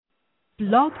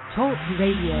Blog Talk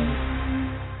Radio.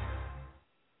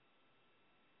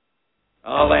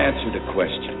 I'll answer the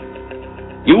question.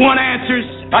 You want answers?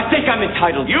 I think I'm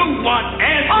entitled. You want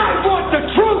answers? I want the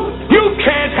truth! You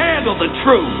can't handle the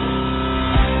truth.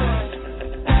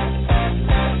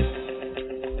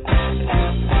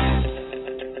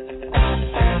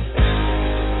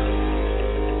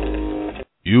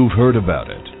 You've heard about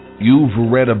it.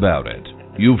 You've read about it.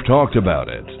 You've talked about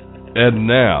it. And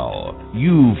now,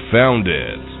 you've found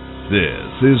it.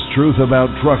 This is Truth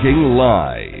About Trucking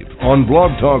Live on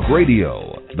Blog Talk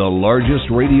Radio, the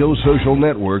largest radio social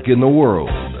network in the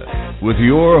world. With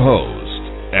your host,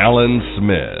 Alan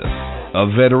Smith,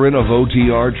 a veteran of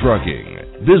OTR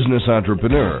trucking, business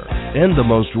entrepreneur, and the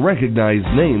most recognized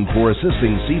name for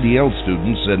assisting CDL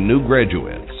students and new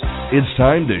graduates. It's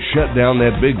time to shut down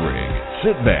that big rig,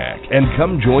 sit back, and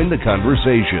come join the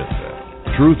conversation.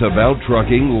 Truth About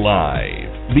Trucking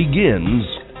Live begins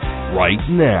right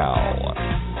now.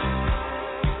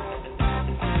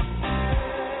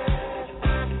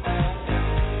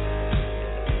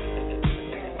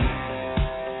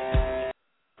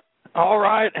 All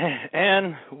right,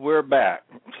 and we're back.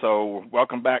 So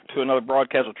welcome back to another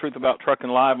broadcast of Truth About Trucking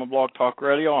Live on Blog Talk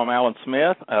Radio. I'm Alan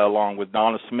Smith, along with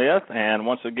Donna Smith, and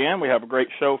once again, we have a great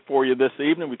show for you this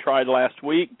evening. We tried last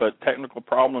week, but technical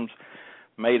problems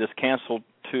made us cancel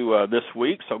to this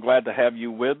week, so glad to have you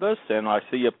with us, and I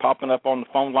see you popping up on the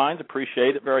phone lines.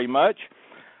 Appreciate it very much.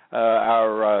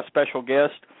 Our special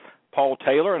guest, Paul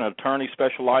Taylor, an attorney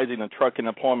specializing in trucking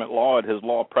employment law at his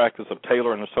law practice of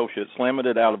Taylor & Associates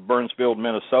Limited out of Burnsville,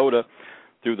 Minnesota,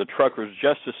 through the Truckers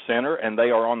Justice Center, and they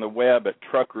are on the web at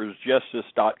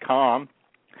truckersjustice.com.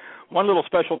 One little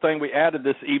special thing we added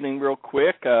this evening real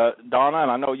quick, Donna, and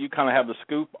I know you kind of have the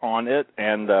scoop on it,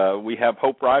 and we have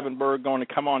Hope Rivenberg going to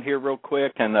come on here real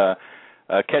quick and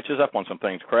catch us up on some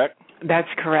things, correct? That's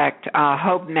correct.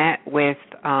 Hope met with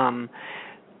the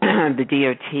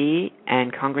DOT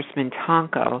and Congressman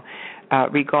Tonko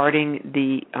regarding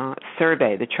the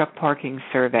survey, the truck parking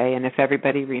survey, and if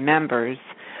everybody remembers,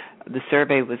 the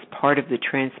survey was part of the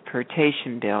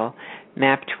transportation bill,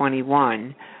 MAP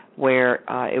 21, where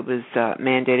it was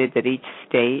mandated that each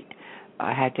state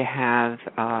had to have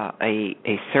a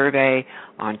survey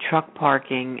on truck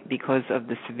parking because of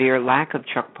the severe lack of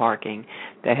truck parking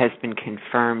that has been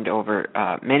confirmed over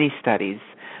many studies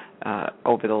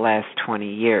over the last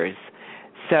 20 years.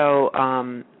 So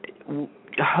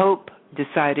Hope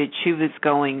decided she was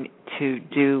going to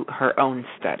do her own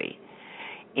study,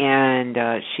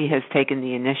 and she has taken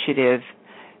the initiative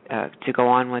to go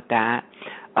on with that.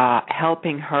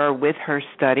 Helping her with her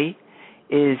study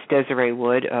is Desiree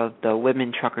Wood of the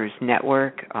Women Truckers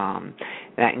Network.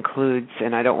 That includes,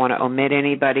 and I don't want to omit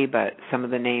anybody, but some of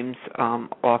the names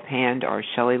offhand are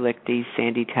Shelley Lichty,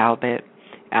 Sandy Talbot,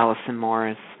 Allison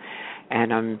Morris,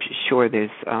 and I'm sure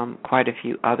there's quite a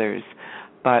few others.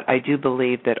 But I do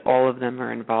believe that all of them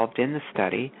are involved in the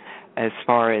study as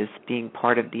far as being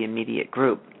part of the immediate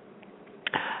group.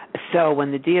 So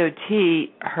when the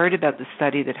DOT heard about the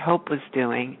study that Hope was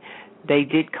doing, they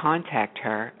did contact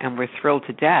her and were thrilled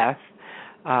to death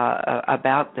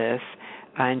about this.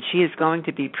 And she is going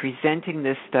to be presenting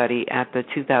this study at the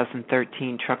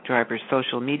 2013 Truck Drivers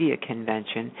Social Media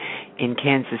Convention in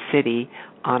Kansas City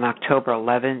on October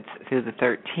 11th through the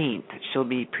 13th. She'll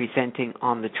be presenting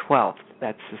on the 12th.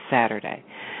 That's the Saturday.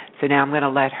 So now I'm going to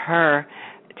let her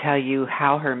tell you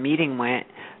how her meeting went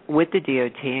with the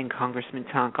DOT and Congressman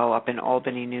Tonko up in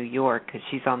Albany, New York, because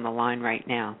she's on the line right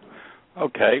now.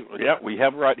 Okay. Yeah, we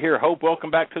have right here. Hope,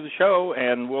 welcome back to the show,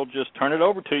 and we'll just turn it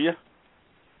over to you.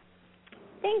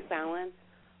 Thanks, Alan.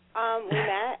 We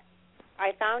met.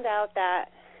 I found out that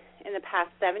in the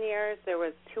past 7 years there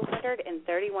was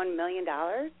 $231 million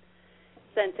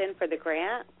sent in for the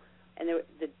grant, and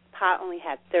the pot only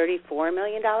had $34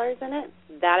 million in it.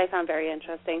 That I found very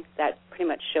interesting. That pretty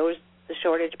much shows the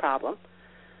shortage problem.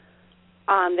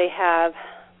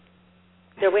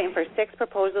 They're waiting for 6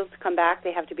 proposals to come back.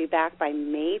 They have to be back by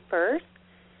May 1st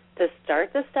to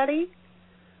start the study.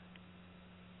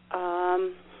 So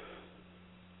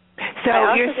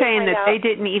you're saying that they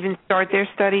didn't even start their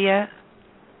study yet?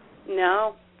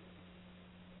 No.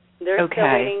 They're still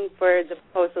waiting for the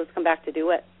proposals to come back to do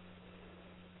it,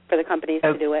 for the companies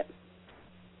to do it.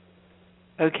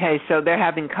 Okay, so they're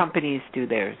having companies do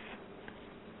theirs.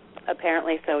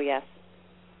 Apparently so, yes.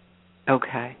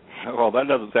 Okay. Well, that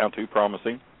doesn't sound too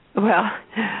promising. Well,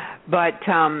 but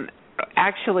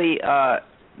actually,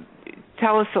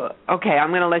 tell us. Okay,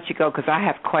 I'm going to let you go because I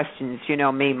have questions. You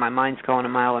know me, my mind's going a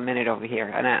mile a minute over here,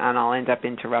 and I'll end up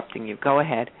interrupting you. Go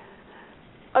ahead.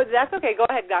 Oh, that's okay. Go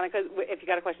ahead, Donna, because if you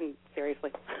got a question,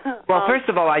 seriously. Well, first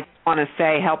of all, I want to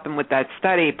say, helping with that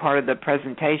study, part of the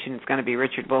presentation is going to be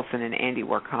Richard Wilson and Andy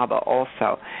Warkaba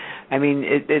also. I mean,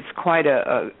 it's quite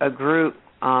a group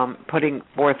putting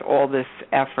forth all this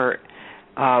effort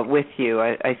with you.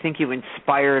 I think you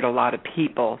inspired a lot of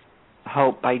people,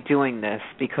 Hope, by doing this,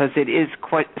 because it is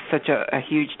quite such a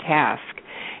huge task.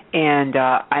 And,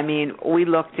 I mean, we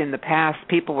looked in the past,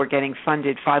 people were getting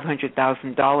funded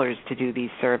 $500,000 to do these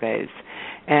surveys.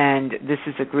 And this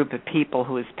is a group of people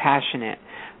who is passionate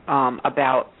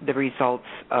about the results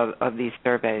of these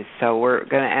surveys. So we're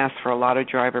going to ask for a lot of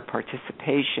driver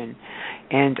participation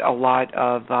and a lot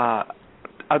of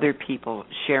other people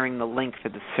sharing the link for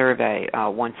the survey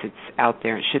once it's out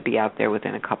there. It should be out there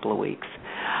within a couple of weeks.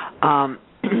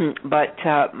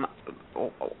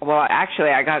 Well, actually,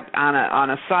 I got on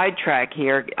a sidetrack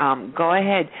here. Go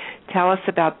ahead. Tell us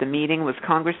about the meeting. Was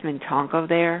Congressman Tonko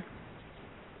there?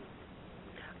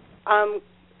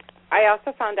 I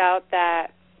also found out that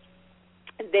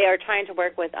they are trying to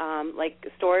work with like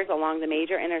stores along the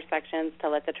major intersections to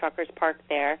let the truckers park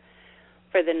there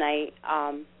for the night.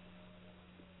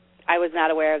 I was not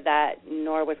aware of that,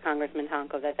 nor was Congressman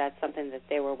Tonko, that that's something that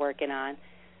they were working on.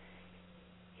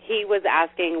 He was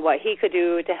asking what he could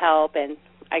do to help, and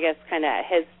I guess kind of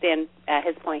at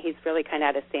his point, he's really kind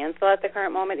of at a standstill at the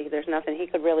current moment. There's nothing he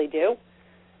could really do.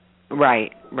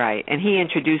 Right. And he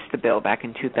introduced the bill back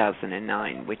in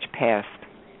 2009, which passed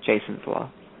Jason's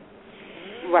Law.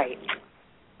 Right.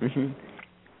 Mm-hmm.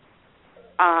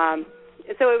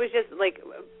 So it was just like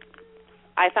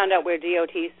I found out where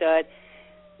DOT stood.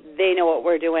 They know what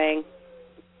we're doing,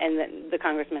 and the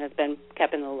congressman has been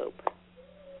kept in the loop.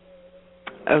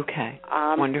 Okay.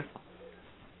 Wonderful.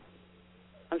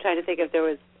 I'm trying to think if there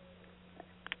was.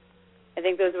 I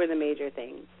think those were the major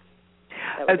things.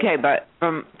 Okay, but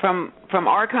from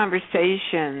our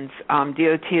conversations,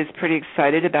 DOT is pretty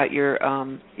excited about your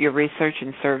research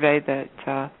and survey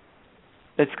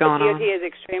that's going on. DOT is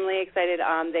extremely excited.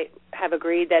 They have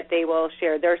agreed that they will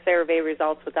share their survey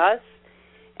results with us,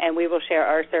 and we will share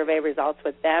our survey results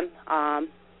with them.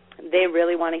 They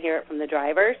really want to hear it from the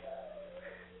drivers.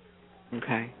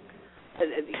 Okay.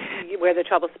 Where the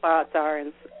trouble spots are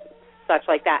and such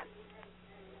like that.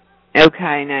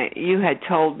 Okay. Now, you had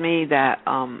told me that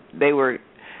they were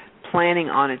planning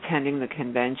on attending the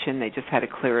convention. They just had to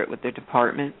clear it with their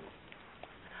department.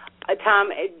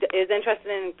 Tom is interested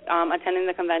in attending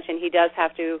the convention. He does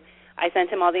have to. I sent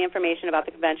him all the information about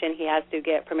the convention. He has to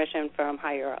get permission from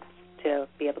higher ups to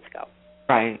be able to go.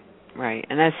 Right.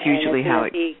 And that's usually how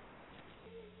it...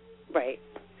 Right.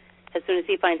 As soon as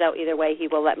he finds out either way, he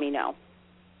will let me know.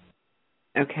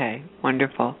 Okay,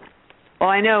 wonderful. Well,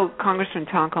 I know Congressman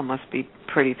Tonko must be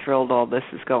pretty thrilled all this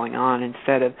is going on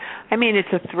instead of... I mean,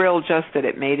 it's a thrill just that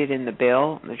it made it in the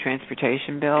bill, the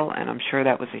transportation bill, and I'm sure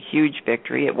that was a huge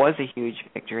victory. It was a huge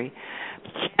victory.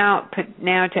 Now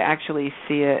to actually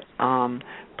see it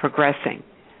progressing,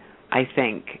 I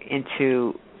think,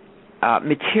 into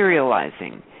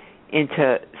materializing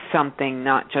into something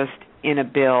not just in a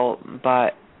bill,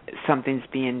 but something's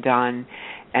being done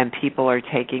and people are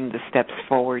taking the steps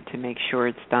forward to make sure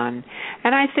it's done.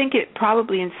 And I think it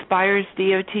probably inspires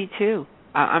DOT too.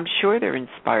 I'm sure they're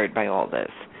inspired by all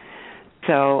this.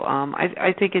 So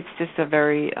I think it's just a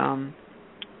very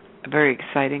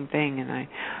exciting thing, and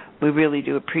we really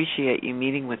do appreciate you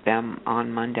meeting with them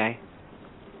on Monday.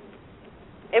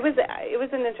 It was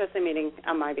an interesting meeting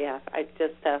on my behalf. I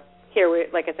just hear,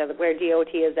 like I said, where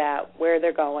DOT is at, where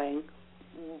they're going,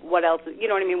 what else, you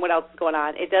know what I mean, what else is going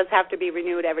on. It does have to be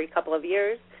renewed every couple of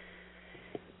years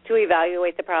to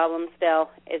evaluate the problem still.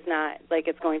 It's not like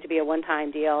it's going to be a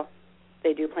one-time deal.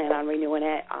 They do plan on renewing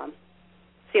it,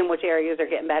 seeing which areas are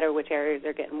getting better, which areas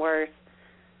are getting worse,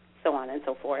 so on and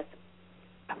so forth.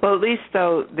 Well, at least,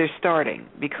 though, they're starting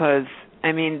because,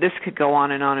 I mean, this could go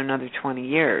on another 20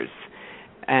 years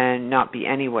and not be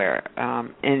anywhere.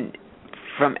 And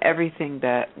from everything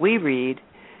that we read,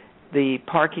 the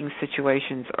parking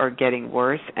situations are getting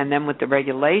worse, and then with the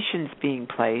regulations being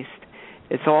placed,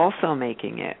 it's also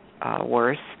making it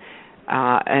worse.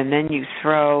 And then you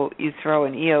throw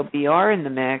an EOBR in the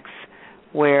mix,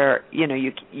 where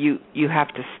you have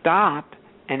to stop,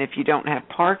 and if you don't have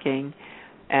parking,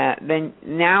 then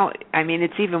now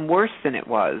it's even worse than it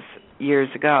was years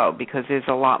ago because there's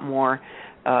a lot more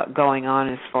going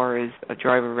on as far as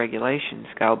driver regulations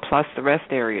go. Plus, the rest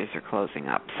areas are closing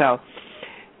up. So,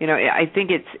 I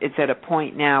think it's at a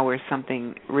point now where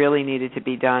something really needed to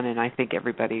be done, and I think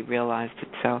everybody realized it.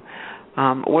 So,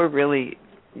 we're really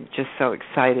just so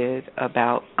excited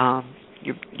about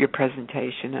your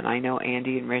presentation, and I know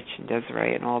Andy and Rich and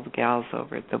Desiree and all the gals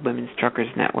over at the Women's Truckers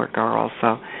Network are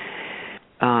also.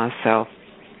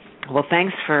 Well,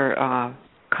 thanks for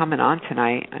coming on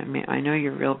tonight. I mean, I know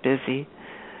you're real busy,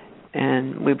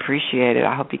 and we appreciate it.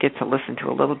 I hope you get to listen to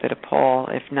a little bit of Paul.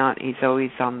 If not, he's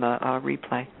always on the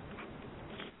replay.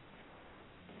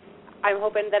 I'm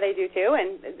hoping that I do too,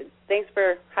 and thanks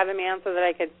for having me on so that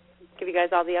I could give you guys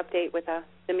all the update with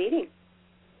the meeting.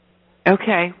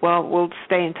 Okay. Well, we'll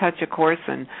stay in touch, of course,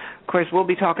 and of course we'll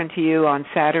be talking to you on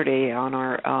Saturday on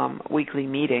our weekly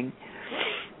meeting,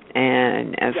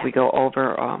 and as we go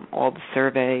over all the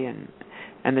survey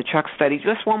and the truck study.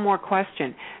 Just one more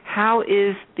question. How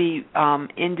is the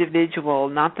individual,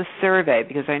 not the survey,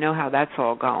 because I know how that's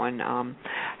all going,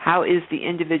 how is the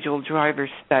individual driver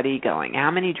study going?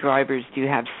 How many drivers do you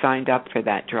have signed up for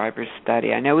that driver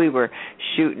study? I know we were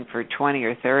shooting for 20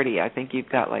 or 30. I think you've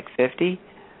got like 50?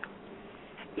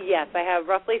 Yes, I have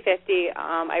roughly 50.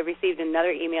 I received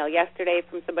another email yesterday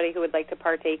from somebody who would like to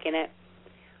partake in it.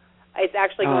 It's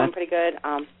actually going pretty good.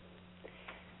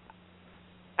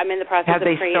 I'm in the process of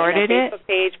creating a Facebook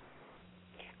page.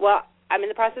 Well, I'm in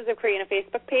the process of creating a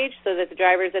Facebook page so that the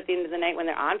drivers at the end of the night when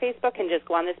they're on Facebook can just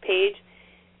go on this page,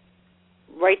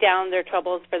 write down their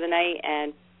troubles for the night,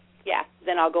 and,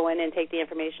 then I'll go in and take the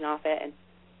information off it, and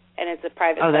it's a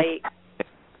private site.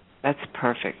 That's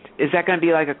perfect. Is that going to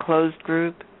be like a closed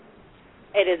group?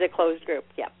 It is a closed group,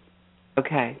 yep.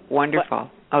 Okay, wonderful.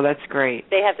 That's great.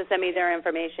 They have to send me their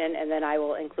information, and then I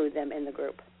will include them in the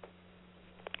group.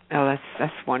 Oh,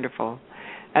 that's wonderful.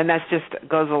 And that just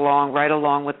goes right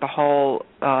along with the whole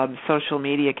social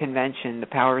media convention, the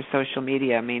power of social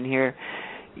media. I mean, here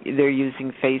they're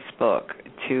using Facebook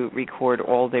to record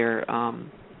all their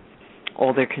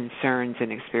concerns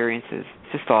and experiences.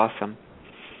 It's just awesome.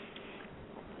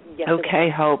 Yes, okay,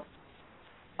 Hope.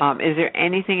 Is there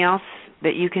anything else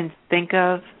that you can think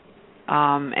of?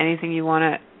 Anything you want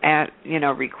to add,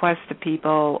 request to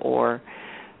people or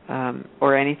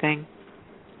anything?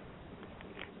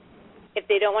 If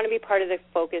they don't want to be part of the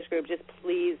focus group, just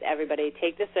please, everybody,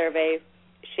 take the survey,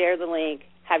 share the link,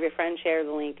 have your friends share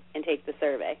the link, and take the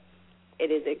survey. It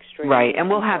is extremely right, and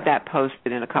we'll have that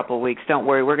posted in a couple of weeks. Don't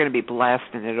worry, we're going to be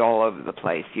blasting it all over the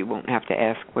place. You won't have to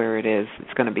ask where it is.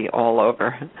 It's going to be all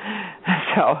over.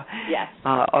 So, yes.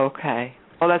 Okay.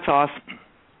 Well, that's awesome.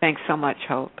 Thanks so much,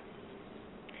 Hope.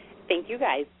 Thank you,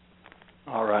 guys.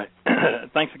 All right.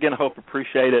 Thanks again, Hope.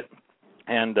 Appreciate it.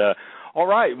 And all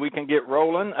right, we can get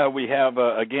rolling. We have,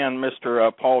 again,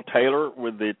 Mr. Paul Taylor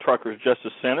with the Truckers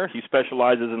Justice Center. He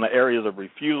specializes in the areas of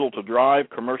refusal to drive,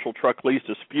 commercial truck lease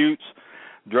disputes,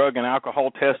 drug and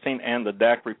alcohol testing, and the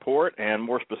DAC report, and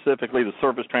more specifically the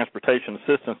Surface Transportation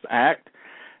Assistance Act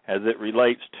as it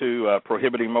relates to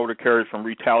prohibiting motor carriers from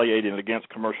retaliating against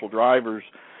commercial drivers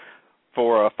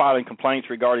for filing complaints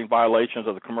regarding violations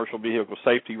of the commercial vehicle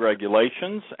safety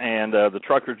regulations. And the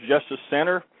Truckers Justice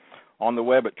Center on the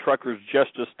web at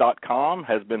truckersjustice.com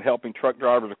has been helping truck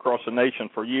drivers across the nation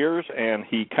for years, and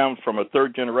he comes from a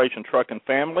third-generation trucking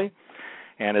family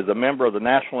and is a member of the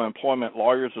National Employment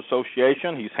Lawyers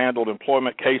Association. He's handled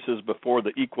employment cases before the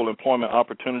Equal Employment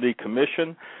Opportunity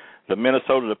Commission, the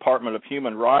Minnesota Department of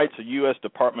Human Rights, the U.S.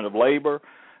 Department of Labor,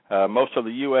 most of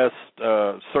the U.S.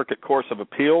 Circuit Courts of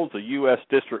Appeals, the U.S.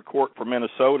 District Court for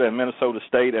Minnesota, and Minnesota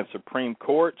State and Supreme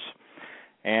Courts.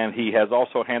 And he has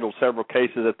also handled several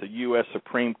cases at the U.S.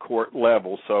 Supreme Court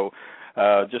level. So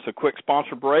just a quick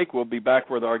sponsor break. We'll be back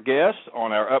with our guests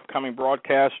on our upcoming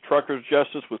broadcast, Truckers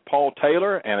Justice with Paul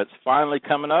Taylor, and it's finally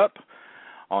coming up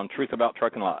on Truth About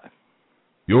Trucking Live.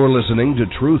 You're listening to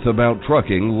Truth About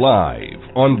Trucking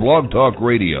live on Blog Talk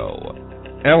Radio.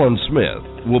 Alan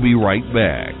Smith will be right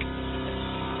back.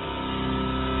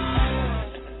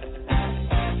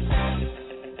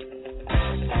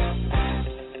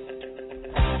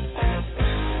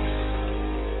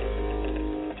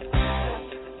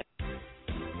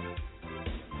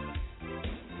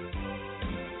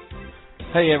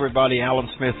 Hey everybody, Alan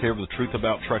Smith here with Truth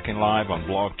About Trucking Live on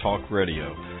Blog Talk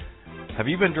Radio. Have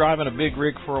you been driving a big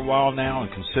rig for a while now and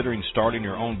considering starting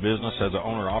your own business as an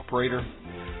owner-operator?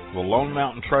 Well, Lone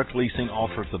Mountain Truck Leasing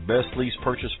offers the best lease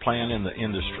purchase plan in the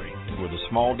industry. With a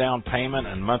small down payment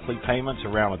and monthly payments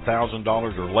around $1,000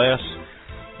 or less,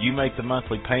 you make the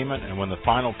monthly payment, and when the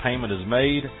final payment is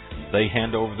made, they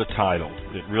hand over the title.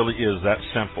 It really is that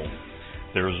simple.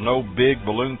 There is no big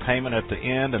balloon payment at the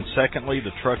end, and secondly,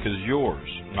 the truck is yours,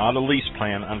 not a lease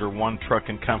plan under one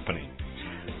trucking company.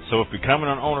 So if becoming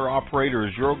an owner-operator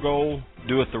is your goal,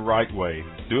 do it the right way.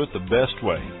 Do it the best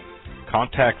way.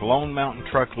 Contact Lone Mountain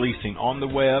Truck Leasing on the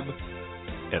web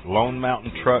at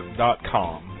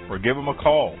lonemountaintruck.com or give them a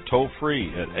call toll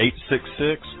free at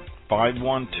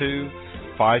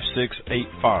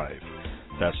 866-512-5685.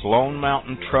 That's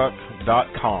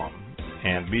LoneMountainTruck.com.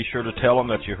 And be sure to tell them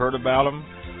that you heard about them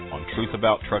on Truth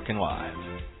About Trucking Live.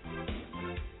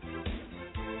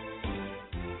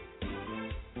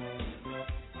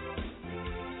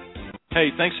 Hey,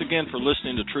 thanks again for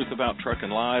listening to Truth About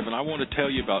Trucking Live, and I want to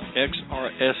tell you about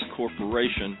XRS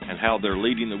Corporation and how they're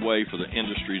leading the way for the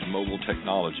industry's mobile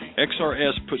technology.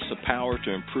 XRS puts the power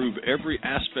to improve every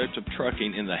aspect of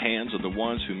trucking in the hands of the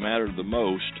ones who matter the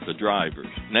most, the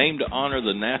drivers. Named to honor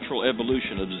the natural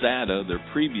evolution of ZATA, their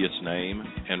previous name,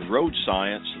 and Road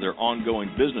Science, their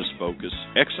ongoing business focus,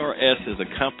 XRS is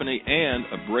a company and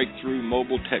a breakthrough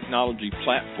mobile technology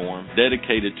platform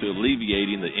dedicated to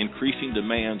alleviating the increasing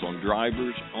demands on drivers,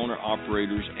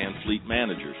 owner-operators, and fleet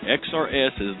managers.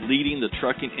 XRS is leading the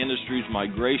trucking industry's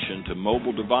migration to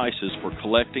mobile devices for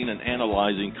collecting and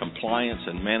analyzing compliance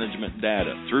and management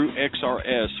data. Through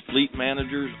XRS, fleet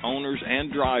managers, owners,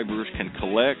 and drivers can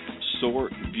collect,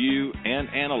 sort, view, and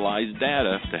analyze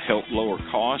data to help lower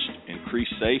costs, increase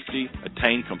safety,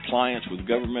 attain compliance with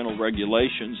governmental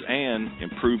regulations, and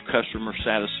improve customer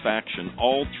satisfaction,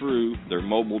 all through their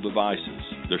mobile devices.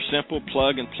 Their simple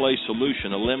plug-and-play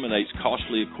solution eliminates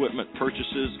costly equipment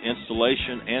purchases,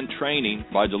 installation, and training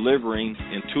by delivering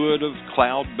intuitive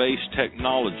cloud-based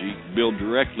technology built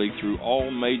directly through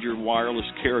all major wireless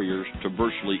carriers to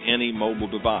virtually any mobile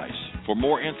device. For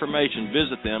more information,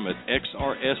 visit them at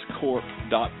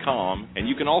xrscorp.com, and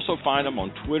you can also find them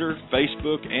on Twitter,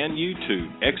 Facebook, and YouTube.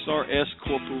 XRS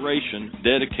Corporation,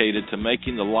 dedicated to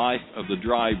making the life of the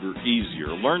driver easier.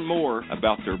 Learn more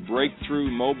about their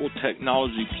breakthrough mobile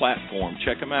technology platform.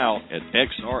 Check them out at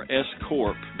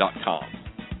xrscorp.com.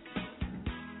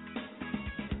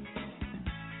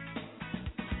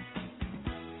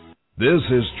 This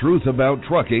is Truth About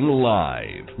Trucking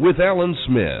Live with Alan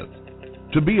Smith.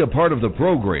 To be a part of the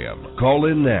program, call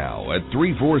in now at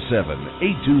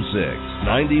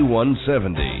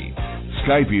 347-826-9170.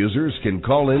 Skype users can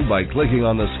call in by clicking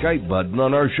on the Skype button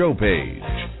on our show page.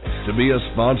 To be a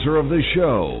sponsor of the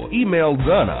show, email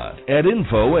Donna at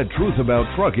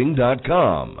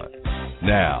info@truthabouttrucking.com.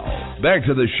 Now, back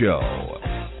to the show.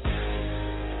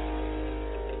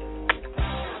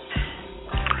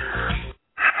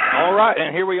 All right,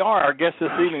 and here we are. Our guest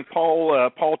this evening,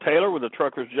 Paul Taylor with the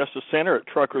Truckers Justice Center at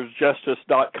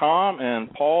truckersjustice.com.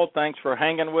 And, Paul, thanks for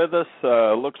hanging with us.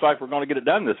 Looks like we're going to get it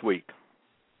done this week.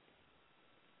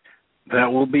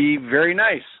 That will be very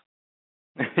nice.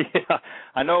 Yeah,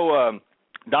 I know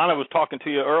Donna was talking to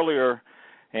you earlier,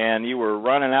 and you were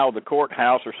running out of the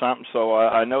courthouse or something, so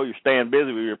I know you're staying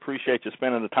busy. We appreciate you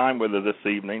spending the time with us this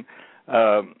evening.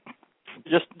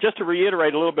 Just to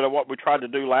reiterate a little bit of what we tried to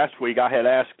do last week, I had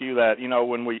asked you that, you know,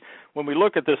 when we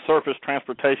look at this Surface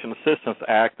Transportation Assistance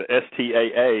Act, the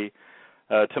STAA,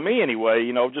 to me anyway,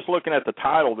 you know, just looking at the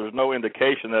title, there's no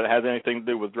indication that it has anything to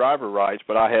do with driver rights,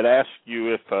 but I had asked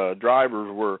you if drivers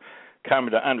were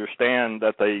coming to understand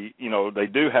that they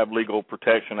do have legal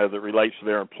protection as it relates to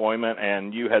their employment,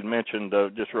 and you had mentioned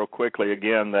just real quickly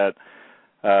again that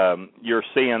you're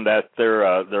seeing that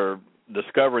they're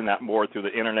discovering that more through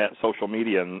the internet, social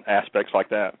media, and aspects like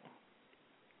that.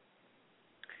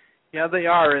 Yeah, they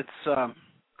are.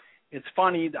 It's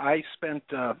funny.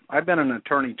 I've been an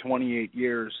attorney 28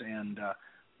 years and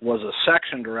was a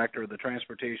section director of the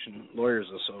Transportation Lawyers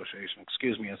Association.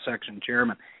 A section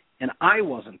chairman, and I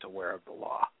wasn't aware of the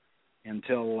law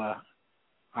until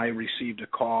I received a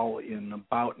call in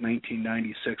about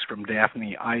 1996 from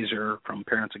Daphne Iser from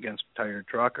Parents Against Retired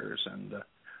Truckers, and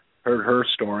heard her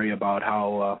story about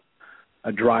how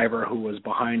a driver who was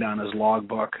behind on his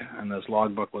logbook, and his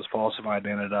logbook was falsified,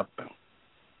 ended up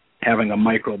having a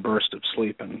microburst of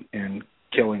sleep and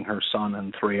killing her son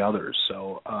and 3 others.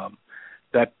 So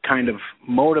that kind of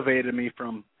motivated me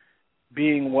from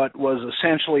being what was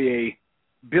essentially a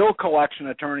bill collection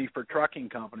attorney for trucking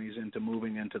companies into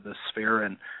moving into this sphere,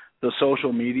 and the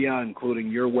social media, including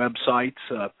your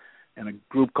websites, and a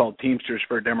group called Teamsters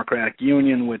for a Democratic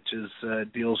Union, which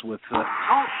deals with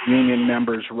union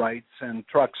members' rights and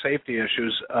truck safety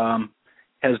issues,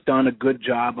 has done a good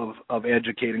job of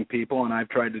educating people, and I've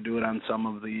tried to do it on some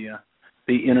of the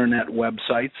internet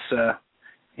websites.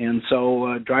 And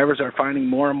so drivers are finding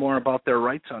more and more about their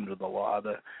rights under the law.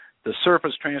 The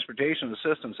Surface Transportation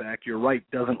Assistance Act, you're right,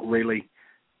 doesn't really,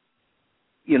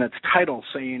 in its title,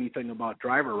 say anything about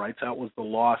driver rights. That was the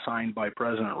law signed by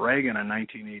President Reagan in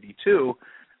 1982,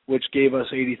 which gave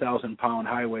us 80,000-pound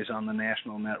highways on the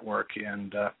national network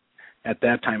and, at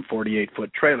that time,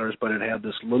 48-foot trailers. But it had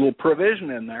this little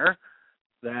provision in there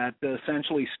that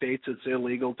essentially states it's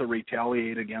illegal to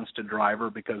retaliate against a driver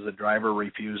because the driver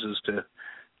refuses to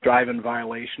drive in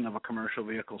violation of a commercial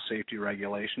vehicle safety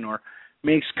regulation or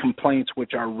makes complaints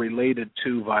which are related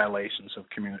to violations of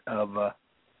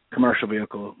commercial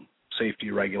vehicle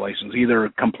safety regulations,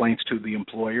 either complaints to the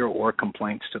employer or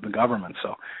complaints to the government.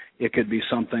 So it could be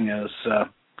something as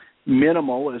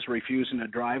minimal as refusing to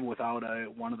drive without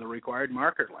one of the required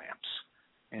marker lamps.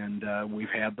 And we've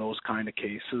had those kind of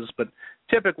cases. But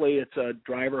typically it's a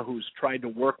driver who's tried to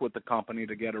work with the company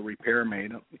to get a repair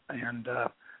made, and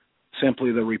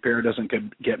simply the repair doesn't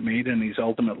get made, and he's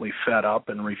ultimately fed up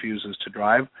and refuses to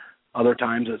drive. Other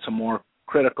times it's a more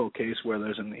critical case where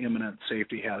there's an imminent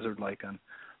safety hazard like an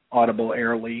audible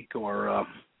air leak or,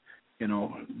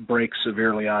 brakes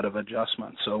severely out of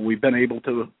adjustment. So we've been able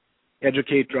to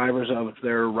educate drivers of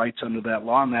their rights under that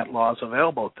law, and that law is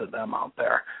available to them out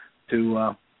there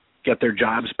to get their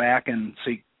jobs back and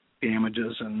seek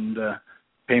damages and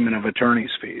payment of attorney's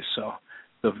fees. So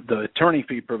the attorney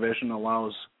fee provision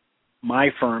allows my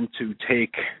firm to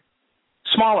take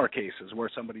smaller cases where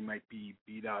somebody might be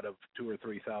beat out of $2,000 or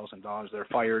 $3,000. They're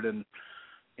fired and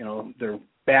they're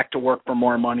back to work for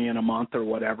more money in a month or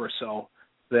whatever. So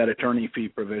that attorney fee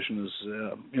provision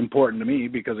is important to me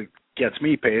because it gets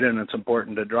me paid, and it's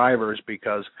important to drivers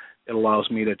because it allows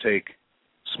me to take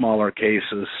smaller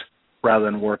cases rather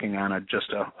than working on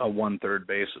just a one-third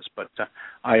basis. But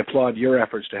I applaud your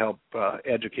efforts to help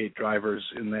educate drivers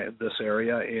in this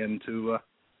area and to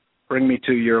bring me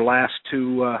to your last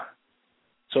two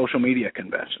social media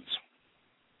conventions.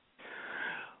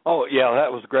 Oh yeah,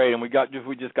 that was great, and we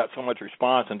just got so much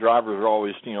response, and drivers are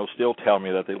always still telling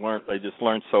me that they just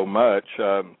learned so much.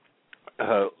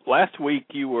 Last week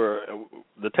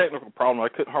the technical problem, I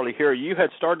couldn't hardly hear you. You had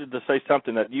started to say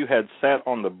something that you had sat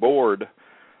on the board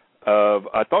of,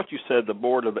 I thought you said the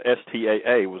board of the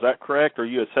STAA. Was that correct, or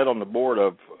you had sat on the board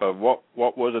of what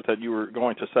was it that you were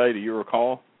going to say? Do you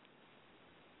recall?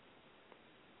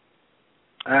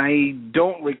 I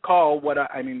don't recall what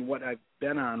I've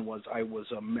been on was I was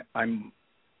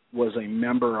a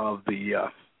member of the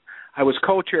I was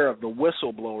co-chair of the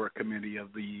whistleblower committee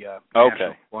of the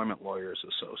National Employment Lawyers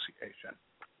Association.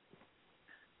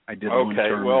 I did one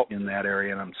term in that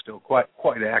area, and I'm still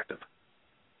quite active.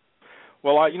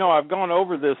 Well, I've gone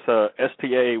over this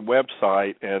STA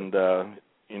website, and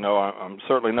I'm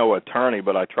certainly no attorney,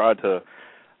 but I try to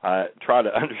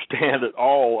understand it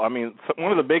all. I mean,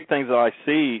 one of the big things that I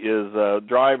see is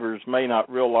drivers may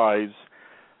not realize,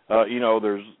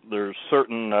 there's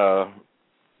certain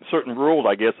rules,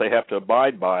 I guess, they have to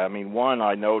abide by. I mean, one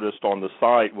I noticed on the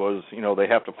site was, they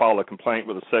have to file a complaint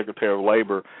with the Secretary of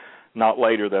Labor not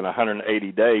later than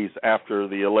 180 days after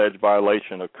the alleged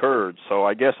violation occurred. So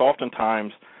I guess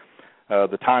oftentimes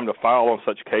the time to file on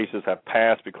such cases have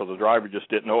passed because the driver just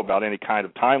didn't know about any kind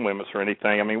of time limits or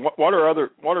anything. I mean, what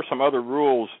are some other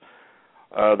rules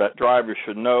that drivers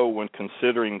should know when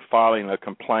considering filing a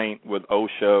complaint with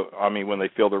OSHA? I mean, when they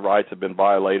feel their rights have been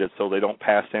violated, so they don't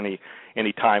pass any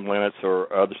time limits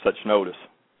or other such notice.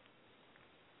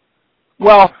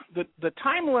 Well, the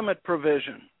time limit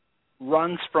provision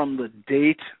runs from the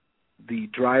date the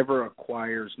driver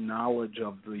acquires knowledge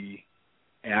of the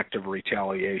act of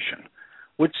retaliation,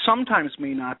 which sometimes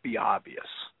may not be obvious.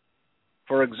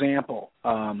 For example,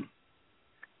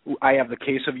 I have the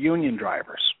case of union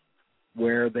drivers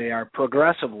where they are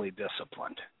progressively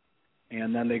disciplined,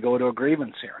 and then they go to a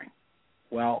grievance hearing.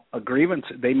 Well, a grievance,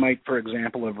 they might, for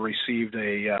example, have received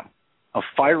a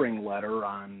firing letter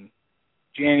on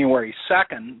January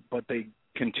 2nd, but they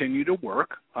continue to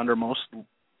work. Under most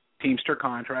Teamster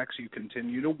contracts, you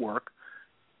continue to work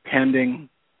pending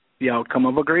the outcome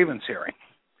of a grievance hearing.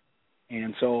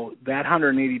 And so that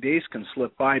 180 days can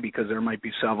slip by because there might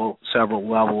be several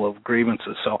level of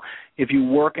grievances. So if you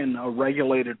work in a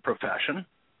regulated profession,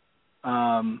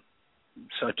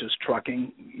 such as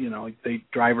trucking,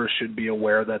 drivers should be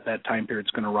aware that time period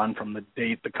is going to run from the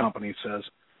date the company says,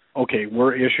 okay,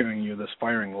 we're issuing you this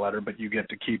firing letter, but you get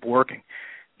to keep working.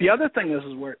 The other thing is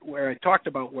where I talked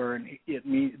about where it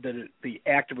means that the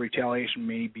act of retaliation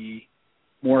may be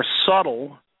more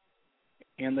subtle,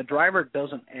 and the driver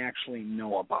doesn't actually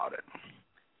know about it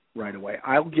right away.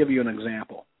 I'll give you an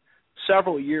example.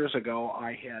 Several years ago,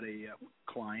 I had a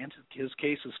client. His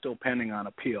case is still pending on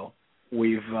appeal.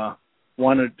 We've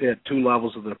won it at two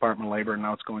levels of the Department of Labor, and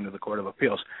now it's going to the Court of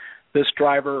Appeals. This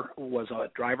driver was a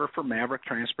driver for Maverick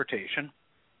Transportation.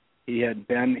 He had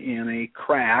been in a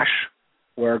crash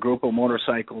where a group of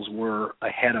motorcycles were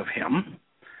ahead of him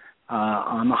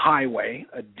on the highway.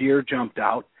 A deer jumped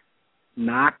out,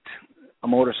 knocked a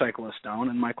motorcyclist down,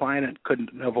 and my client couldn't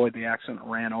avoid the accident,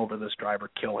 ran over this driver,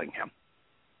 killing him.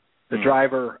 The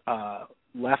driver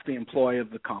left the employ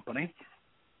of the company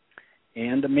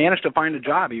and managed to find a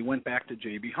job. He went back to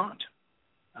J.B. Hunt.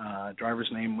 Driver's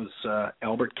name was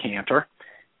Albert Cantor,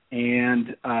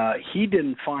 and he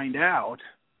didn't find out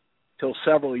till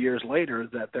several years later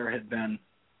that there had been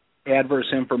adverse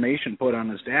information put on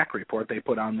his DAC report. They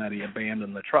put on that he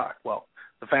abandoned the truck. Well,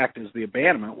 the fact is the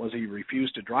abandonment was he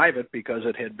refused to drive it because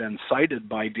it had been cited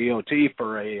by DOT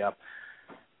for a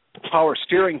power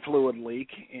steering fluid leak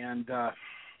and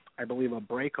I believe a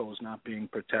brake hose not being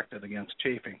protected against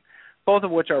chafing, both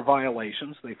of which are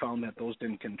violations. They found that those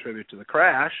didn't contribute to the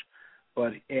crash,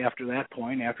 but after that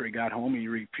point, after he got home,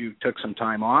 he took some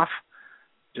time off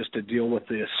just to deal with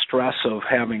the stress of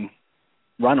having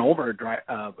run over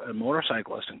a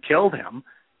motorcyclist and killed him,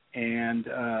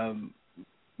 and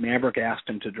Maverick asked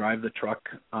him to drive the truck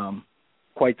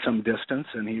quite some distance,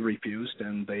 and he refused,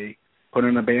 and they put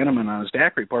an abandonment on his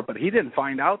DAC report, but he didn't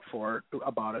find out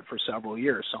about it for several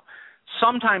years. So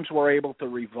sometimes we're able to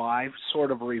revive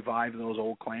those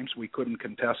old claims. We couldn't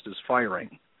contest his firing.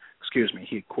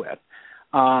 He quit.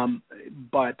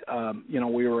 But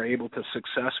we were able to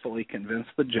successfully convince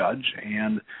the judge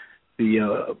and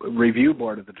the review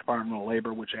board of the Department of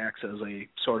Labor, which acts as a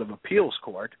sort of appeals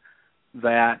court,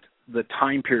 that the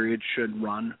time period should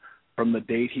run from the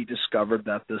date he discovered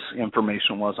that this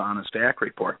information was on his DAC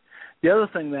report. The other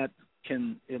thing that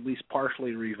can at least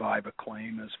partially revive a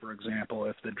claim is, for example,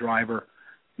 if the driver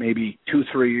maybe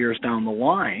 2-3 years down the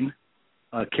line,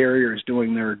 a carrier is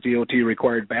doing their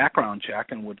DOT-required background check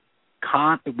and would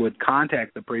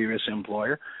contact the previous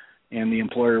employer, and the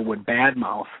employer would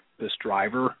badmouth this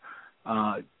driver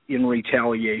in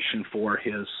retaliation for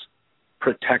his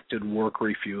protected work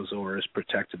refusal or his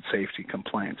protected safety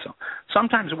complaint. So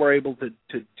sometimes we're able to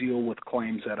deal with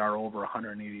claims that are over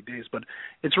 180 days, but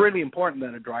it's really important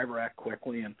that a driver act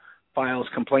quickly and files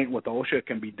complaint with OSHA. It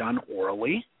can be done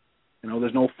orally.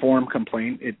 There's no form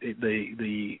complaint.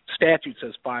 The statute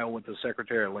says file with the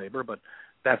Secretary of Labor, but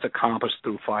that's accomplished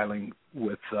through filing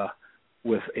with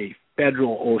a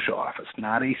federal OSHA office,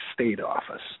 not a state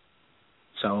office.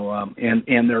 So,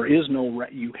 and there is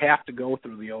you have to go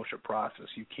through the OSHA process.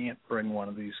 You can't bring one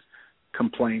of these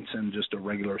complaints in just a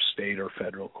regular state or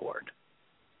federal court.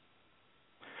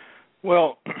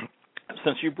 Well,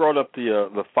 since you brought up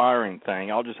the firing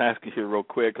thing, I'll just ask you here real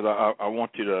quick because I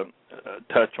want you to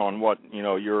touch on what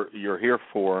you're here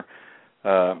for,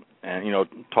 and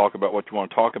talk about what you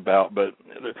want to talk about. But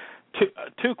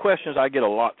two questions I get a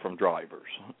lot from drivers: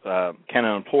 can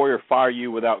an employer fire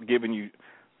you without giving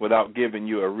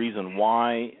you a reason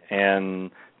why?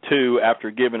 And two,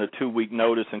 after giving a 2-week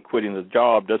notice and quitting the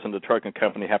job, doesn't the trucking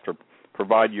company have to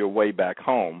provide you a way back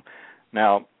home?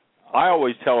 Now, I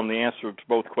always tell them the answer to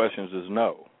both questions is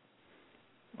no.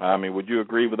 I mean, would you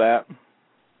agree with that?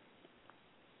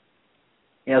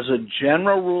 As a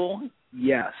general rule,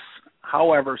 yes.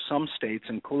 However, some states,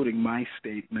 including my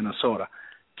state, Minnesota,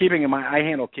 keeping in mind I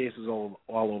handle cases all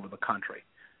over the country,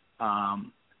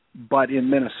 but in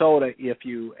Minnesota, if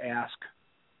you ask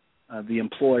the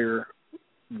employer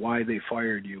why they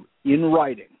fired you in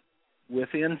writing,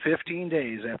 within 15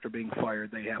 days after being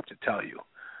fired, they have to tell you.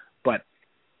 But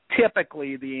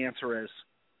typically the answer is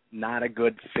not a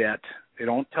good fit. They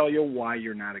don't tell you why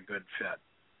you're not a good fit.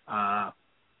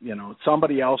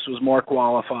 Somebody else was more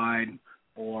qualified,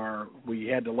 or we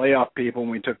had to lay off people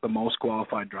and we took the most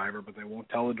qualified driver, but they won't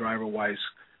tell the driver why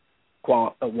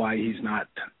he's not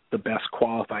the best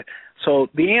qualified. So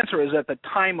the answer is at the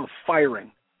time of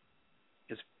firing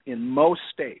is in most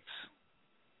states,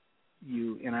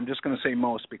 and I'm just going to say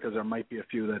most because there might be a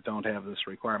few that don't have this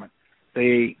requirement,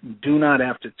 they do not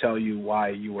have to tell you why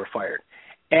you were fired.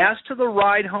 As to the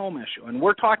ride home issue, and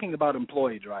we're talking about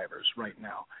employee drivers right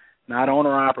now, not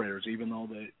owner-operators, even though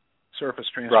the Surface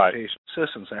Transportation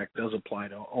Assistance Act does apply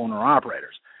to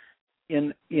owner-operators.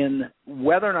 In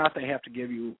whether or not they have to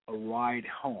give you a ride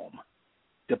home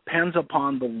depends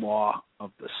upon the law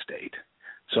of the state.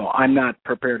 So I'm not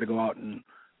prepared to go out and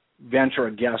venture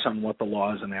a guess on what the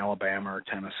law is in Alabama or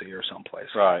Tennessee or someplace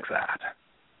like that.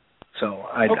 So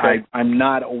I'm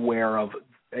not aware of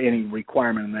any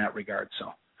requirement in that regard.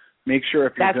 So make sure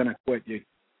if you're going to quit, you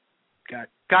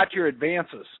got your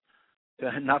advances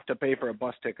enough to pay for a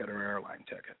bus ticket or airline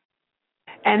ticket.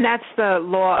 And that's the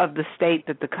law of the state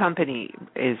that the company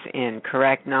is in,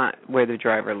 correct? Not where the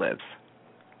driver lives.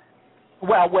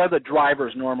 Well, where the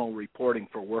driver's normal reporting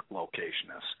for work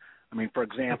location is. I mean, for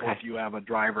example, if you have a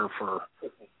driver for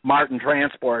Martin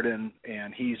Transport and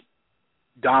he's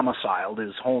domiciled,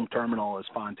 his home terminal is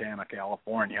Fontana,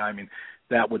 California, I mean,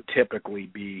 that would typically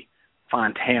be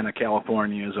Fontana,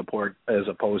 California as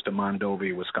opposed to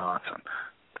Mondovi, Wisconsin.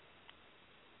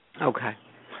 Okay.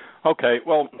 Okay.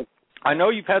 Well, I know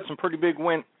you've had some pretty big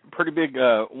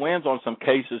wins on some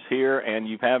cases here, and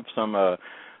you've had some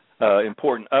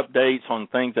important updates on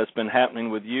things that's been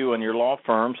happening with you and your law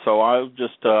firm. So I'll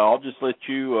just let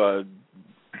you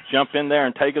jump in there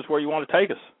and take us where you want to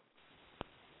take us.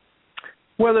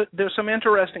 Well, there's some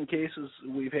interesting cases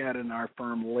we've had in our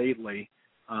firm lately,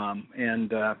 and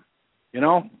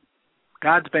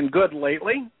God's been good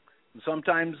lately.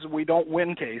 Sometimes we don't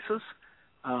win cases,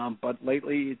 but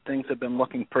lately things have been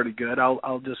looking pretty good.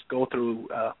 I'll just go through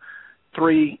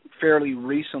 3 fairly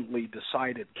recently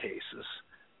decided cases.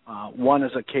 One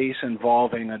is a case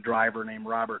involving a driver named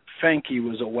Robert Fink. He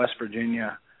was a West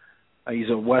Virginia. He's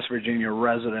a West Virginia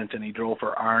resident, and he drove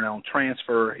for R&L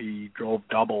Transfer. He drove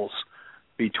doubles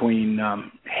between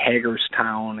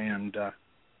Hagerstown and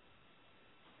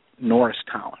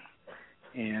Norristown.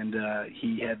 And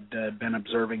he had been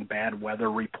observing bad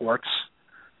weather reports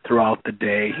throughout the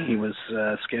day. He was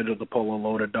scheduled to pull a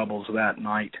load of doubles that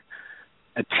night.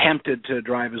 Attempted to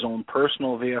drive his own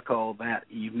personal vehicle that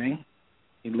evening.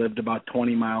 He lived about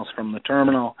 20 miles from the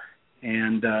terminal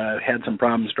and had some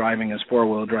problems driving his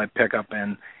four-wheel drive pickup,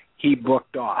 and he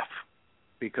booked off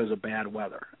because of bad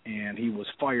weather, and he was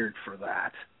fired for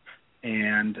that.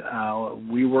 And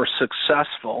we were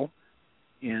successful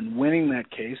in winning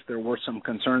that case. There were some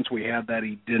concerns we had that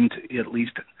he didn't at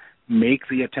least make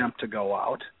the attempt to go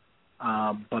out,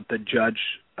 but the judge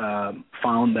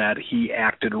found that he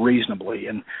acted reasonably.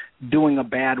 And doing a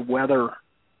bad weather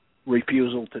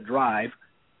refusal to drive,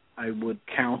 I would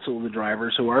counsel the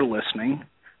drivers who are listening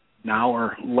now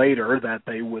or later that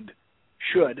they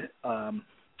should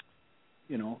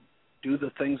do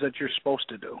the things that you're supposed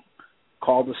to do.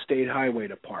 Call the state highway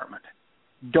department.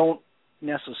 Don't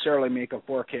necessarily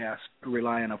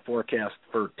rely on a forecast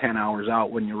for 10 hours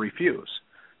out when you refuse.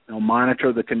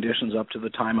 Monitor the conditions up to the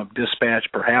time of dispatch.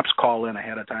 Perhaps call in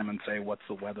ahead of time and say, what's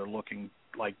the weather looking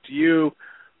like to you?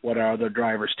 What are other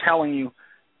drivers telling you?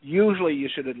 Usually you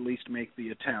should at least make the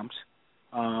attempt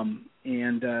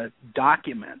and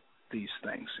document these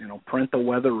things. Print the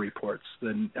weather reports.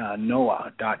 The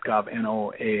NOAA.gov,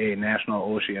 NOAA,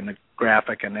 National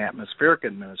Oceanographic and Atmospheric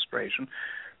Administration,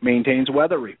 maintains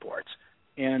weather reports.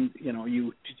 And,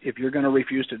 if you're going to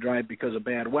refuse to drive because of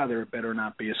bad weather, it better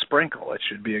not be a sprinkle. It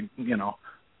should be a,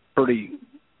 pretty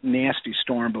nasty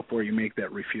storm before you make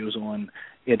that refusal. And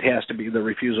the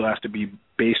refusal has to be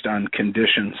based on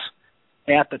conditions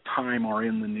at the time or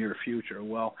in the near future.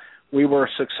 Well, we were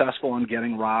successful in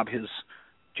getting Rob his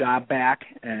job back,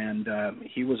 and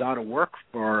he was out of work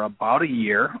for about a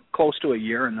year, close to a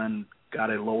year, and then got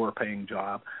a lower-paying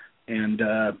job. And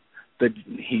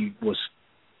he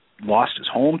lost his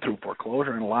home through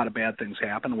foreclosure, and a lot of bad things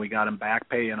happened. We got him back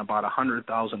pay and about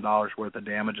 $100,000 worth of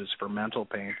damages for mental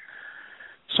pain,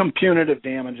 some punitive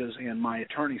damages, and my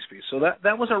attorney's fees. So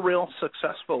that was a real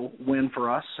successful win for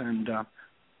us, and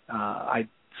I'd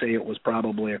say it was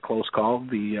probably a close call.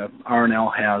 The R&L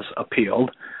has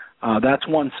appealed. That's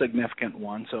one significant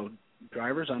one. So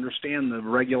drivers understand the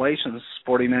regulations.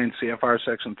 49 CFR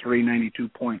Section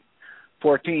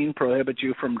 392.14 prohibits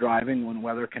you from driving when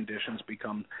weather conditions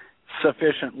become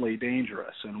sufficiently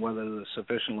dangerous. And whether the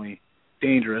sufficiently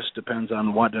dangerous depends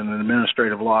on what an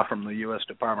administrative law from the U.S.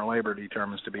 Department of Labor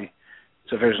determines to be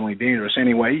sufficiently dangerous.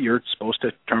 Anyway, you're supposed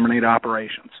to terminate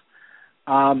operations.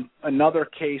 Another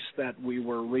case that we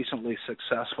were recently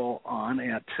successful on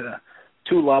at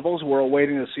 2 levels, we're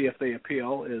awaiting to see if they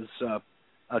appeal, is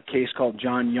a case called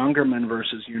John Youngerman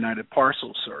versus United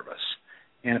Parcel Service.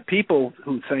 And people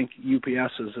who think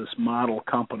UPS is this model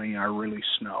company are really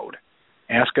snowed.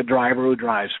 Ask a driver who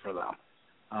drives for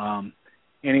them.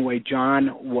 Anyway, John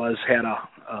had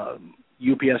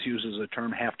UPS uses the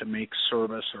term have to make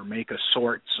service or make a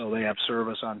sort, so they have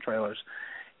service on trailers.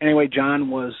 Anyway, John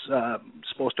was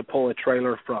supposed to pull a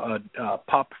trailer from a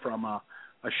pup from a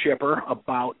shipper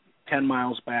about 10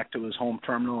 miles back to his home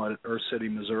terminal at Earth City,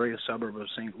 Missouri, a suburb of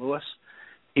St. Louis.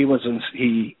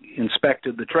 He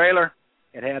inspected the trailer.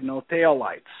 It had no tail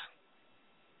lights.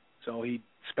 So he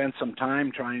spent some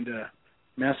time trying to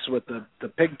mess with the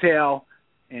pigtail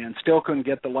and still couldn't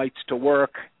get the lights to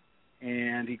work.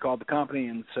 And he called the company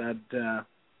and said,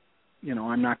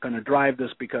 I'm not going to drive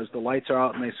this because the lights are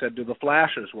out. And they said, do the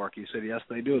flashers work? He said, yes,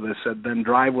 they do. They said, then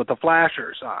drive with the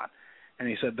flashers on. And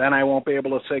he said, then I won't be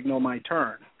able to signal my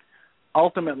turn.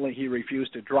 Ultimately, he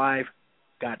refused to drive,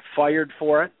 got fired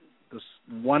for it. This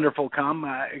wonderful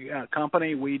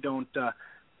company, we don't,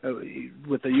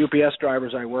 with the UPS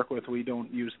drivers I work with, we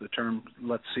don't use the term,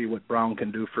 let's see what Brown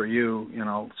can do for you,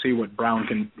 see what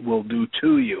Brown will do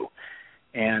to you.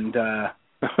 And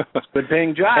it's a good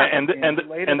paying job. And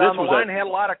later down the line, had a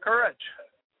lot of courage.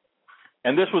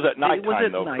 And this was at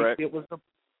nighttime, though, night. correct? It was,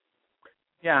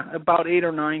 about 8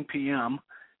 or 9 p.m.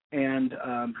 and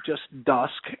just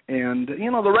dusk. And,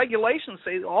 the regulations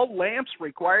say all lamps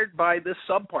required by this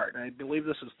subpart, I believe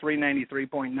this is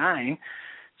 393.9,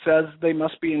 says they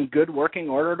must be in good working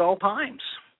order at all times.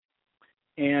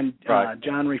 And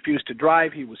John refused to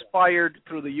drive. He was fired.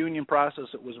 Through the union process,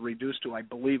 it was reduced to, I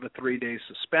believe, a 3-day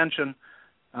suspension.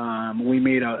 We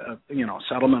made a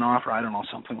settlement offer, I don't know,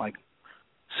 something like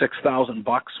 $6,000,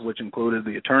 which included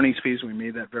the attorney's fees. We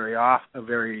made that very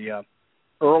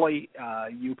early.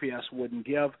 UPS wouldn't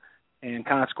give, and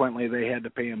consequently they had to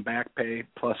pay him back pay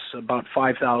plus about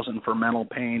 $5,000 for mental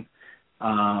pain.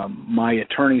 My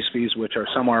attorney's fees, which are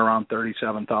somewhere around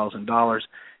 $37,000,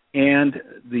 and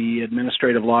the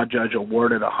administrative law judge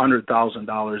awarded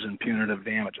 $100,000 in punitive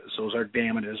damages. Those are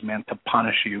damages meant to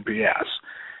punish UPS.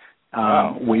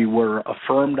 We were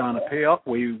affirmed on appeal.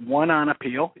 We won on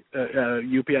appeal.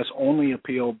 UPS only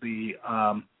appealed the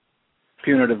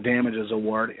punitive damages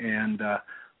award, and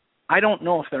I don't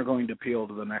know if they're going to appeal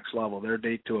to the next level. Their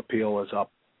date to appeal is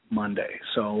up Monday.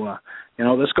 So,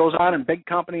 this goes on in big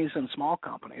companies and small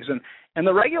companies. And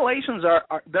the regulations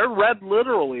they're read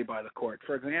literally by the court.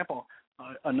 For example,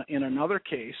 in another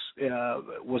case,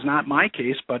 was not my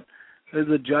case, but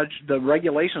the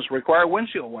regulations require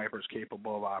windshield wipers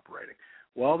capable of operating.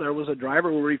 Well, there was a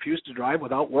driver who refused to drive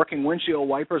without working windshield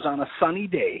wipers on a sunny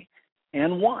day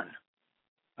and won.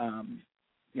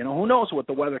 Who knows what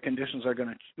the weather conditions are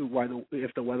going to,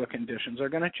 if the weather conditions are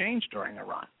going to change during a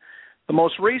run. The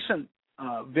most recent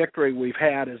victory we've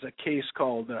had is a case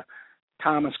called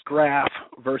Thomas Graff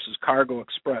versus Cargo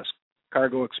Express.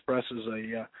 Cargo Express is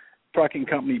a trucking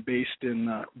company based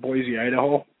in Boise,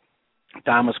 Idaho.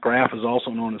 Thomas Graff is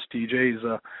also known as TJ. He's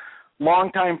a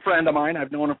longtime friend of mine.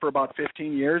 I've known him for about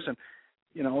 15 years, and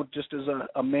just as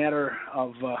a matter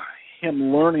of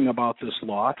him learning about this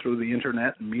law through the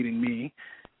internet and meeting me,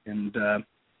 and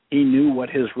he knew what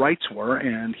his rights were,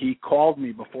 and he called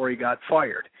me before he got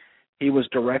fired. He was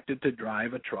directed to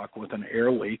drive a truck with an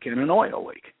air leak and an oil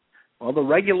leak. Well, the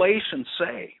regulations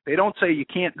say, they don't say you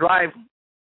can't drive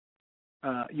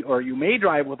or you may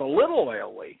drive with a little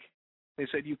oil leak. They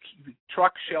said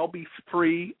truck shall be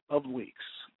free of leaks,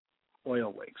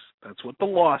 oil leaks. That's what the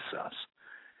law says.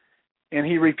 And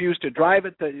he refused to drive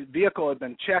it. The vehicle had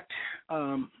been checked.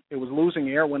 It was losing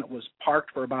air when it was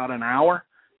parked for about an hour.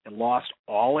 It lost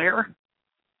all air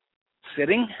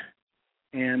sitting,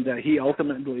 and he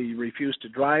ultimately refused to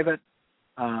drive it.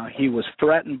 He was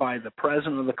threatened by the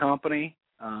president of the company,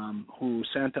 who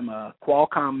sent him a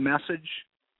Qualcomm message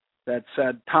that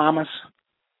said, "Thomas,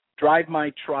 drive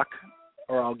my truck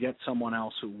or I'll get someone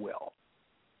else who will."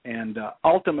 And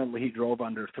ultimately he drove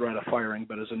under threat of firing,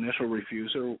 but his initial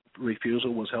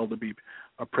refusal was held to be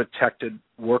a protected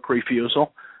work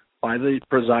refusal by the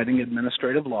presiding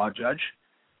administrative law judge.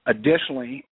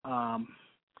 Additionally,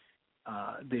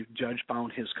 the judge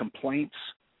found his complaints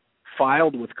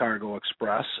filed with Cargo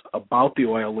Express about the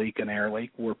oil leak and air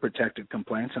leak were protected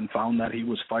complaints, and found that he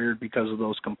was fired because of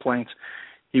those complaints.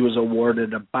 He was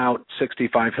awarded about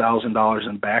 $65,000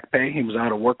 in back pay. He was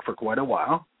out of work for quite a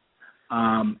while.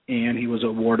 And he was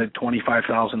awarded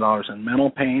 $25,000 in mental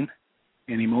pain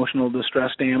and emotional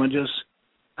distress damages.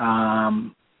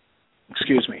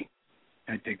 Excuse me,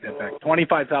 I take that back.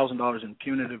 $25,000 in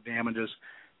punitive damages,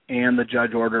 and the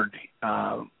judge ordered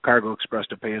Cargo Express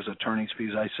to pay his attorney's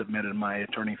fees. I submitted my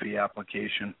attorney fee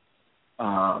application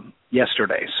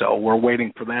yesterday, so we're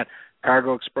waiting for that.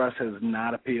 Cargo Express has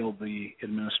not appealed the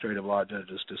administrative law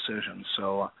judge's decision,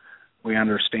 so we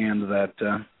understand that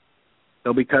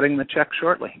they'll be cutting the check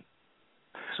shortly.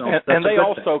 So and they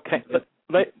also came.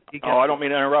 I don't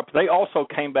mean to interrupt. They also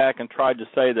came back and tried to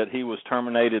say that he was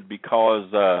terminated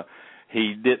because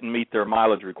he didn't meet their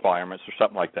mileage requirements or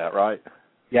something like that, right?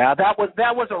 Yeah, that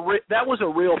was a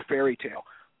real fairy tale.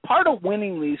 Part of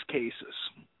winning these cases,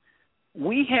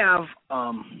 we have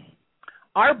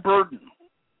our burden.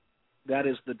 That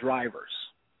is the driver's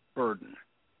burden,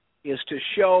 is to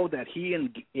show that he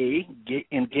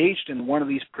engaged in one of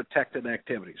these protected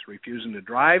activities, refusing to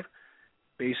drive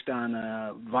based on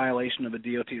a violation of a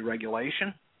DOT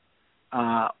regulation,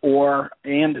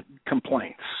 and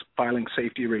complaints, filing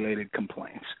safety-related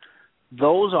complaints.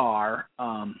 Those are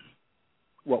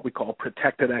what we call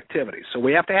protected activities. So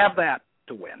we have to have that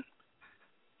to win.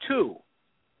 2,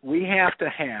 we have to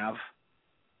have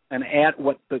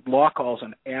what the law calls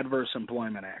an adverse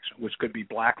employment action, which could be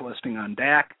blacklisting on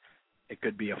DAC, it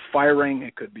could be a firing,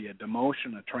 it could be a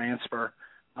demotion, a transfer,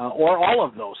 or all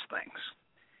of those things.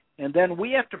 And then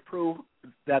we have to prove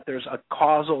that there's a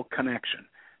causal connection,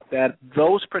 that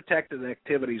those protected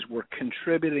activities were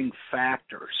contributing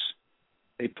factors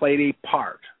played a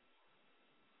part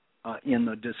in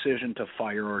the decision to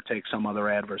fire or take some other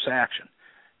adverse action.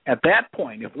 At that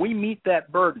point, if we meet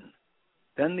that burden,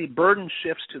 then the burden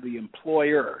shifts to the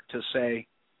employer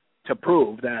to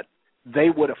prove that they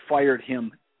would have fired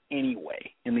him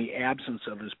anyway in the absence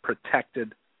of his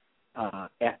protected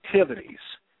activities.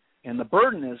 And the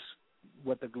burden is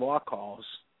what the law calls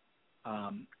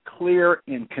clear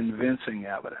and convincing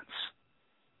evidence,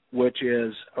 which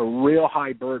is a real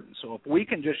high burden. So if we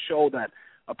can just show that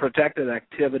a protected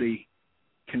activity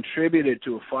contributed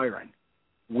to a firing,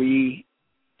 we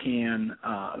can,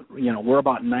 we're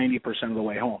about 90% of the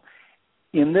way home.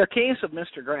 In the case of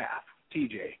Mr. Graff,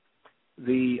 TJ,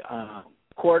 the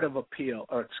Court of Appeal,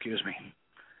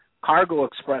 Cargo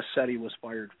Express said he was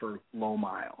fired for low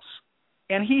miles.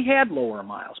 And he had lower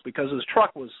miles because his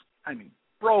truck was,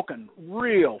 broken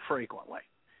real frequently.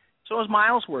 So his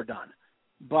miles were done.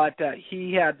 But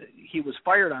he was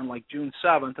fired on like June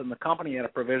 7th, and the company had a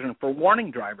provision for warning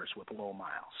drivers with low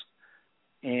miles.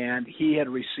 And he had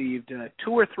received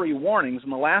 2 or 3 warnings,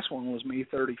 and the last one was May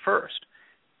 31st.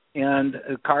 And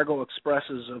Cargo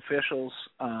Express's officials,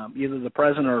 either the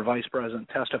president or vice president,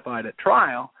 testified at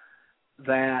trial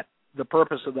that the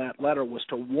purpose of that letter was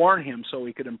to warn him so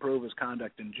he could improve his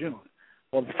conduct in June.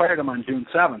 Well, they fired him on June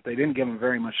 7th. They didn't give him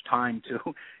very much time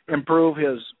to improve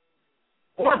his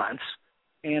performance.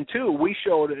 And 2, we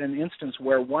showed an instance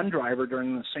where one driver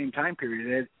during the same time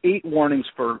period had 8 warnings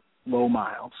for low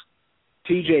miles.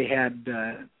 TJ had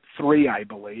 3, I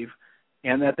believe,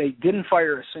 and that they didn't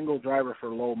fire a single driver for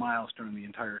low miles during the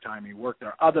entire time he worked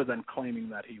there, other than claiming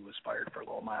that he was fired for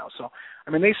low miles. So,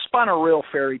 they spun a real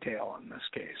fairy tale in this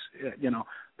case.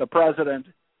 The president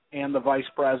and the vice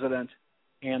president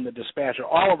and the dispatcher,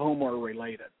 all of whom were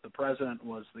related. The president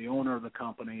was the owner of the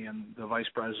company, and the vice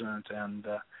president and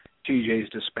TJ's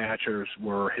dispatchers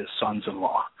were his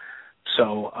sons-in-law.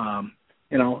 So,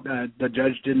 the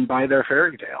judge didn't buy their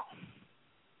fairy tale.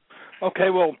 Okay,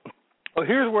 well,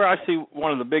 here's where I see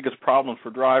one of the biggest problems for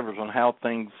drivers on how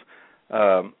things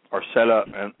are set up,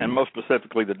 and most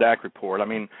specifically the DAC report.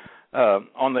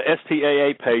 On the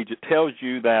STAA page, it tells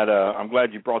you that, I'm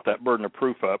glad you brought that burden of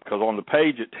proof up, because on the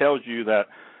page it tells you that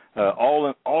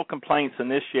all complaints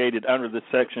initiated under this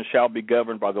section shall be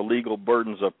governed by the legal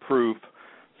burdens of proof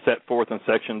set forth in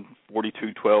Section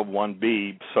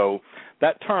 4212(1)B. So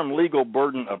that term, legal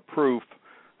burden of proof,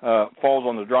 falls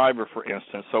on the driver, for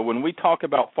instance. So when we talk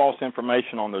about false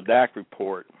information on the DAC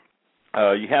report,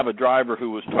 you have a driver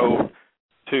who was told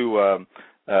to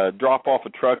drop off a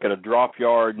truck at a drop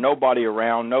yard, nobody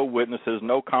around, no witnesses,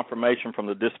 no confirmation from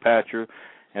the dispatcher,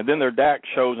 and then their DAC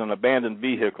shows an abandoned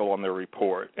vehicle on their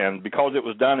report. And because it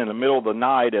was done in the middle of the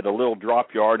night at a little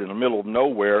drop yard in the middle of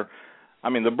nowhere,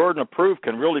 the burden of proof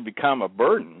can really become a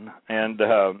burden. And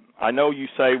I know you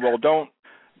say,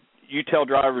 you tell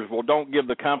drivers, don't give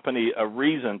the company a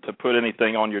reason to put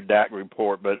anything on your DAC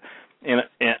report. But and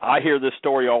I hear this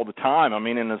story all the time.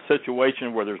 In a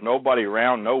situation where there's nobody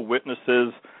around, no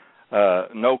witnesses,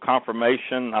 no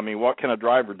confirmation, what can a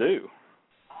driver do?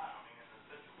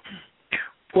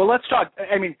 Well, let's talk.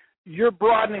 You're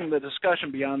broadening the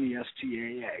discussion beyond the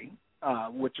STAA,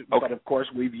 but of course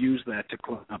we've used that to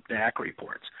clean up DAC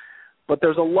reports. But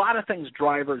there's a lot of things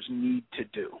drivers need to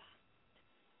do.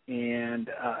 And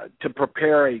to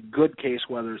prepare a good case,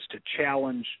 whether it's to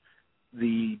challenge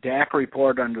the DAC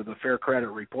report under the Fair Credit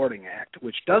Reporting Act,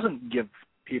 which doesn't give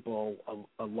people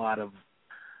a lot of,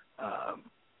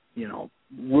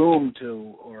 room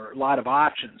to, or a lot of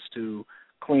options to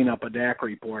clean up a DAC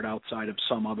report outside of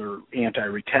some other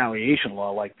anti-retaliation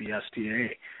law like the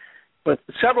STAA. But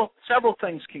several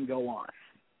things can go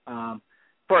on.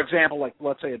 For example, like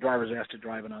let's say a driver's asked to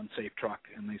drive an unsafe truck,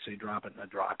 and they say drop it in a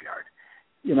drop yard.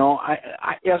 I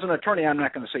as an attorney, I'm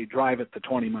not going to say drive it the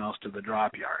 20 miles to the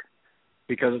drop yard,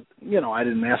 because, I'd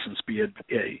in essence be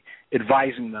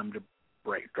advising them to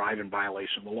drive in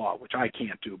violation of the law, which I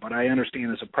can't do. But I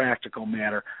understand as a practical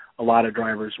matter, a lot of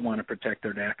drivers want to protect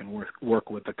their DAC and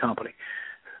work with the company.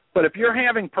 But if you're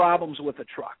having problems with a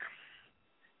truck,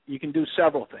 you can do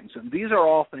several things. And these are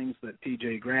all things that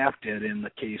T.J. Graff did in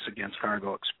the case against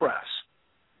Cargo Express.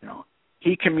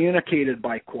 He communicated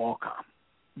by Qualcomm.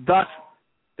 Thus,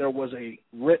 there was a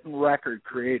written record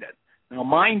created. Now,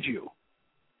 mind you,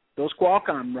 those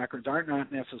Qualcomm records are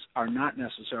not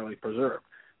necessarily preserved.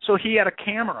 So he had a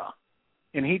camera,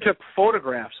 and he took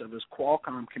photographs of his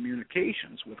Qualcomm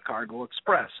communications with Cargo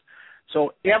Express.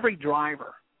 So every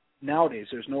driver nowadays,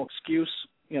 there's no excuse,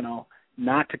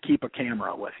 not to keep a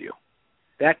camera with you.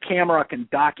 That camera can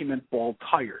document bald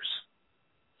tires.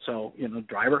 So,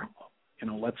 driver,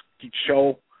 let's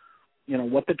show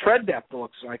what the tread depth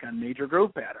looks like on major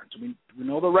groove patterns. We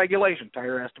know the regulation.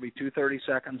 Tire has to be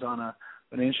 2/32 on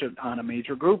an inch on a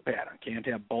major groove pattern. Can't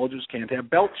have bulges, can't have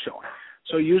belts showing.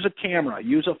 So use a camera,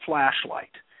 use a flashlight.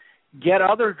 Get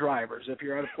other drivers. If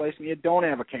you're at a place and you don't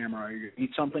have a camera or you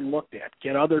need something looked at,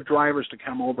 get other drivers to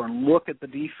come over and look at the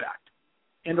defect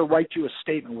and to write you a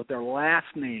statement with their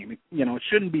last name. It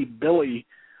shouldn't be Billy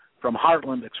from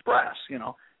Heartland Express,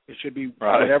 It should be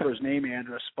whatever his name,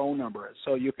 address, phone number is,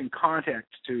 so you can contact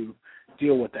to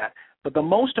deal with that. But the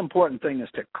most important thing is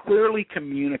to clearly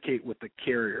communicate with the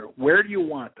carrier. Where do you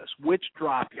want this? Which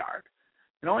drop yard?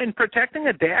 And protecting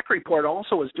a DAC report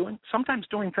also is sometimes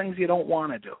doing things you don't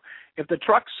want to do. If the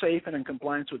truck's safe and in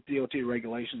compliance with DOT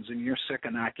regulations and you're sick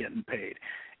of not getting paid,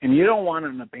 and you don't want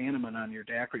an abandonment on your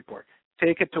DAC report,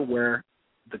 take it to where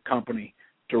the company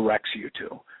directs you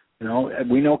to.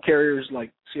 We know carriers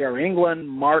like CR England,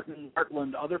 Martin,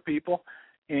 Heartland, other people,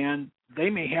 and they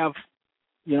may have,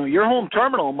 your home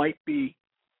terminal might be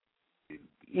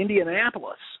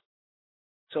Indianapolis.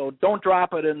 So don't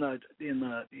drop it in the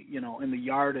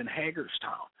yard in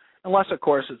Hagerstown, unless of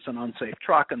course it's an unsafe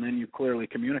truck, and then you clearly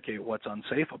communicate what's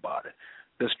unsafe about it.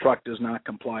 This truck does not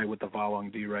comply with the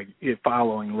following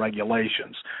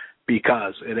regulations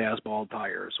because it has bald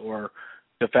tires or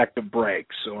defective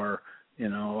brakes or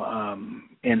an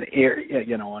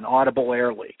audible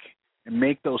air leak, and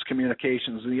make those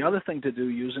communications. The other thing to do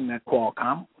using that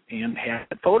Qualcomm and have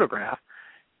it photographed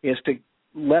is to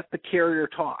let the carrier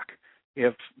talk.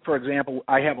 If, for example,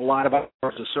 I have a lot of hours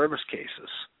of service cases,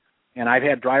 and I've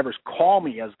had drivers call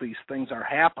me as these things are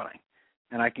happening,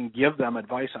 and I can give them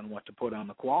advice on what to put on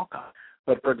the Qualcomm.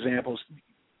 But, for example,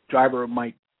 driver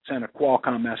might send a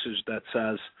Qualcomm message that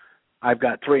says, I've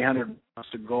got 300 miles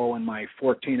to go and my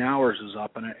 14 hours is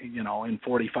up in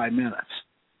 45 minutes.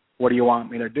 What do you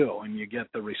want me to do? And you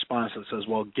get the response that says,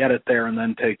 well, get it there and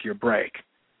then take your break.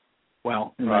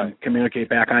 Well, then communicate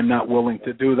back, I'm not willing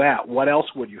to do that. What else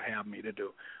would you have me to do?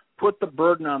 Put the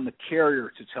burden on the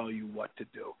carrier to tell you what to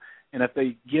do. And if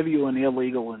they give you an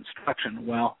illegal instruction,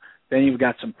 well, then you've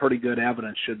got some pretty good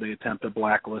evidence should they attempt to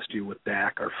blacklist you with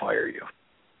DAC or fire you.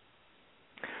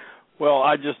 Well,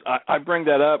 I bring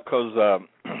that up because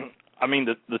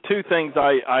the two things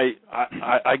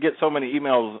I get so many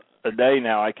emails a day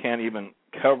now I can't even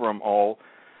cover them all,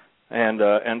 and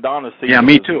Donna sees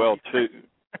me as too. well too.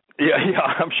 Yeah,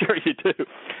 I'm sure you do.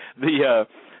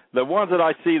 The ones that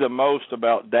I see the most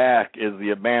about DAC is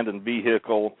the abandoned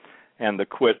vehicle and the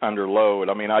quit under load.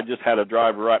 I just had a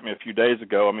driver write me a few days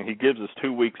ago. He gives us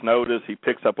 2 weeks notice. He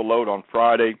picks up a load on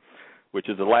Friday, which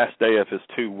is the last day of his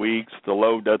 2 weeks. The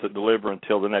load doesn't deliver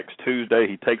until the next Tuesday.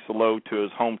 He takes the load to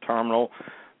his home terminal,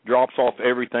 drops off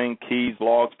everything, keys,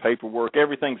 logs, paperwork.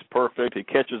 Everything's perfect. He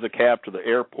catches a cab to the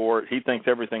airport. He thinks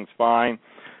everything's fine.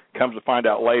 Comes to find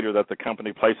out later that the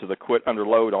company places a quit under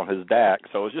load on his DAC.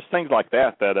 So it's just things like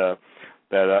that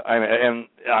and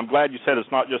I'm glad you said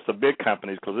it's not just the big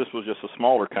companies, because this was just a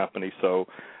smaller company. So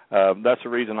that's the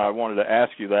reason I wanted to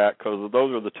ask you that, because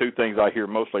those are the two things I hear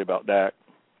mostly about DAC.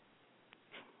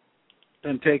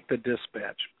 Then take the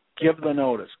dispatch. Give the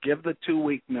notice. Give the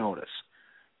 2-week notice.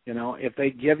 If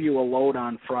they give you a load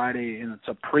on Friday and it's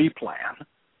a pre-plan,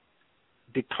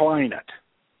 decline it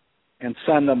and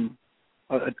send them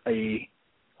a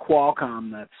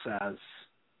Qualcomm that says,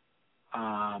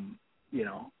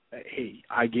 hey,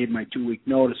 I gave my 2-week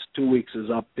notice. 2 weeks is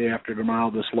up day after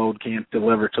tomorrow. This load can't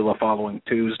deliver till the following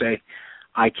Tuesday.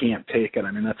 I can't take it.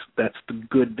 That's the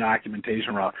good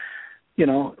documentation route.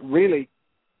 Really,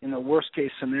 in the worst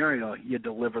case scenario, you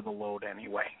deliver the load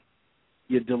anyway.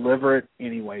 You deliver it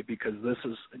anyway, because this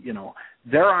is,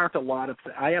 there aren't a lot of,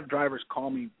 I have drivers call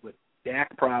me with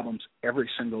DAC problems every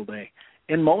single day.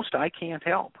 And most I can't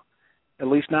help, at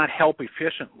least not help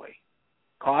efficiently,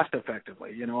 cost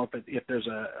effectively. If there's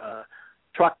a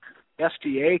truck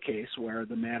STA case where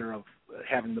the matter of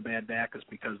having the bad DAC is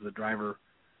because the driver,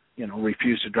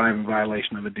 refused to drive in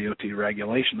violation of a DOT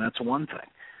regulation, that's one thing.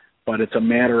 But it's a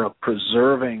matter of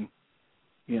preserving,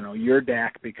 your DAC,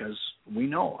 because we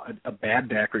know a bad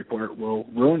DAC report will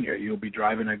ruin you. You'll be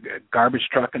driving a garbage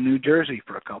truck in New Jersey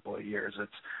for a couple of years.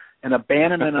 It's an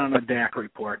abandonment on a DAC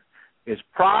report. It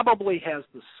probably has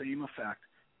the same effect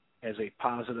as a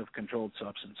positive controlled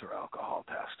substance or alcohol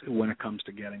test when it comes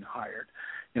to getting hired.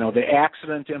 The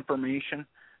accident information,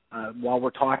 while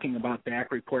we're talking about DAC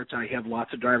reports, I have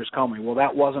lots of drivers call me, well,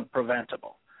 that wasn't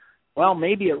preventable. Well,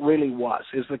 maybe it really was.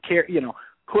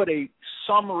 Could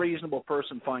some reasonable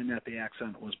person find that the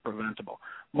accident was preventable?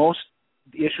 Most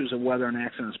issues of whether an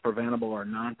accident is preventable or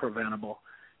non-preventable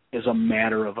is a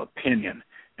matter of opinion.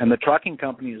 And the trucking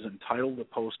company is entitled to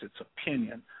post its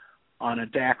opinion on a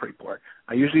DAC report.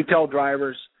 I usually tell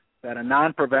drivers that a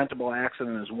non-preventable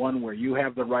accident is one where you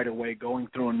have the right-of-way going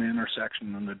through an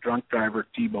intersection and the drunk driver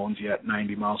T-bones you at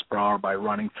 90 miles per hour by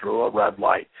running through a red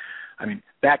light. I mean,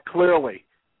 that clearly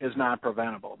is not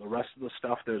preventable. The rest of the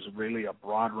stuff, there's really a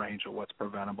broad range of what's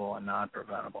preventable and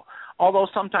non-preventable. Although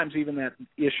sometimes even that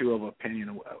issue of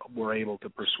opinion, we're able to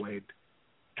persuade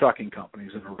trucking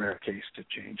companies in a rare case to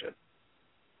change it.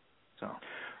 So,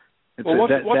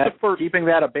 what's the first, keeping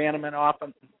that abandonment off?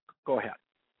 Go ahead.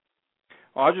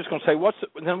 I was just going to say,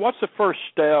 what's the first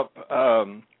step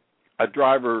a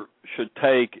driver should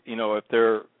take? You know, if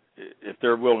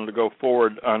they're willing to go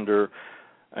forward under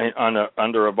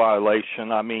a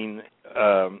violation. I mean,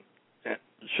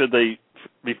 should they,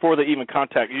 before they even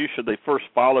contact you, should they first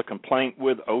file a complaint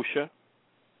with OSHA?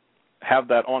 Have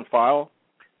that on file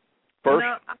first?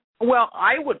 Well,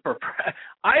 I would prefer.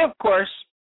 I, of course,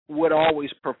 would always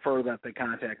prefer that they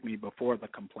contact me before the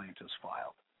complaint is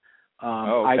filed.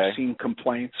 Okay. I've seen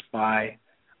complaints by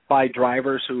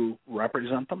drivers who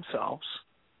represent themselves,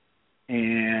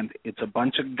 and it's a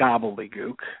bunch of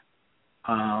gobbledygook,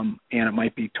 and it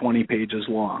might be 20 pages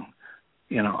long.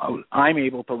 You know, I'm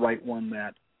able to write one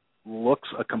that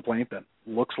a complaint that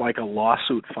looks like a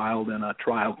lawsuit filed in a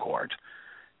trial court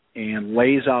and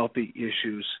lays out the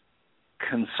issues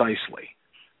concisely.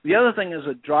 The other thing is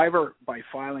a driver, by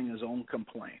filing his own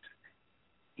complaint,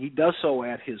 he does so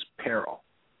at his peril.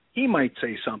 He might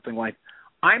say something like,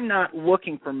 I'm not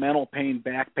looking for mental pain,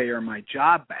 back pay, or my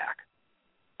job back.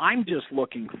 I'm just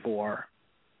looking for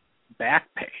back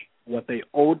pay, what they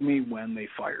owed me when they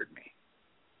fired me.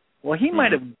 Well, he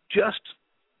might have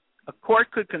a court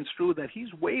could construe that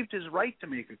he's waived his right to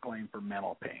make a claim for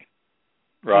mental pain.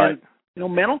 Right. And, you know,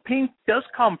 mental pain does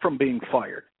come from being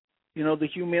fired. You know, the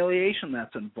humiliation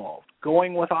that's involved,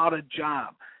 going without a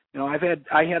job. You know, I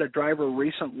had a driver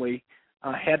recently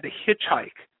had to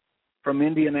hitchhike from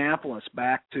Indianapolis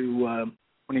back to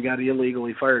when he got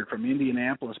illegally fired, from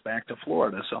Indianapolis back to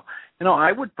Florida. So, you know,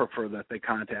 I would prefer that they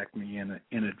contact me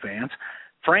in advance.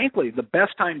 Frankly, the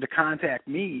best time to contact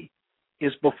me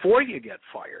is before you get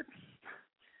fired.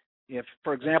 If,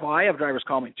 for example, I have drivers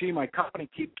call me, gee, my company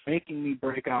keeps making me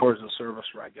break hours of service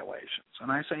regulations. And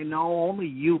I say, no, only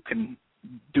you can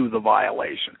do the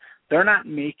violation. They're not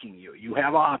making you. You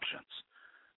have options.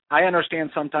 I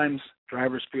understand sometimes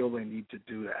drivers feel they need to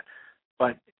do that.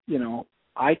 But, you know,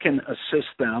 I can assist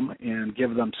them and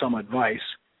give them some advice.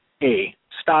 A,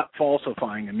 stop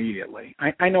falsifying immediately.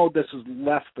 I know this is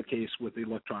less the case with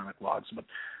electronic logs, but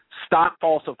stop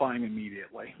falsifying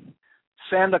immediately.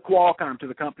 Send a Qualcomm to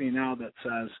the company now that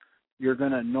says you're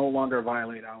going to no longer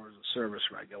violate hours of service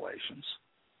regulations.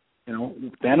 You know,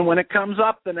 then when it comes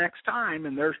up the next time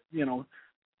and they're,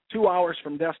 2 hours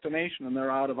from destination and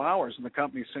they're out of hours and the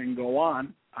company's saying go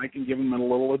on, I can give them a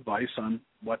little advice on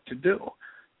what to do,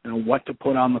 what to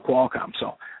put on the Qualcomm.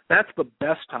 So that's the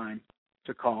best time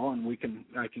to call, and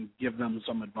I can give them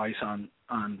some advice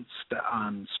on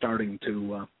starting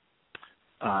to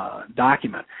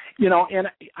document. And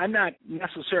I'm not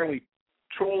necessarily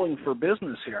trolling for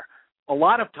business here. A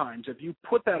lot of times, if you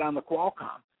put that on the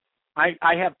Qualcomm,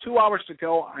 I have 2 hours to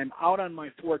go. I'm out on my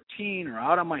 14 or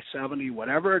out on my 70,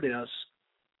 whatever it is.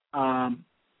 I'm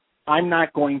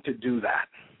not going to do that.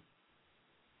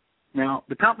 Now,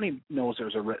 the company knows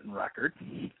there's a written record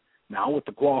now with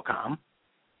the Qualcomm,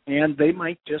 and they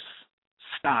might just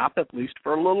stop, at least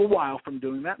for a little while, from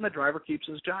doing that, and the driver keeps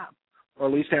his job, or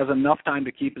at least has enough time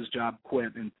to keep his job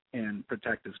quit and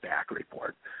protect his DAC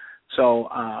report. So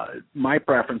my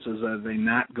preference is that they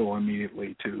not go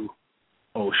immediately to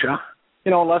OSHA,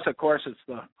 unless, of course, it's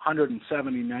the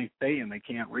 179th day and they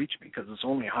can't reach me because it's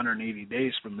only 180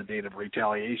 days from the date of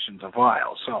retaliation to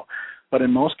file. So, but in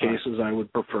most cases, I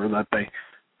would prefer that they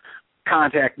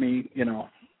contact me,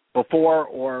 before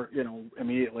or,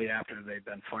 immediately after they've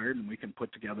been fired, and we can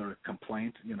put together a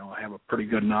complaint. I have a pretty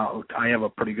good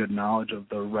knowledge of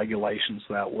the regulations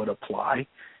that would apply,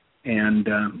 and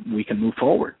we can move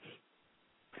forward.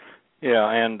 Yeah,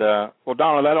 and well,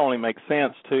 Donna, that only makes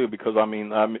sense too, because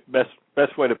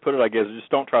best way to put it, I guess, is just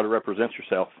don't try to represent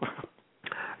yourself.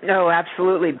 No,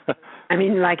 absolutely.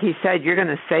 Like he said, you're going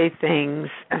to say things.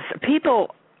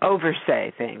 People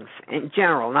oversay things in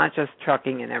general, not just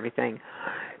trucking and everything,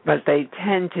 but they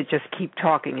tend to just keep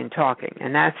talking and talking,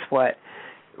 and that's what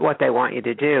they want you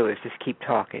to do, is just keep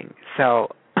talking. So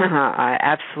I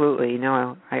absolutely,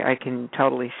 I can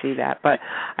totally see that. But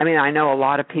I know a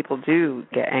lot of people do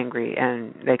get angry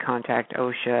and they contact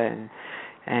OSHA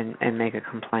and make a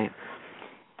complaint.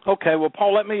 Okay, well,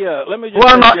 Paul, let me just.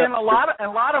 Well, and a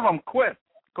lot of them quit.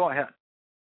 Go ahead.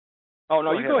 Oh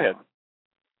no, you go ahead.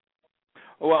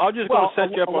 Well, I'm just going to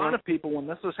set you up a lot of people, when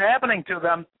this is happening to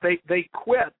them, they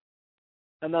quit,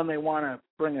 and then they want to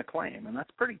bring a claim, and that's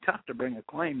pretty tough to bring a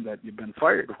claim that you've been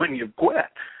fired when you've quit.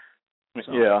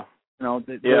 So, yeah. You know,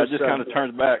 it just kind of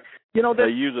turns back. You know, they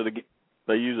use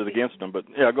it against them. But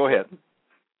yeah, go ahead.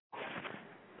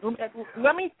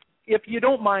 Let me, if you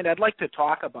don't mind, I'd like to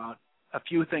talk about a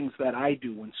few things that I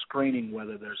do when screening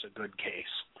whether there's a good case.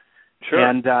 Sure.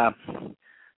 And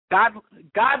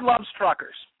God loves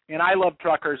truckers, and I love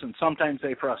truckers, and sometimes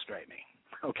they frustrate me.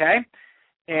 Okay.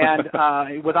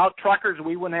 And without truckers,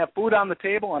 we wouldn't have food on the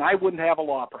table, and I wouldn't have a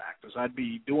law practice. I'd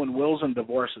be doing wills and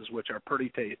divorces, which are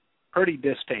pretty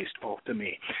distasteful to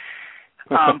me.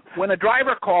 When a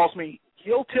driver calls me,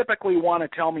 he'll typically want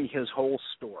to tell me his whole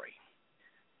story.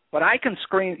 But I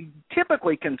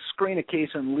typically can screen a case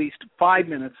in at least 5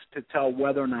 minutes to tell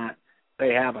whether or not they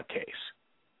have a case.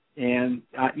 And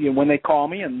when they call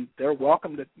me, and they're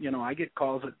welcome to, I get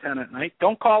calls at 10 at night.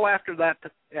 Don't call after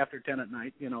 10 at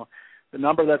night. The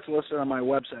number that's listed on my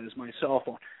website is my cell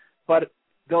phone. But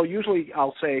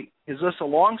I'll say, is this a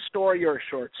long story or a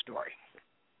short story?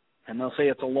 And they'll say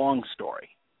it's a long story.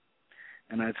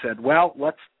 And I said, well,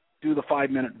 let's do the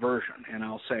 5-minute version. And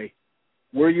I'll say,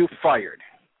 were you fired?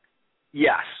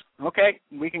 Yes. Okay,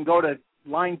 we can go to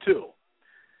line 2.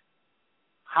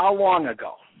 How long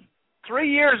ago? 3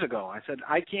 years ago. I said,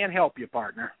 I can't help you,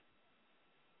 partner.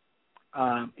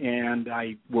 And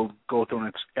I will go through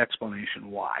an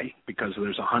explanation why, because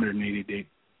there's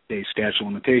 180-day statute of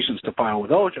limitations to file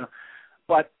with OSHA.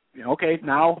 But, okay,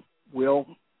 now we'll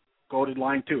go to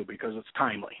line 2 because it's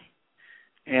timely.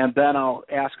 And then I'll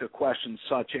ask a question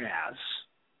such as,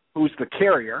 who's the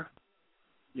carrier?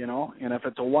 And if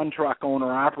it's a one-truck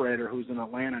owner-operator who's in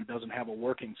Atlanta and doesn't have a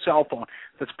working cell phone,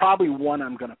 that's probably one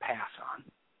I'm going to pass on,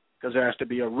 because there has to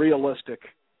be a realistic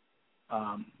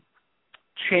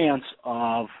chance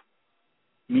of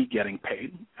me getting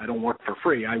paid. I don't work for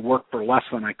free. I work for less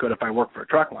than I could if I worked for a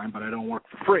truck line, but I don't work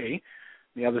for free.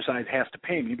 The other side has to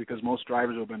pay me because most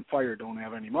drivers who have been fired don't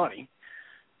have any money.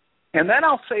 And then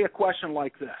I'll say a question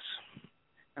like this.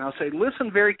 And I'll say,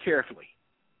 listen very carefully.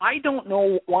 I don't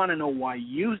want to know why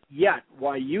you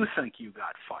think you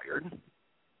got fired.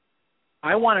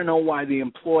 I want to know why the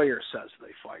employer says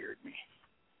they fired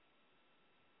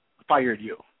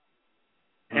you.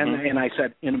 Mm-hmm. And I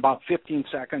said, in about 15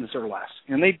 seconds or less.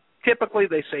 And they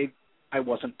say, I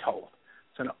wasn't told.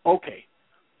 I said, okay,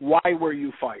 why were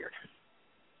you fired?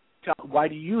 Why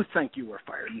do you think you were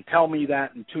fired? And tell me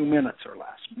that in 2 minutes or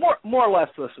less. More or less,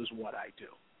 this is what I do.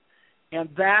 And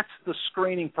that's the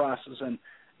screening process. And,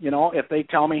 if they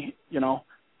tell me,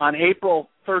 on April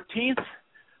 13th,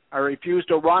 I refused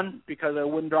to run because I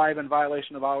wouldn't drive in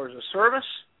violation of hours of service,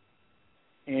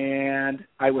 and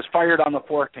I was fired on the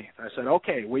 14th. I said,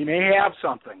 okay, we may have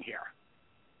something here.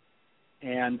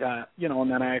 And,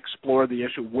 and then I explore the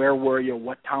issue. Where were you?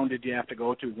 What town did you have to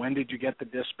go to? When did you get the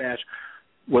dispatch?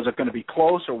 Was it going to be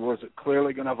close, or was it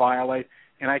clearly going to violate?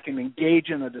 And I can engage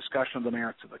in a discussion of the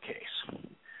merits of the case.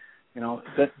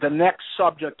 The next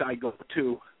subject I go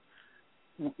to,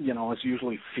 is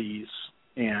usually fees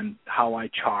and how I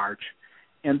charge.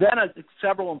 And then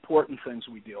several important things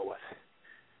we deal with,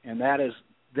 and that is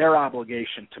their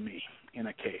obligation to me in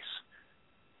a case.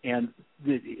 And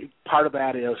part of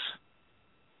that is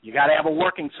you got to have a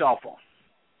working cell phone.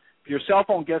 If your cell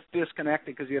phone gets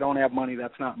disconnected because you don't have money,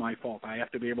 that's not my fault. I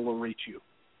have to be able to reach you.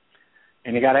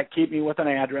 And you got to keep me with an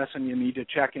address, and you need to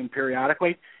check in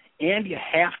periodically, and you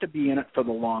have to be in it for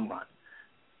the long run.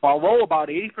 Although about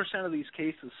 80% of these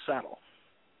cases settle,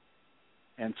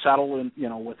 and settle in,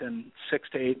 within 6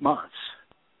 to 8 months,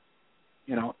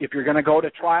 if you're going to go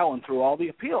to trial and through all the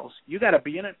appeals, you got to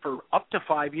be in it for up to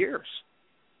 5 years.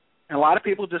 And a lot of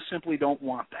people just simply don't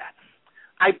want that.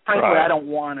 I don't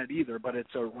want it either, but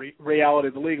it's a reality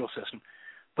of the legal system.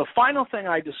 The final thing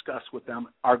I discuss with them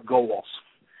are goals.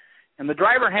 And the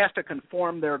driver has to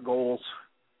conform their goals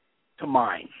to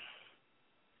mine.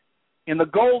 And the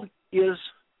goal is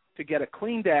to get a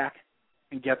clean DAC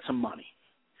and get some money.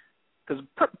 Because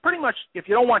pretty much, if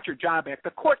you don't want your job back,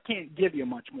 the court can't give you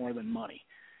much more than money.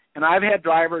 And I've had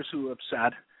drivers who have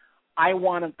said, I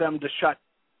wanted them to shut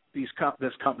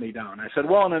this company down. I said,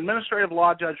 well, an administrative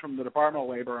law judge from the Department of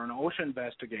Labor or an OSHA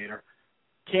investigator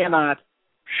cannot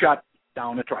shut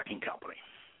down a trucking company.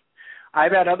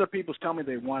 I've had other people tell me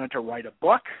they wanted to write a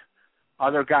book.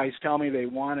 Other guys tell me they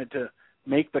wanted to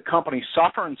make the company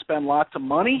suffer and spend lots of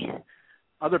money.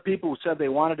 Other people who said they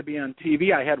wanted to be on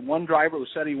TV. I had one driver who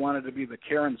said he wanted to be the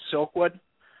Karen Silkwood,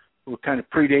 who kind of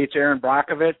predates Aaron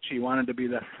Brockovich. He wanted to be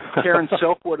the Karen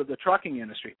Silkwood of the trucking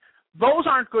industry. Those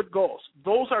aren't good goals.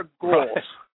 Those are goals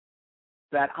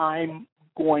that I'm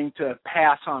going to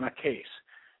pass on a case.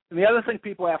 And the other thing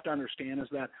people have to understand is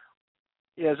that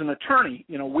as an attorney,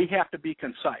 we have to be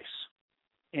concise,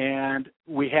 and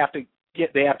they have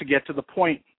to get to the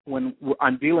point when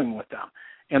I'm dealing with them.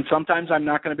 And sometimes I'm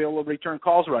not going to be able to return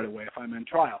calls right away if I'm in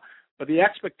trial. But the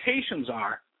expectations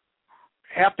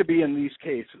have to be in these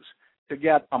cases to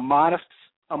get a modest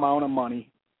amount of money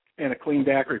and a clean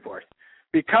back report.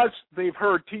 Because they've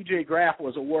heard T.J. Graff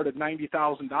was awarded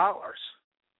 $90,000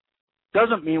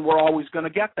 doesn't mean we're always going to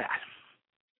get that.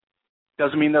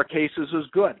 Doesn't mean their case is as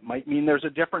good. Might mean there's a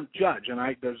different judge. And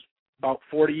there's about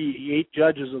 48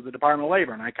 judges of the Department of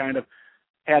Labor, and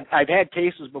I've had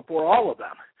cases before all of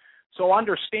them. So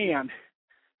understand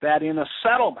that in a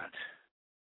settlement,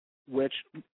 which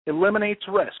eliminates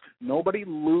risk, nobody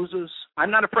loses. I'm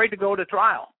not afraid to go to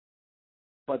trial,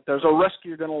 but there's a risk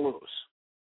you're going to lose.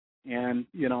 And,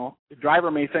 the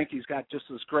driver may think he's got just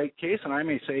this great case, and I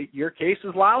may say, your case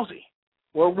is lousy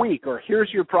or weak, or here's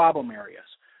your problem areas.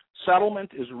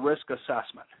 Settlement is risk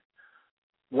assessment.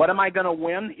 What am I going to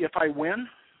win if I win?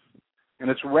 And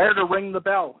it's rare to ring the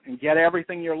bell and get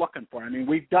everything you're looking for. I mean,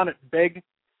 we've done it big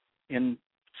in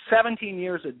 17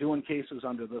 years of doing cases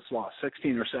under this law,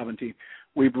 16 or 17.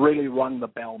 We've really rung the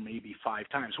bell maybe 5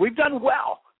 times. We've done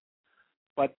well.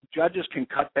 But judges can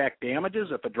cut back damages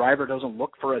if a driver doesn't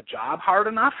look for a job hard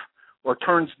enough or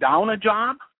turns down a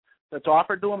job that's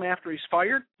offered to him after he's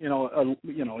fired,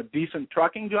 a decent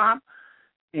trucking job.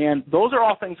 And those are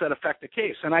all things that affect the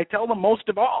case. And I tell them most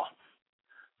of all,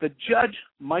 the judge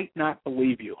might not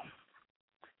believe you.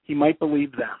 He might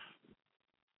believe them.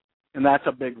 And that's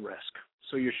a big risk.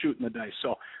 So you're shooting the dice.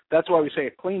 So that's why we say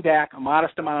a clean DAC, a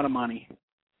modest amount of money,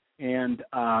 and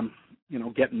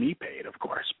getting me paid, of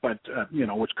course, but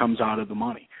which comes out of the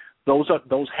money. Those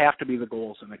have to be the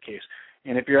goals in the case.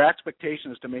 And if your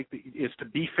expectation is to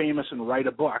be famous and write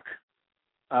a book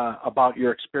about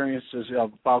your experiences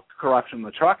about corruption in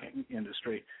the trucking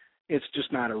industry, it's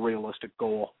just not a realistic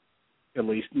goal. At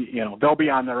least they'll be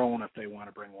on their own if they want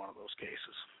to bring one of those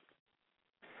cases.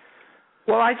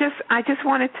 Well, I just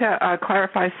wanted to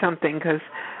clarify something, because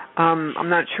I'm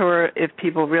not sure if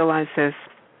people realize this,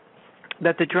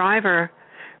 that the driver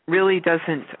really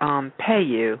doesn't pay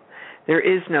you. There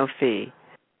is no fee,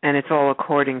 and it's all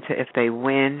according to if they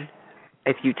win,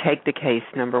 if you take the case,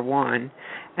 number one,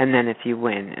 and then if you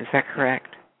win. Is that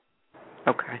correct?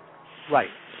 Okay. Right.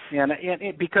 And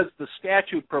because the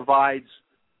statute provides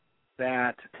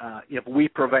that if we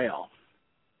prevail,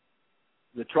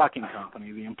 the trucking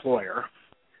company, the employer,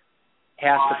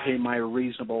 has to pay my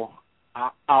reasonable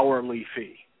hourly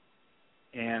fee.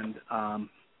 And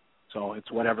so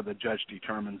it's whatever the judge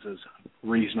determines is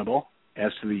reasonable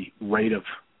as to the rate of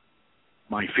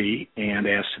my fee and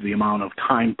as to the amount of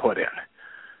time put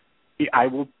in. I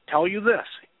will tell you this.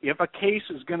 If a case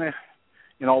is going to,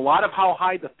 a lot of how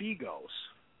high the fee goes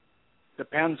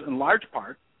depends in large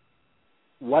part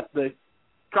what the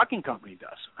trucking company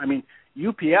does. I mean,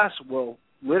 UPS will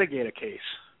litigate a case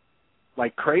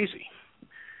like crazy.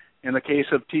 In the case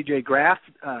of T.J. Graff,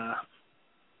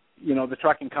 the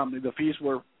trucking company, the fees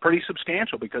were pretty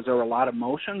substantial because there were a lot of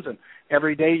motions, and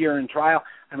every day you're in trial.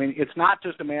 I mean, it's not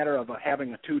just a matter of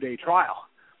having a 2-day trial.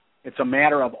 It's a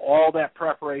matter of all that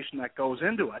preparation that goes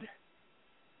into it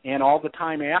and all the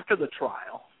time after the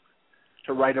trial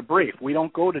to write a brief. We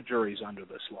don't go to juries under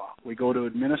this law. We go to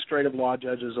administrative law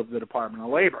judges of the Department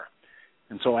of Labor.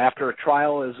 And so after a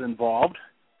trial is involved,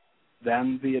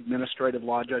 then the administrative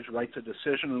law judge writes a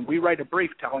decision, and we write a brief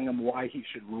telling him why he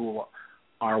should rule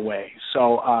our way.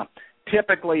 So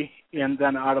typically, and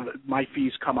then out of it, my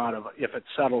fees come out of, if it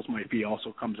settles, my fee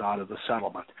also comes out of the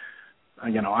settlement.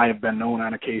 I have been known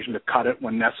on occasion to cut it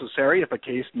when necessary if a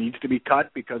case needs to be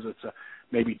cut because it's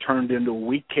maybe turned into a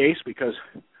weak case because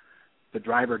the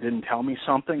driver didn't tell me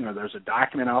something or there's a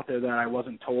document out there that I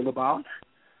wasn't told about.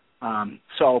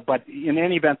 But in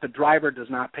any event, the driver does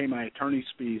not pay my attorney's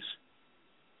fees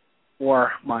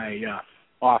or my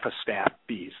office staff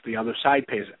fees. The other side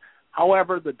pays it.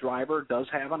 However, the driver does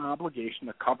have an obligation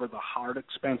to cover the hard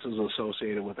expenses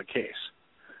associated with a case.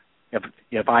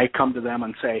 If I come to them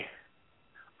and say,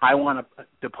 I want to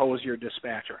depose your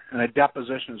dispatcher, and a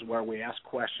deposition is where we ask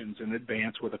questions in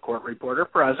advance with a court reporter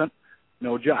present,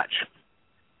 no judge.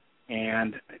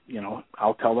 And,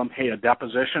 I'll tell them, hey, a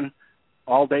deposition,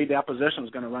 all-day deposition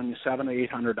is going to run you $700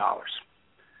 to $800.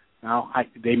 Now,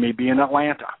 they may be in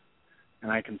Atlanta,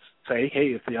 and I can say, hey,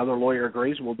 if the other lawyer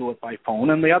agrees, we'll do it by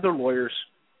phone, and the other lawyers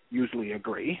usually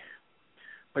agree.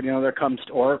 But, there comes,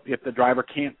 or if the driver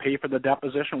can't pay for the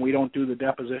deposition, we don't do the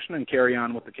deposition and carry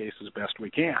on with the case as best we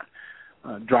can.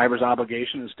 Driver's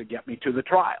obligation is to get me to the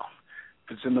trial.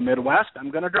 If it's in the Midwest,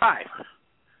 I'm going to drive.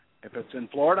 If it's in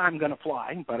Florida, I'm going to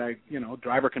fly, but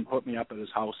driver can put me up at his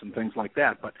house and things like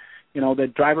that. But,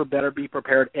 the driver better be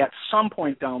prepared at some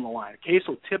point down the line. A case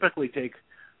will typically take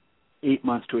 8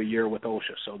 months to a year with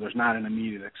OSHA, so there's not an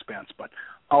immediate expense. But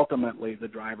ultimately, the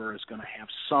driver is going to have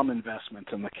some investment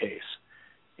in the case.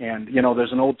 And,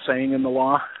 there's an old saying in the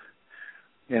law,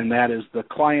 and that is the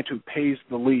client who pays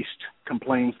the least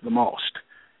complains the most.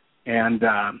 And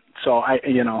so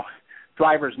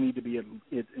drivers need to be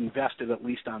invested at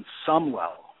least on some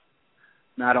level,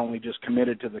 not only just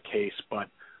committed to the case, but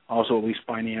also at least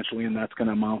financially, and that's going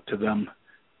to amount to them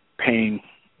paying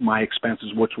my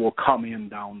expenses, which will come in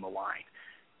down the line.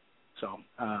 So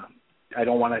I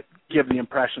don't want to give the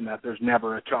impression that there's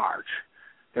never a charge.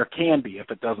 There can be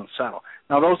if it doesn't settle.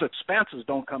 Now, those expenses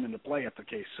don't come into play if the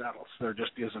case settles. There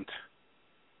just isn't,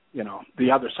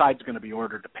 the other side's going to be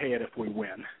ordered to pay it if we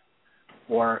win.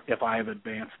 Or if I have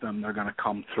advanced them, they're going to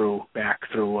come back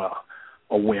through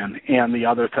a win. And the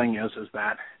other thing is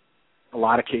that a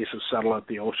lot of cases settle at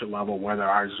the OSHA level where there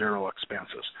are zero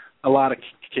expenses. A lot of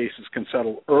cases can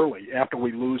settle early after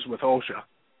we lose with OSHA.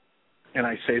 And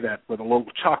I say that with a little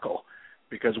chuckle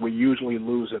because we usually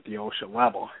lose at the OSHA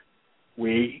level.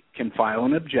 We can file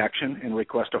an objection and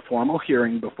request a formal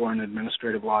hearing before an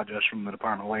administrative law judge from the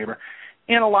Department of Labor.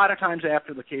 And a lot of times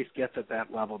after the case gets at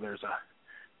that level, there's a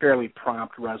fairly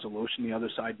prompt resolution. The other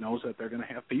side knows that they're going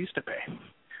to have fees to pay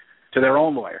to their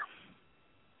own lawyer.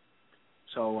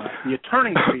 So the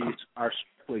attorney fees are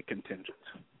strictly contingent.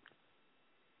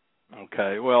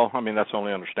 Okay. Well, that's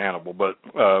only understandable. But,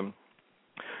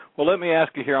 let me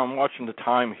ask you here. I'm watching the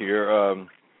time here.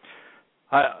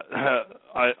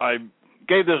 I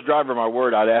gave this driver my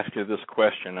word I'd ask you this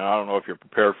question, and I don't know if you're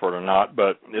prepared for it or not,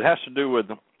 but it has to do with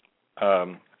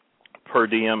per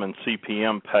diem and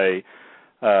CPM pay.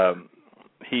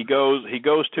 He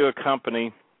goes to a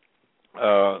company.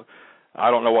 I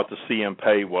don't know what the CPM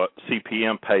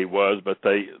pay was, but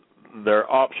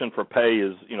their option for pay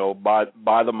is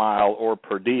by the mile or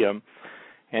per diem,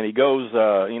 and he goes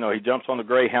he jumps on the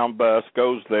Greyhound bus,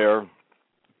 goes there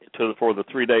for the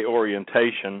 3-day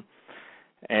orientation,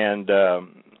 and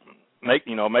makes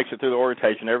it through the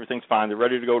orientation. Everything's fine. They're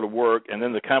ready to go to work, and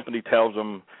then the company tells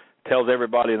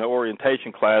everybody in the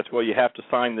orientation class, well, you have to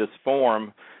sign this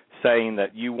form saying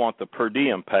that you want the per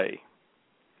diem pay.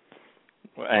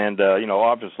 And,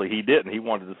 obviously he didn't. He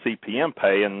wanted the CPM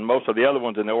pay, and most of the other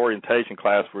ones in the orientation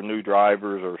class were new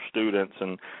drivers or students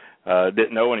and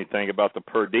didn't know anything about the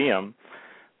per diem.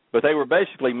 But they were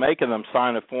basically making them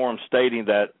sign a form stating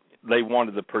that they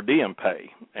wanted the per diem pay.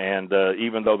 And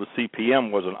even though the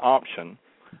CPM was an option,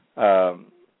 I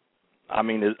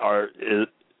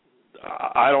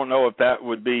don't know if that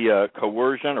would be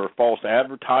coercion or false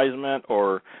advertisement,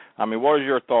 or what are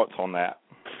your thoughts on that?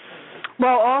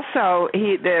 Well, also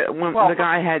the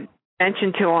guy had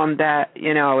mentioned to him that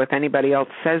if anybody else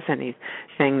says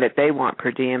anything that they want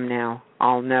per diem now,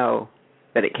 I'll know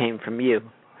that it came from you.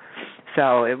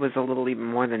 So it was a little even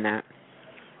more than that.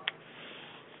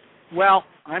 Well,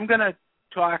 I'm going to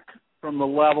talk from the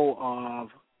level of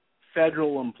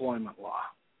federal employment law.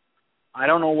 I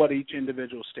don't know what each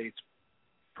individual states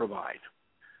provide.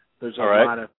 There's a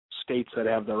lot of states that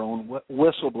have their own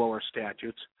whistleblower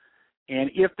statutes.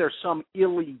 And if there's some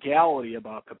illegality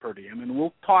about the per diem, and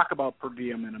we'll talk about per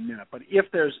diem in a minute, but if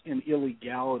there's an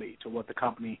illegality to what the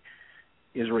company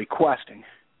is requesting,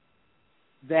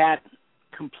 that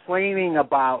complaining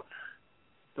about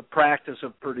the practice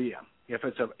of per diem, if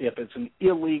it's an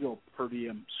illegal per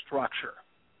diem structure,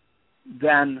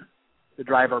 then the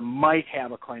driver might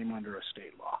have a claim under a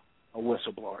state law, a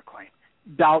whistleblower claim.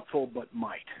 Doubtful, but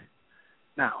might.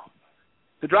 Now,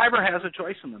 the driver has a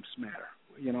choice in this matter.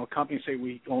 Companies say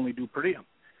we only do per diem.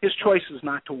 His choice is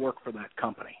not to work for that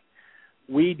company.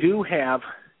 We do have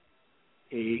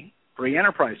a free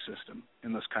enterprise system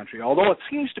in this country, although it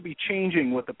seems to be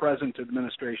changing with the present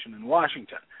administration in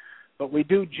Washington. But we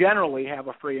do generally have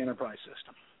a free enterprise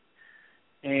system.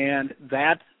 And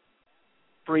that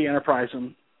free enterprise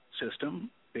system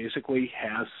basically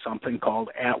has something called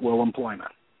at-will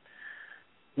employment,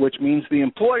 which means the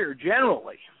employer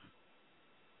generally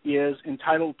is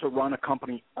entitled to run a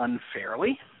company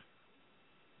unfairly,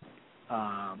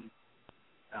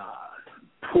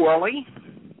 poorly,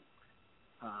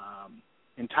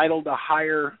 entitled to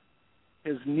hire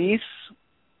his niece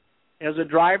as a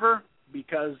driver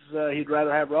because he'd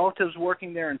rather have relatives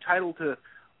working there, entitled to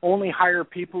only hire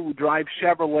people who drive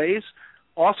Chevrolets,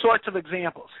 all sorts of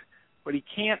examples. But he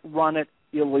can't run it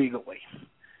illegally.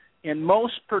 And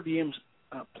most per diem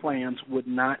plans would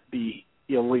not be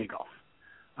illegal.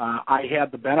 I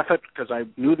had the benefit, because I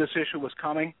knew this issue was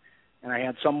coming, and I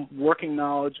had some working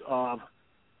knowledge of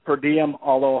per diem,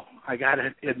 although I got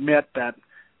to admit that,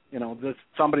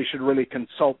 somebody should really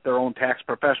consult their own tax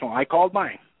professional. I called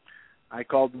mine. I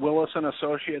called Willis &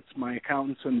 Associates, my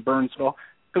accountants in Burnsville,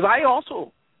 because I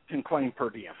also can claim per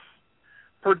diem.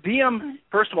 Per diem,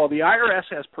 first of all, the IRS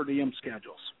has per diem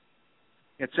schedules.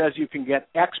 It says you can get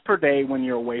X per day when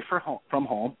you're away from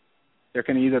home. There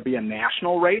can either be a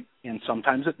national rate, and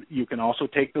sometimes you can also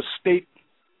take the state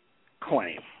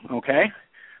claim, okay?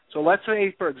 So let's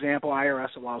say, for example,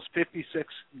 IRS allows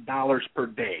 $56 per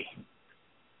day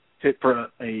for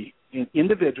an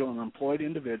individual, an employed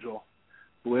individual,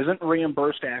 who isn't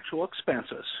reimbursed actual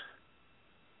expenses.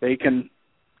 They can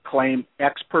claim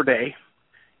X per day,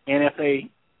 and if they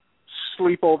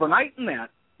sleep overnight in that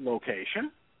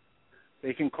location,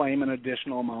 they can claim an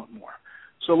additional amount more.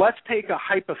 So let's take a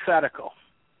hypothetical,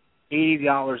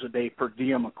 $80 a day per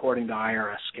diem according to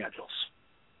IRS schedules.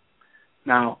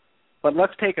 Now, but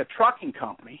let's take a trucking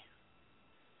company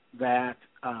that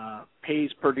pays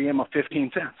per diem of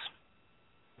 15 cents.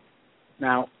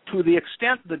 Now, to the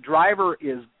extent the driver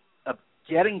is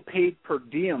getting paid per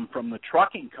diem from the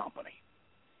trucking company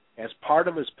as part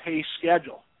of his pay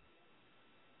schedule,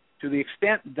 to the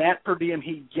extent that per diem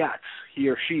he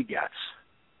or she gets,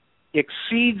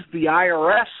 exceeds the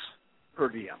IRS per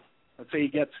diem. Let's say he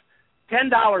gets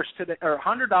 $10 today or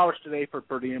 $100 today for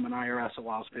per diem, and IRS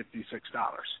allows $56.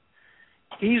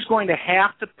 He's going to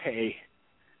have to pay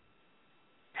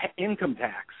income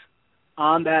tax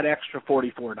on that extra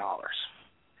 $44.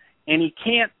 And he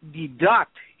can't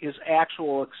deduct his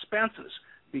actual expenses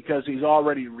because he's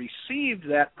already received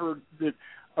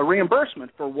a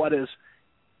reimbursement for what is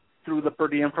through the per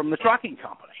diem from the trucking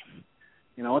company.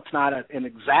 It's not an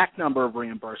exact number of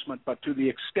reimbursement, but to the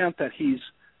extent that he's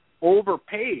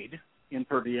overpaid in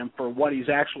per diem for what he's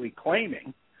actually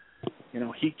claiming,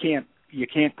 you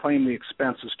can't claim the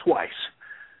expenses twice.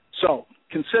 So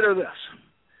consider this.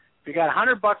 If you got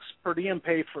 $100 per diem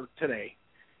paid for today,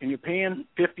 and you're paying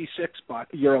 $56,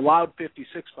 you're allowed $56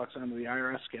 under the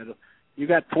IRS schedule, you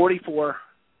got $44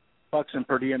 in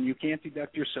per diem. You can't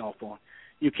deduct your cell phone.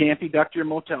 You can't deduct your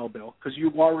motel bill because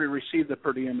you've already received the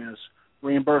per diem as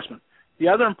reimbursement. The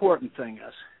other important thing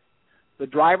is the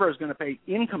driver is going to pay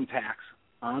income tax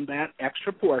on that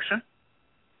extra portion,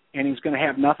 and he's going to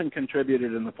have nothing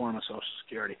contributed in the form of Social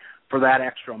Security for that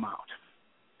extra amount.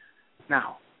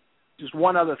 Now, just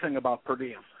one other thing about per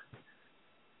diem.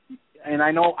 And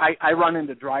I know I run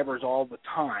into drivers all the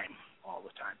time,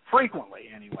 frequently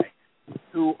anyway,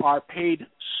 who are paid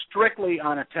strictly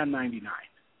on a 1099.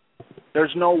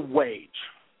 There's no wage.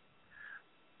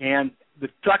 And the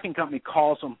trucking company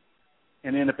calls them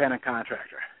an independent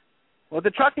contractor. Well,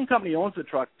 the trucking company owns the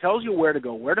truck, tells you where to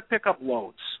go, where to pick up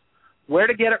loads, where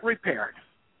to get it repaired,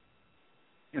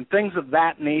 and things of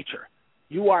that nature.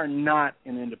 You are not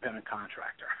an independent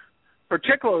contractor,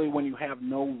 particularly when you have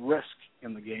no risk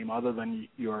in the game other than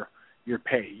your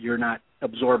pay. You're not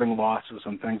absorbing losses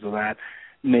and things of that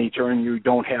nature, and you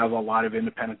don't have a lot of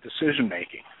independent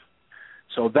decision-making.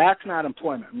 So that's not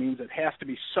employment. It means it has to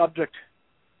be subject,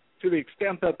 to the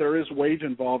extent that there is wage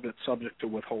involved, it's subject to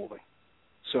withholding.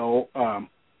 So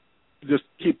just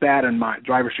keep that in mind.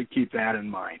 Drivers should keep that in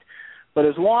mind. But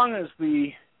as long as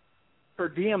the per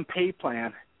diem pay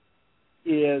plan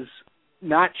is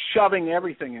not shoving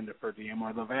everything into per diem,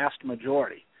 or the vast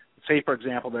majority. Say, for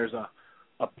example, there's a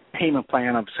payment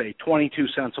plan of, say, 22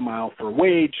 cents a mile for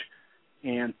wage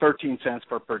and 13 cents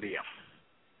for per diem.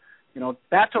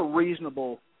 That's a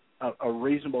reasonable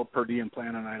per diem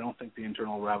plan, and I don't think the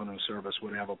Internal Revenue Service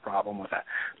would have a problem with that.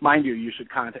 Mind you, you should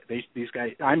contact these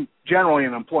guys. I'm generally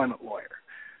an employment lawyer,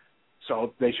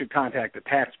 so they should contact a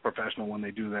tax professional when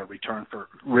they do their return for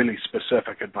really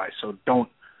specific advice. So don't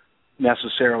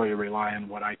necessarily rely on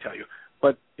what I tell you.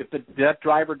 But if that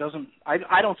driver doesn't,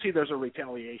 I don't see there's a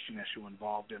retaliation issue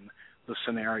involved in the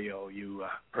scenario you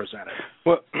presented.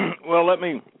 Well, let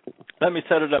me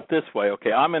set it up this way.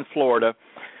 Okay, I'm in Florida.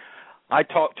 I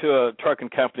talk to a trucking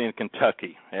company in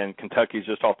Kentucky, and Kentucky's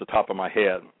just off the top of my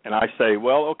head. And I say,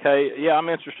 well, okay, yeah, I'm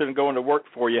interested in going to work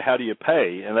for you. How do you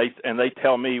pay? And they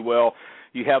tell me, well,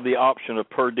 you have the option of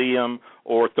per diem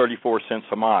or 34 cents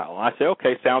a mile. And I say,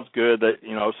 okay, sounds good.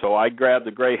 So I grab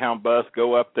the Greyhound bus,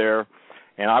 go up there,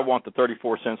 and I want the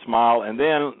 34 cents a mile. And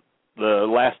then the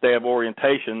last day of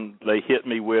orientation, they hit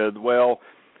me with, well,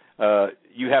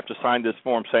 you have to sign this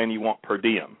form saying you want per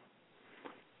diem.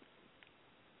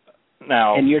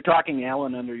 Now, and you're talking,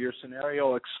 Alan, under your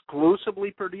scenario, exclusively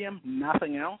per diem,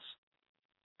 nothing else?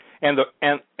 And the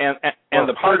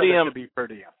per diem should be per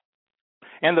diem.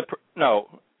 And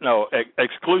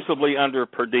exclusively under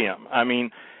per diem. I mean,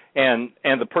 and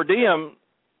the per diem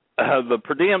the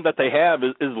per diem that they have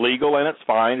is legal and it's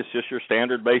fine. It's just your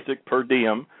standard basic per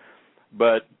diem.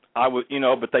 But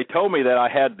but they told me that I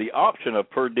had the option of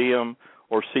per diem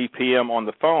or CPM on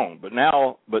the phone. But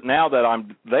now that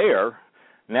I'm there,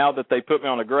 now that they put me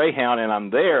on a Greyhound and I'm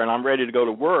there and I'm ready to go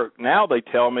to work, now they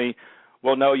tell me,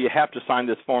 well, no, you have to sign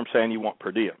this form saying you want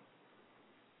per diem.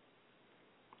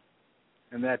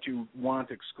 And that you want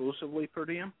exclusively per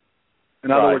diem?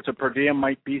 In other words, a per diem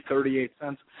might be 38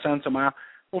 cents a mile.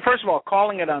 Well, first of all,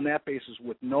 calling it on that basis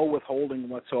with no withholding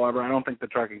whatsoever, I don't think the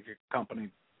trucking company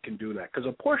can do that, because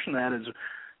a portion of that is,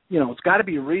 it's got to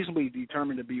be reasonably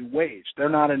determined to be waged. They're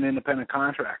not an independent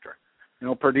contractor.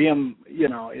 Per diem,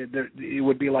 it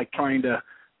would be like trying to,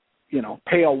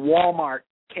 pay a Walmart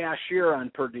cashier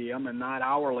on per diem and not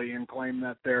hourly and claim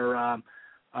that they're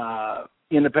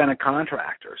independent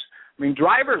contractors. I mean,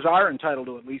 drivers are entitled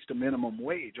to at least a minimum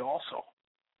wage also.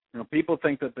 People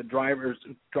think that the drivers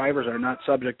are not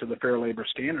subject to the Fair Labor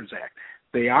Standards Act.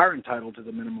 They are entitled to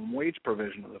the minimum wage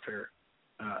provision of the Fair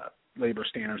Labor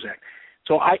Standards Act.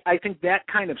 So I think that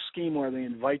kind of scheme where they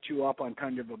invite you up on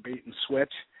kind of a bait and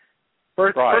switch.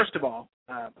 First of all,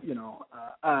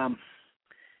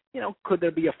 could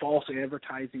there be a false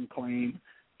advertising claim?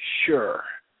 Sure.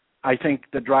 I think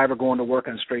the driver going to work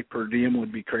on straight per diem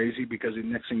would be crazy, because the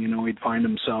next thing you know, he'd find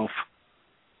himself,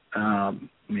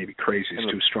 maybe crazy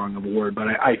is too strong of a word, but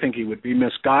I think he would be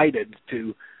misguided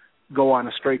to go on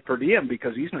a straight per diem,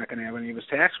 because he's not going to have any of his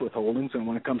tax withholdings, and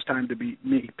when it comes time to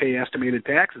pay estimated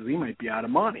taxes, he might be out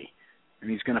of money, and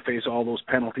he's going to face all those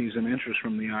penalties and interest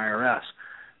from the IRS.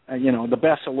 The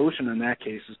best solution in that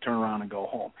case is turn around and go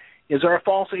home. Is there a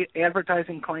false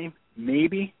advertising claim?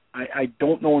 Maybe. I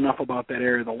don't know enough about that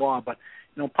area of the law, but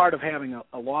part of having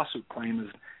a lawsuit claim is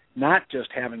not just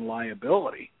having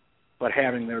liability, but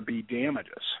having there be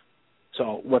damages.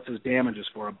 So what's his damages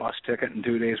for? A bus ticket and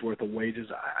 2 days' worth of wages?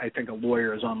 I think a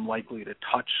lawyer is unlikely to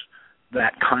touch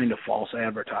that kind of false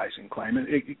advertising claim.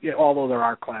 Although there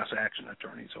are class action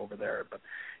attorneys over there, but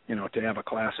to have a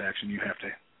class action,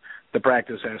 the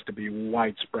practice has to be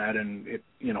widespread, and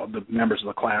the members of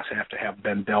the class have to have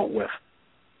been dealt with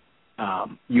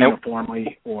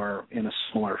uniformly or in a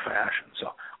similar fashion. So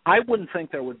I wouldn't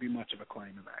think there would be much of a claim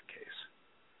in that case.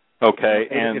 Okay.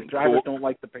 And if drivers don't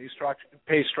like the pay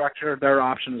structure, their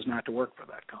option is not to work for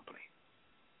that company.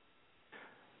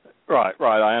 Right.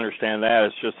 I understand that.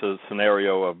 It's just a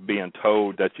scenario of being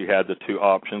told that you had the two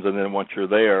options, and then once you're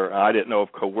there, I didn't know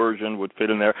if coercion would fit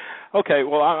in there. Okay.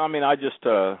 Well, I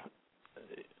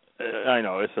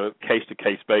know it's a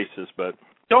case-to-case basis, but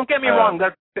don't get me wrong.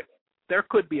 There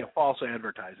could be a false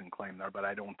advertising claim there, but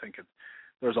I don't think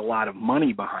there's a lot of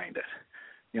money behind it.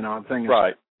 The thing is,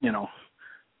 right.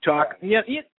 Talk. Yeah.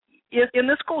 And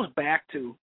this goes back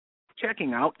to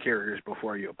checking out carriers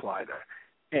before you apply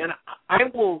there. And I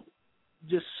will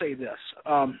just say this: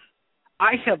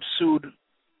 I have sued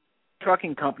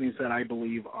trucking companies that I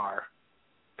believe are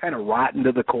kind of rotten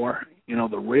to the core.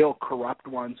 The real corrupt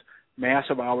ones,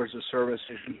 massive hours of service,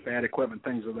 bad equipment,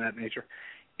 things of that nature.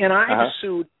 And I've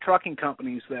sued trucking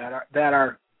companies that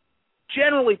are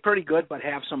generally pretty good, but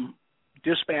have some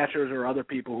dispatchers or other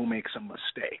people who make some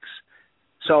mistakes.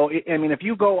 So, if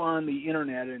you go on the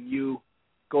internet and you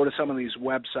go to some of these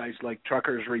websites like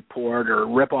Truckers Report or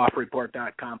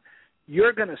ripoffreport.com,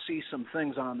 you're going to see some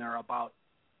things on there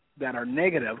that are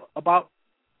negative about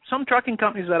some trucking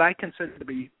companies that I consider to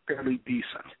be fairly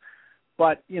decent.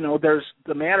 But, there's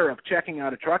the matter of checking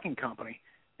out a trucking company,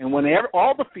 and whenever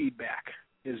all the feedback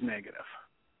is negative,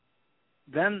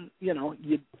 then,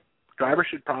 drivers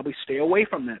should probably stay away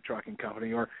from that trucking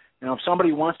company. Or, if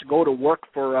somebody wants to go to work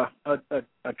for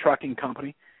a trucking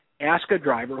company, ask a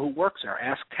driver who works there.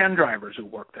 Ask 10 drivers who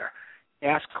work there.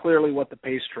 Ask clearly what the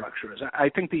pay structure is. I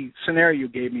think the scenario you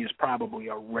gave me is probably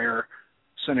a rare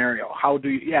scenario. How do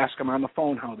you ask them on the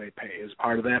phone how they pay as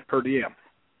part of that per diem?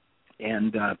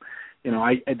 And,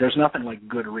 there's nothing like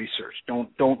good research.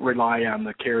 Don't rely on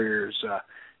the carrier's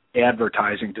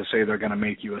advertising to say they're going to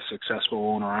make you a successful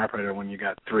owner-operator when you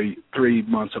got three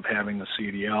months of having the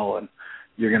CDL, and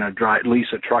you're going to lease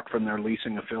a truck from their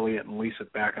leasing affiliate and lease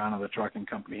it back onto the trucking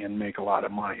company and make a lot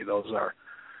of money. Those are,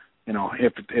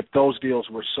 if those deals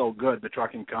were so good, the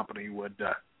trucking company would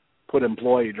put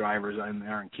employee drivers in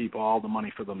there and keep all the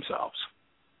money for themselves.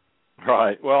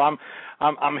 Right. Well,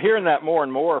 I'm hearing that more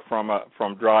and more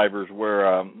from drivers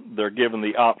where they're given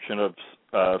the option of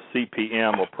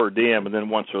CPM or per diem, and then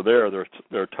once they're there,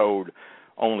 they're told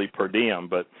only per diem.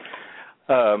 But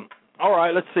all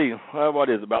right, let's see. What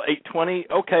is it, about 8:20?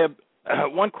 Okay.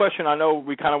 One question I know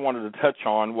we kind of wanted to touch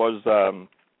on was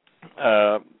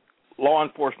law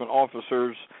enforcement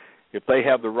officers, if they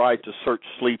have the right to search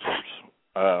sleepers.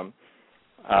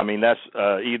 I mean, that's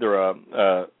either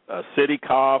a city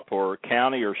cop or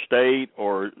county or state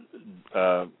or,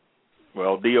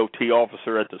 DOT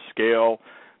officer at the scale.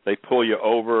 They pull you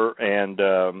over and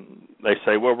they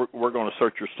say, well, we're going to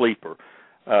search your sleeper.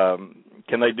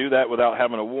 Can they do that without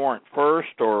having a warrant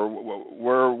first, or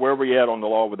where are we at on the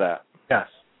law with that?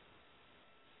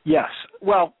 Yes.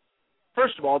 Well,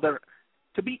 first of all,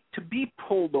 to be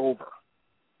pulled over,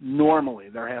 normally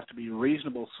there has to be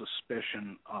reasonable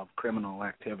suspicion of criminal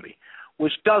activity,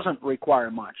 which doesn't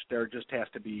require much. There just has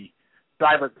to be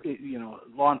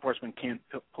law enforcement can't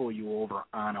pull you over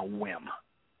on a whim,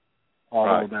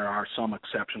 although there are some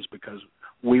exceptions because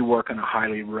we work in a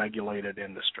highly regulated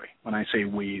industry. When I say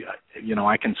we,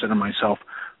 I consider myself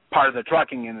part of the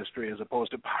trucking industry as opposed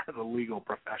to part of the legal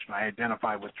profession. I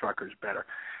identify with truckers better.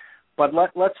 But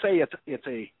let's say it's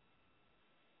a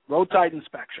roadside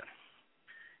inspection,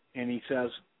 and he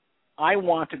says, I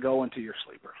want to go into your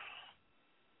sleeper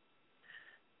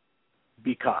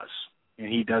because, and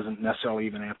he doesn't necessarily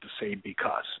even have to say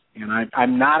because. And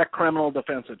I'm not a criminal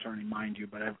defense attorney, mind you,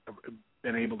 but I've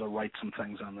been able to write some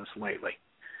things on this lately.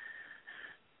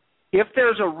 If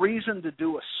there's a reason to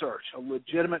do a search, a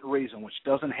legitimate reason, which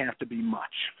doesn't have to be much,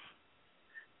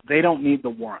 they don't need the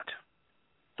warrant.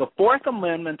 The Fourth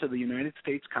Amendment to the United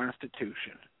States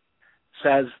Constitution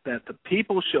says that the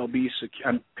people shall be secure.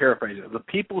 I'm paraphrasing. The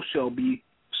people shall be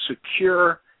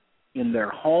secure in their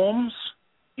homes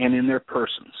and in their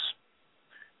persons,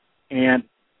 and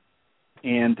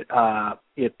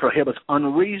it prohibits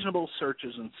unreasonable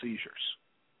searches and seizures.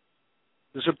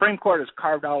 The Supreme Court has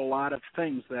carved out a lot of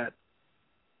things that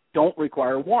don't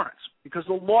require warrants because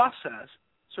the law says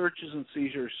searches and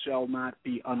seizures shall not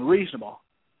be unreasonable.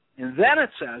 And then it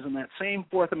says in that same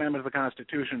Fourth Amendment of the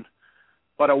Constitution,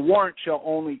 but a warrant shall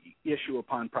only issue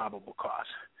upon probable cause.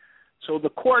 So the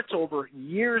courts over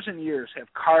years and years have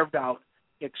carved out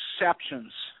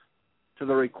exceptions to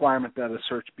the requirement that a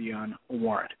search be on a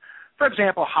warrant. For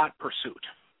example, hot pursuit.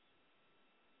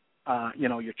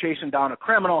 You're chasing down a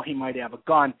criminal. He might have a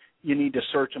gun. You need to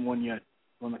search him when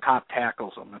the cop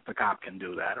tackles him, if the cop can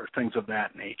do that, or things of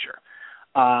that nature.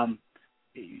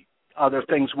 Other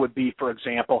things would be, for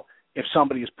example, if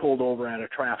somebody is pulled over at a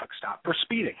traffic stop for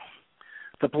speeding,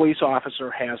 the police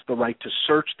officer has the right to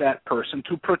search that person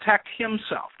to protect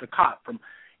himself, the cop,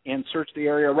 and search the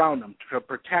area around him to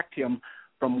protect him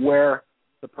from where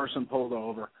the person pulled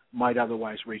over might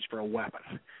otherwise reach for a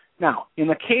weapon. Now, in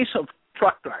the case of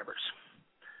truck drivers,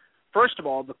 first of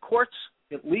all, the courts,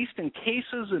 at least in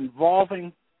cases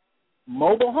involving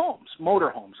motorhomes,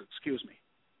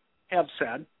 have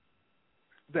said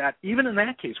that even in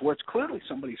that case, where it's clearly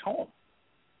somebody's home,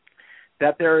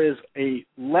 that there is a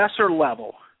lesser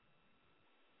level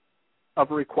of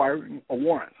requiring a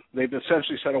warrant. They've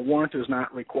essentially said a warrant is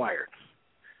not required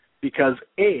because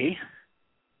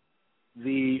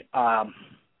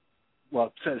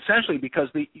essentially because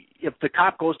if the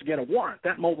cop goes to get a warrant,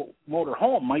 that motor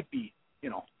home might be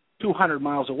 200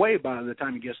 miles away by the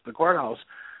time he gets to the courthouse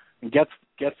and gets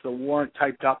the warrant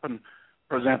typed up and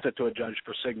presents it to a judge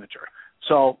for signature.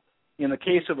 So in the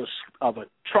case of a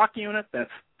truck unit,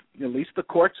 that's at least the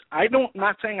courts.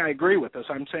 Not saying I agree with this.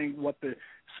 I'm saying what the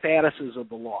status is of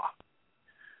the law.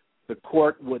 The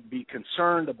court would be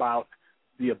concerned about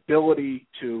the ability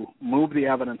to move the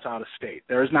evidence out of state.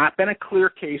 There has not been a clear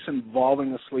case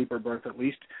involving a sleeper berth, at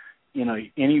least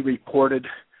any reported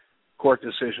court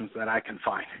decisions that I can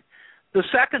find. The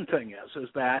second thing is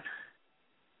that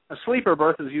a sleeper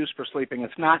berth is used for sleeping.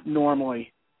 It's not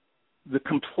normally the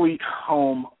complete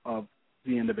home of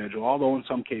the individual, although in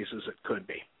some cases it could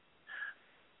be.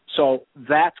 So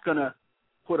that's going to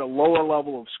put a lower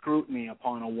level of scrutiny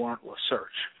upon a warrantless search.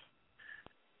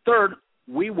 Third,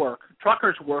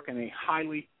 truckers work in a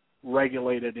highly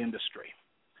regulated industry.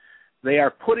 They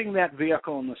are putting that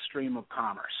vehicle in the stream of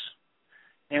commerce.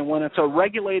 And when it's a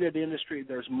regulated industry,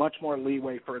 there's much more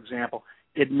leeway, for example,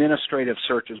 administrative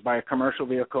searches by a commercial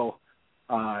vehicle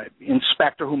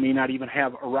inspector who may not even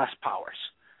have arrest powers.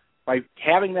 By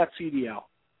having that CDL,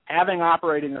 having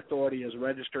operating authority as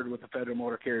registered with the Federal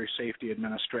Motor Carrier Safety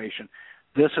Administration,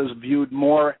 this is viewed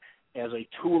more as a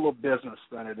tool of business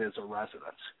than it is a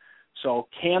residence. So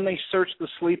can they search the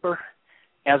sleeper?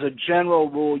 As a general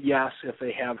rule, yes, if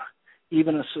they have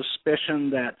even a suspicion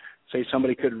that, say,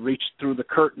 somebody could reach through the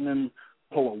curtain and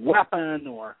pull a weapon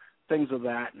or things of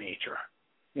that nature.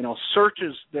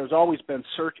 Searches, there's always been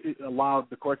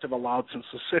the courts have allowed since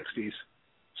the 60s,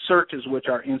 searches which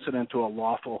are incident to a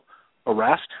lawful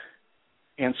arrest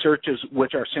and searches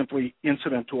which are simply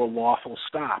incident to a lawful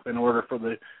stop in order for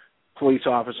the police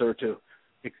officer to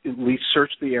at least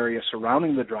search the area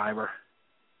surrounding the driver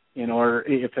in order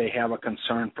if they have a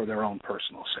concern for their own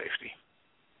personal safety.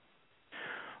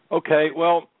 Okay,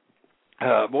 well,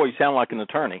 boy, you sound like an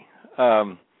attorney.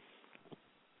 All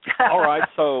right,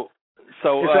 so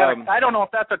I don't know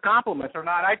if that's a compliment or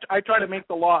not. I try to make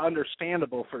the law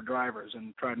understandable for drivers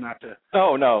and try not to.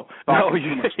 No,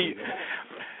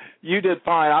 you did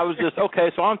fine. I was just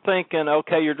okay. So I'm thinking,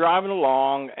 okay, you're driving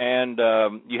along and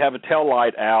you have a tail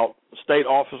light out. State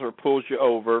officer pulls you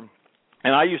over.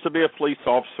 And I used to be a police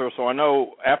officer, so I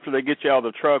know after they get you out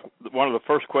of the truck, one of the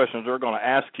first questions they're going to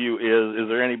ask you is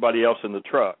there anybody else in the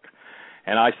truck?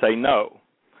 And I say no.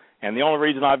 And the only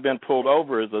reason I've been pulled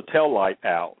over is the tail light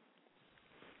out.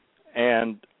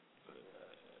 And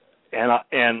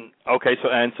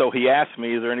so he asked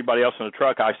me, is there anybody else in the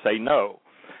truck? I say no.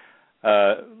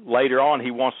 Later on, he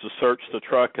wants to search the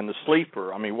truck and the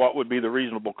sleeper. I mean, what would be the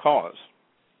reasonable cause?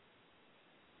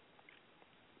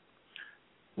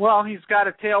 Well, he's got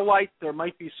a tail light. There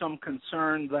might be some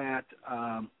concern that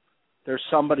there's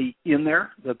somebody in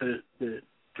there, that the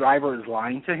driver is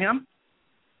lying to him,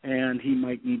 and he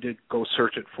might need to go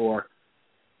search it for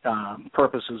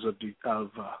purposes of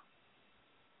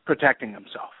protecting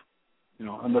himself.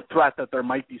 And the threat that there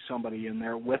might be somebody in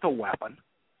there with a weapon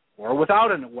or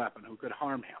without a weapon who could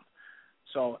harm him.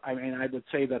 So, I mean, I would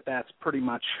say that that's pretty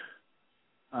much...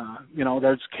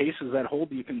 there's cases that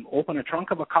hold you can open a trunk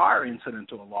of a car incident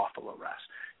to a lawful arrest.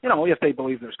 If they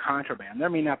believe there's contraband. There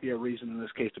may not be a reason in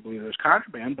this case to believe there's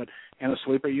contraband, but in a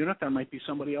sleeper unit there might be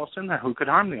somebody else in there who could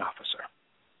harm the officer.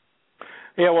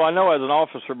 Yeah, well, I know as an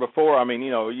officer before, I mean,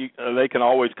 they can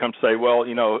always come say, well,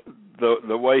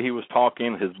 the way he was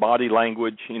talking, his body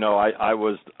language, I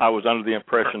was under the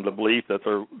impression, the belief that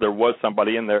there was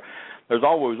somebody in there. There's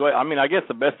always, I mean, I guess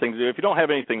the best thing to do, if you don't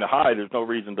have anything to hide, there's no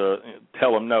reason to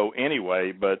tell them no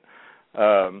anyway. But,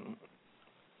 go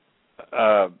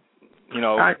ahead. They're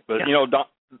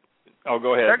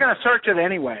going to search it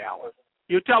anyway, Alan.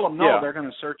 You tell them no, They're going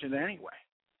to search it anyway.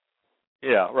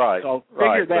 Yeah, right. So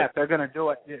figure that they're going to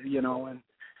do it,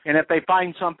 and if they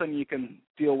find something, you can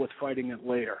deal with fighting it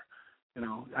later.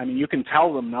 I mean, you can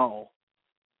tell them no,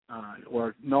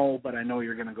 or no, but I know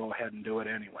you're going to go ahead and do it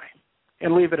anyway.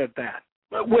 And leave it at that,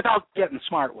 without getting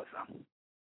smart with them.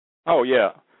 Oh,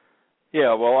 yeah.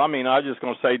 Yeah, well, I mean, I was just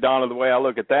going to say, Donna, the way I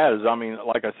look at that is, I mean,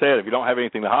 like I said, if you don't have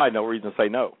anything to hide, no reason to say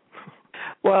no.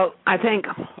 Well, I think,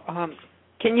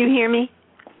 can you hear me?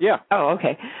 Yeah. Oh,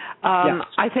 okay. Yes.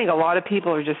 I think a lot of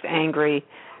people are just angry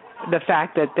the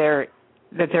fact that they're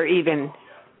even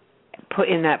put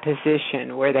in that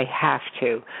position where they have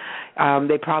to.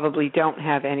 They probably don't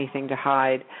have anything to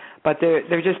hide, but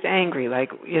they're just angry.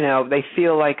 Like, they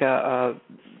feel like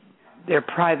their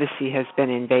privacy has been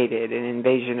invaded, an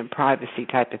invasion of privacy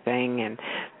type of thing, and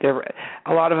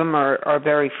a lot of them are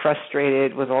very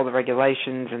frustrated with all the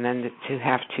regulations, and then to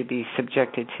have to be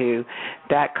subjected to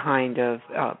that kind of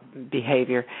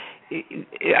behavior.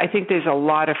 I think there's a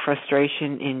lot of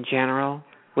frustration in general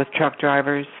with truck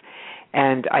drivers,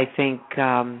 and I think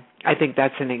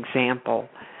that's an example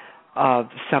of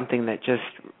something that just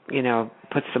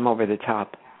puts them over the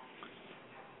top.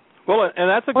 Well, and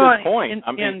that's a good point.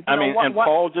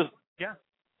 Paul just... Yeah.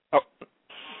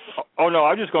 Oh, no,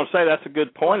 I was just going to say that's a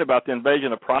good point about the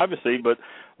invasion of privacy, but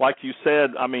like you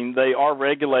said, I mean, they are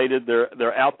regulated.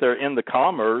 They're out there in the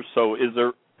commerce, so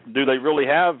do they really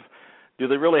have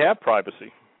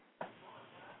privacy?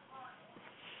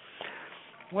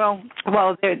 Well,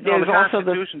 there's also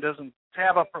the Constitution doesn't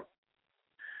have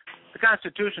the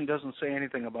Constitution doesn't say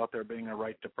anything about there being a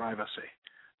right to privacy,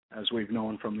 as we've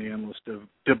known from the endless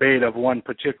debate of one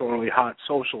particularly hot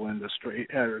social issue.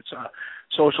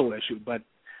 But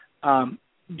do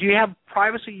you have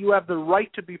privacy? You have the right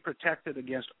to be protected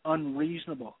against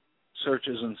unreasonable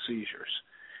searches and seizures.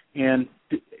 And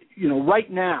right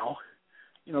now,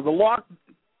 the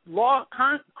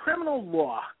criminal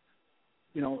law.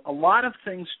 A lot of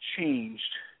things changed.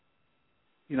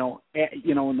 In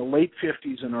the late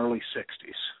 50s and early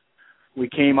 60s. We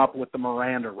came up with the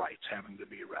Miranda rights having to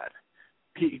be read.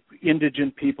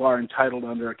 Indigent people are entitled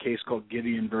under a case called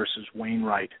Gideon versus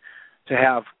Wainwright to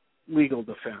have legal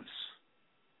defense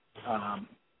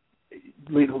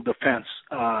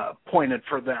pointed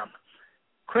for them.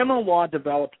 Criminal law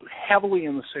developed heavily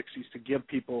in the 60s to give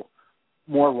people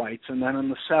more rights, and then in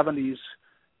the 70s,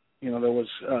 there was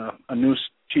a new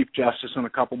Chief Justice and a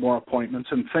couple more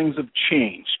appointments, and things have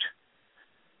changed.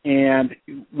 And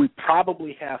we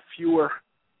probably have fewer,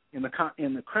 in the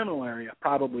criminal area,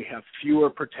 probably have fewer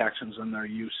protections than there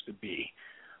used to be.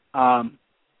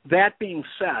 That being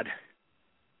said,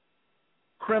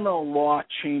 criminal law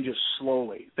changes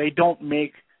slowly. They don't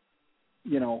make,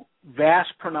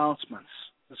 vast pronouncements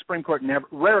The Supreme Court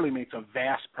rarely makes a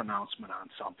vast pronouncement on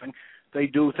something. They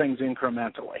do things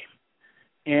incrementally.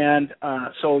 And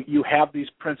so you have these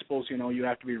principles, you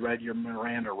have to be read your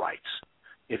Miranda rights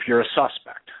if you're a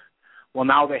suspect. Well,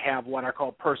 now they have what are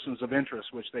called persons of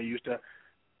interest, which they used to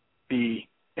be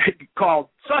called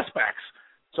suspects.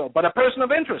 But a person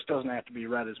of interest doesn't have to be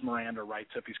read as Miranda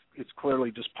rights if it's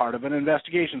clearly just part of an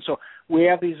investigation. So we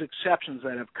have these exceptions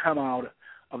that have come out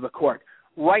of the court.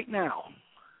 Right now,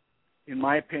 in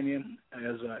my opinion,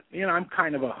 I'm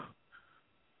kind of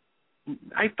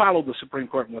I follow the Supreme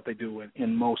Court and what they do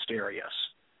in most areas,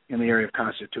 in the area of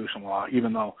constitutional law,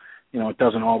 even though, it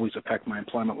doesn't always affect my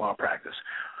employment law practice.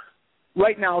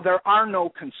 Right now, there are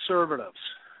no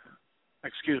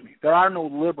there are no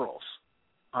liberals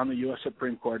on the U.S.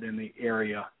 Supreme Court in the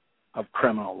area of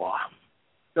criminal law.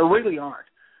 There really aren't.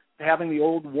 Having the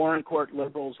old Warren Court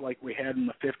liberals like we had in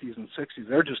the 50s and 60s,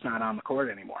 they're just not on the court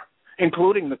anymore,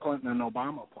 including the Clinton and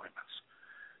Obama appointments.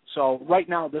 So right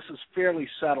now, this is fairly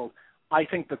settled. I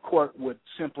think the court would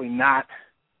simply not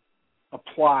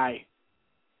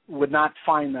would not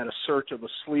find that a search of a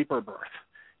sleeper berth.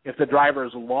 If the driver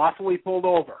is lawfully pulled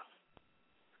over,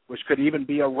 which could even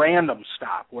be a random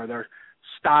stop where they're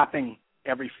stopping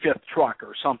every fifth truck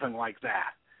or something like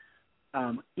that,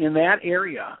 in that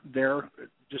area, they're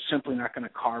just simply not going to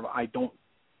carve. I don't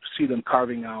see them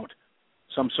carving out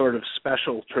some sort of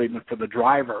special treatment for the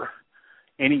driver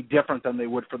any different than they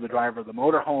would for the driver of the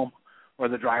motorhome or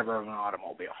the driver of an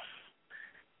automobile.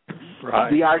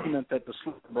 Right. The argument that the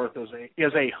sleeper berth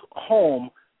is a home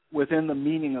within the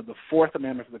meaning of the Fourth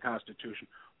Amendment of the Constitution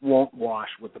won't wash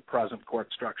with the present court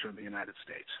structure of the United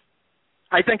States.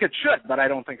 I think it should, but I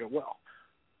don't think it will.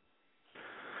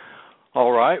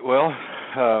 All right. Well,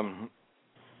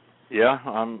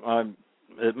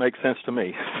 it makes sense to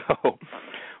me. So,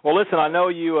 well, listen. I know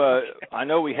you. I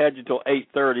know we had you till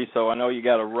 8:30, so I know you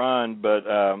got to run. But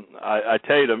I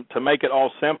tell you, to make it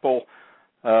all simple,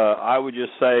 I would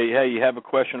just say, hey, you have a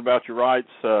question about your rights,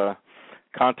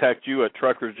 contact you at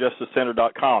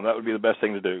truckersjusticecenter.com. That would be the best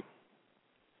thing to do.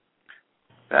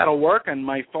 That'll work, and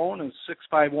my phone is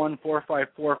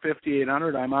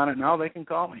 651-454-5800. I'm on it now. They can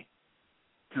call me.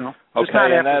 Okay,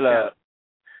 and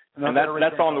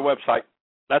that's on the website.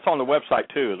 That's on the website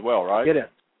too, as well, right? It is.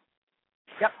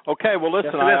 Yep. Okay. Well,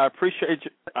 listen, yes, I appreciate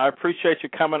you. I appreciate you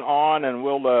coming on, and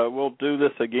we'll do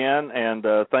this again. And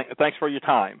thanks for your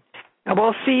time. And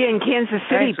we'll see you in Kansas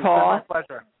City, Thanks, Paul. It's been my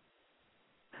pleasure.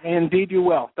 Indeed, you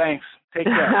will. Thanks. Take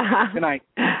care. Good night.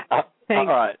 Thanks. All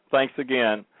right. Thanks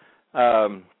again.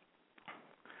 Boy,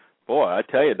 I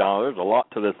tell you, Donna, there's a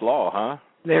lot to this law, huh?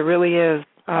 There really is.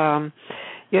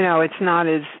 It's not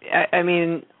as, I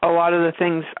mean, a lot of the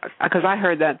things, because I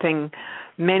heard that thing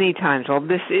many times, well,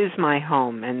 this is my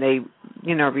home, and they,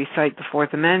 recite the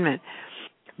Fourth Amendment,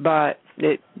 but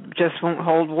it just won't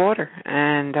hold water,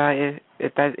 and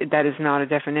that is not a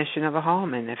definition of a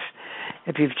home, and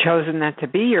if you've chosen that to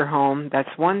be your home,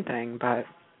 that's one thing, but...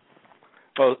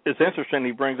 Well, it's interesting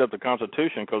he brings up the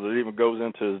Constitution because it even goes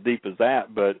into as deep as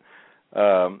that, but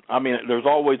there's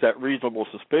always that reasonable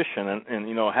suspicion,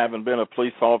 and having been a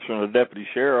police officer and a deputy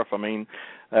sheriff,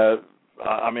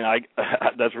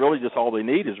 that's really just all they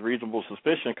need is reasonable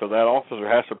suspicion because that officer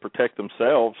has to protect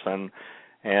themselves, and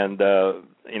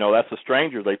that's a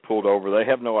stranger they pulled over. They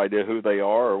have no idea who they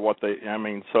are or what they.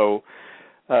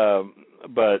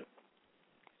 But.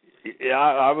 Yeah,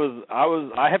 I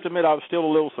have to admit I was still a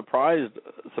little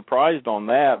surprised on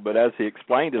that. But as he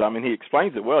explained it, he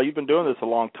explains it well. You've been doing this a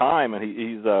long time, and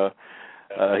he's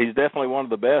definitely one of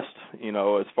the best,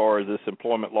 as far as this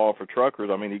employment law for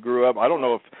truckers. He grew up. I don't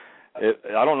know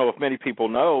if many people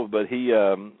know, but he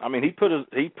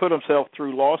put himself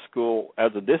through law school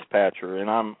as a dispatcher, and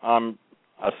I'm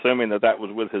assuming that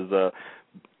was with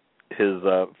his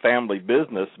family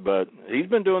business. But he's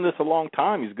been doing this a long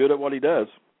time. He's good at what he does.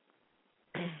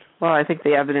 Well, I think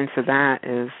the evidence of that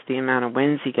is the amount of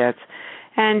wins he gets.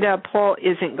 And Paul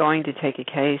isn't going to take a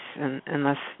case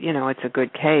unless, it's a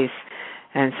good case.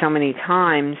 And so many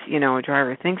times, a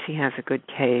driver thinks he has a good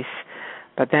case,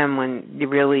 but then when you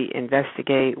really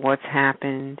investigate what's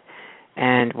happened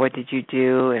and what did you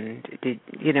do and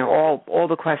all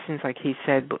the questions, like he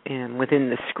said, within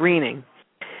the screening,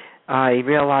 he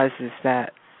realizes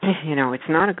that, it's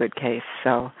not a good case.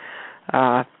 So...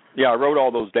 Yeah, I wrote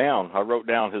all those down. I wrote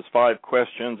down his 5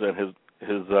 questions and his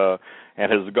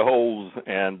goals,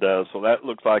 and so that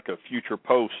looks like a future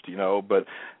post, But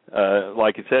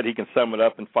like he said, he can sum it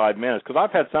up in 5 minutes. Because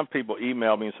I've had some people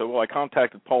email me and say, "Well, I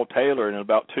contacted Paul Taylor, and in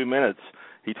about 2 minutes,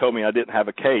 he told me I didn't have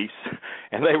a case,"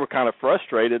 and they were kind of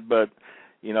frustrated. But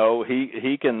he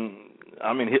can.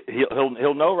 I mean,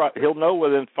 he'll know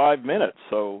within 5 minutes.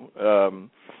 So,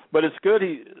 but it's good.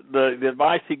 The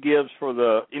advice he gives for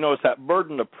the, it's that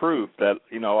burden of proof that,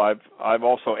 I've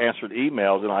also answered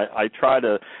emails, and I try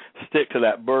to stick to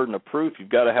that burden of proof. You've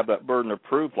got to have that burden of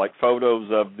proof, like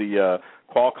photos of the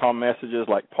Qualcomm messages,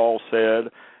 like Paul said.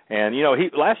 And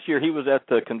last year he was at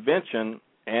the convention,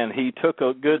 and he took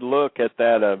a good look at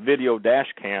that video dash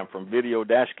cam from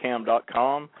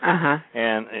video-cam.com. Uh-huh.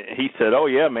 And he said, oh,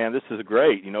 yeah, man, this is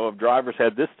great. If drivers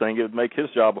had this thing, it would make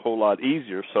his job a whole lot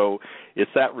easier. So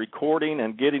it's that recording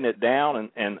and getting it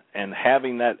down and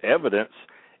having that evidence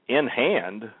in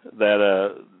hand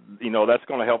that, that's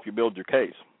going to help you build your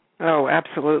case. Oh,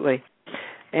 absolutely.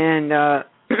 And I'll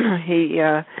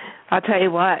tell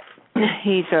you what,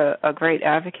 he's a great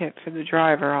advocate for the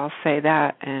driver, I'll say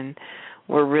that, and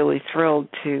we're really thrilled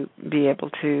to be able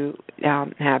to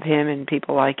have him and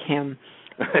people like him.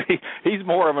 He's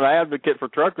more of an advocate for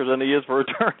truckers than he is for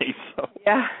attorneys. So.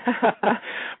 Yeah.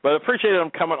 But appreciate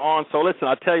him coming on. So listen,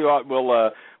 I tell you what,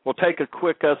 we'll take a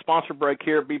quick sponsor break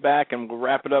here, be back, and we'll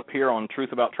wrap it up here on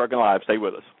Truth About Trucking Live. Stay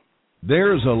with us.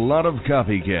 There's a lot of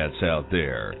copycats out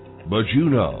there, but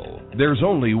there's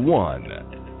only one.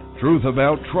 Truth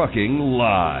About Trucking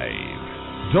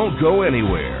Live. Don't go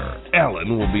anywhere.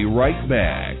 Alan will be right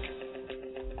back.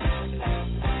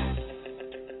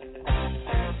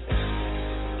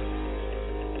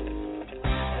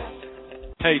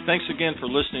 Hey, thanks again for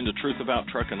listening to Truth About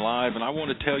Trucking Live, and I want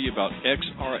to tell you about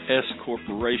XRS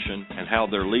Corporation and how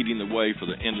they're leading the way for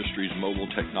the industry's mobile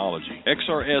technology.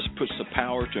 XRS puts the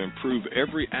power to improve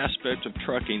every aspect of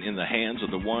trucking in the hands of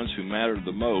the ones who matter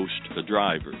the most, the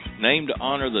drivers. Named to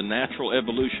honor the natural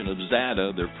evolution of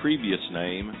ZATA, their previous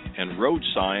name, and Road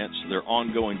Science, their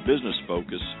ongoing business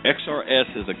focus, XRS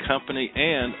is a company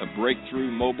and a breakthrough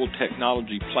mobile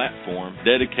technology platform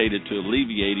dedicated to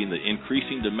alleviating the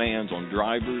increasing demands on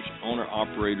drivers,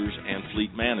 owner-operators, and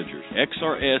fleet managers.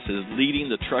 XRS is leading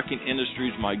the trucking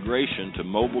industry's migration to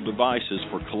mobile devices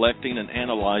for collecting and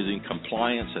analyzing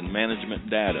compliance and management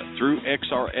data. Through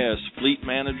XRS, fleet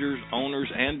managers, owners,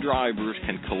 and drivers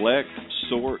can collect,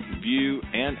 sort, view,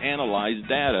 and analyze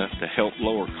data to help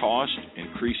lower costs,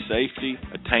 increase safety,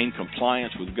 attain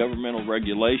compliance with governmental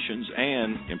regulations,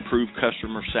 and improve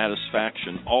customer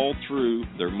satisfaction, all through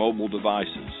their mobile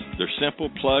devices. Their simple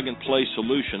plug-and-play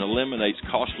solution eliminates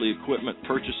costly equipment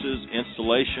purchases,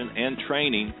 installation, and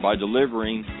training by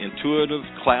delivering intuitive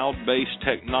cloud-based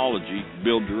technology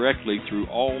built directly through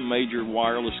all major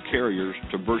wireless carriers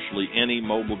to virtually any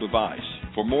mobile device.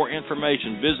 For more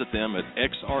information, visit them at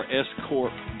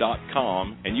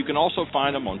xrscorp.com, and you can also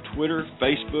find them on Twitter,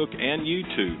 Facebook, and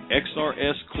YouTube.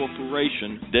 XRS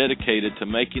Corporation, dedicated to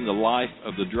making the life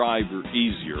of the driver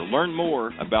easier. Learn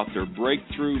more about their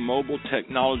breakthrough mobile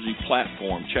technology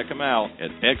platform. Check them out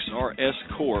at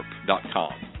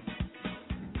xrscorp.com.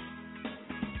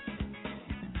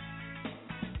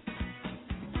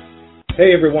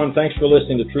 Hey everyone, thanks for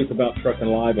listening to Truth About Trucking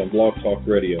Live on Blog Talk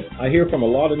Radio. I hear from a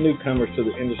lot of newcomers to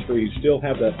the industry who still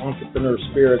have that entrepreneur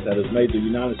spirit that has made the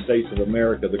United States of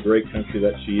America the great country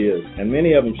that she is. And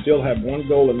many of them still have one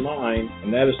goal in mind,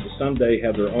 and that is to someday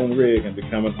have their own rig and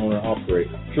become an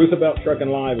owner-operator. Truth About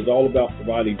Trucking Live is all about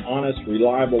providing honest,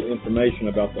 reliable information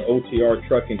about the OTR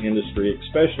trucking industry,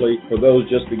 especially for those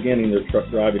just beginning their truck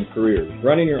driving careers.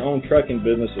 Running your own trucking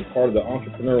business is part of the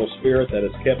entrepreneurial spirit that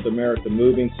has kept America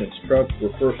moving since trucks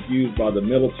were first used by the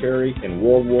military in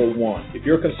World War I. If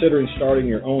you're considering starting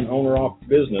your own owner-op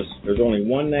business, there's only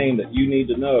one name that you need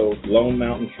to know: Lone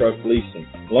Mountain Truck Leasing.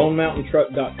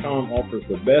 LoneMountainTruck.com offers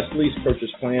the best lease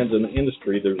purchase plans in the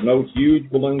industry. There's no huge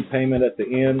balloon payment at the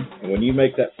end, and when you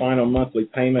make that final monthly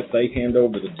payment, they hand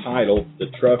over the title. The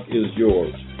truck is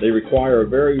yours. They require a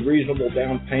very reasonable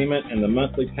down payment, and the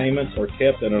monthly payments are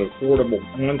kept at an affordable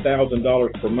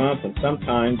 $1,000 per month, and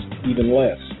sometimes even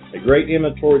less. A great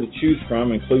inventory to choose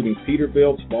from, including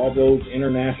Peterbilts, Volvos,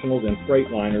 Internationals, and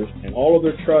Freightliners, and all of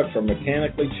their trucks are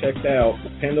mechanically checked out,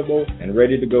 dependable, and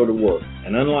ready to go to work.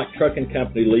 And unlike trucking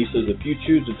company leases, if you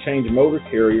choose to change motor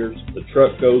carriers, the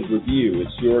truck goes with you.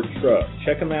 It's your truck.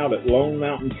 Check them out at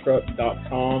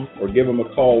LoneMountainTruck.com or give them a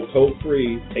call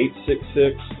toll-free,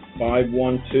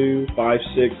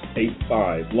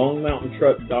 866-512-5685.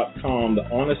 LoneMountainTruck.com, the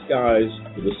honest guys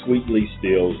with the sweet lease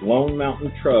deals.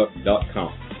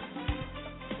 LoneMountainTruck.com.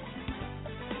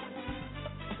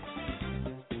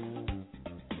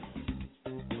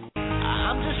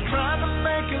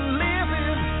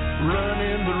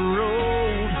 Running the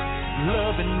road,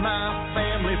 loving my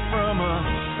family from a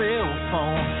cell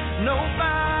phone.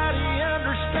 Nobody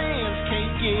understands,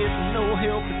 can't get no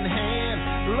helping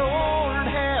hand. Lord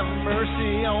have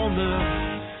mercy on the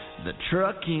the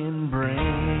trucking brand.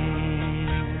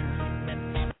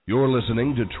 You're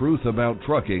listening to Truth About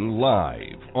Trucking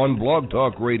live on Blog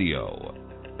Talk Radio.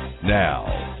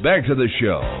 Now, back to the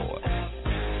show.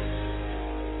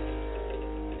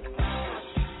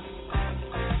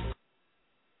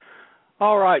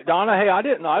 All right, Donna. Hey, I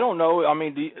don't know. I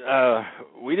mean,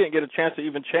 we didn't get a chance to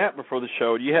even chat before the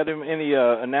show. Do you have any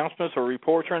announcements or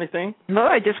reports or anything? No,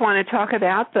 I just want to talk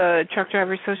about the Truck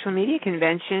Drivers Social Media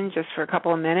Convention just for a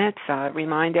couple of minutes.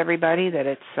 Remind everybody that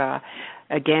it's,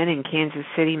 again, in Kansas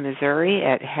City, Missouri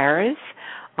at Harrah's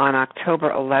on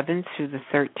October 11th through the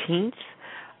 13th.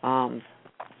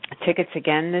 Tickets,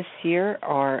 again, this year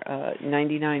are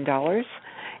 $99.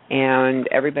 And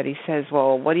everybody says,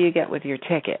 well, what do you get with your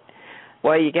ticket?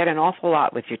 Well, you get an awful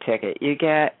lot with your ticket. You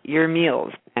get your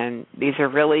meals, and these are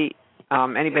really,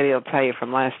 anybody will tell you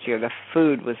from last year, the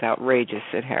food was outrageous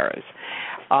at Harrah's.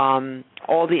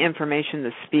 All the information,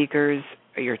 the speakers,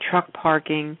 your truck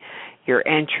parking, your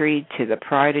entry to the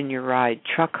Pride in Your Ride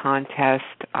truck contest,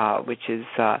 which is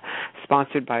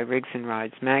sponsored by Rigs and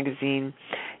Rides magazine.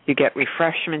 You get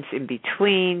refreshments in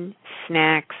between,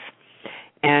 snacks.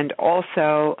 And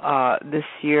also, this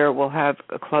year we'll have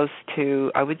close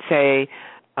to, I would say,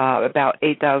 about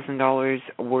 $8,000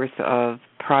 worth of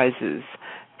prizes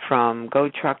from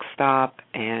Go Truck Stop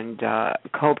and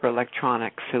Cobra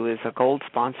Electronics, who is a gold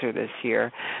sponsor this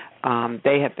year.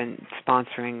 They have been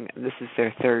sponsoring, this is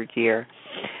their third year.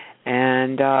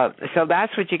 And so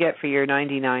that's what you get for your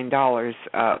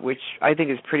 $99, which I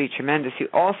think is pretty tremendous. You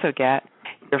also get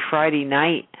your Friday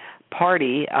night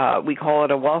party. We call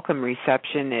it a welcome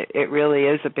reception. It really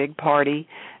is a big party,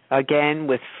 again,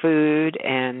 with food,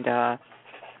 and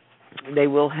they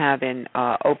will have an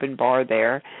open bar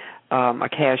there, a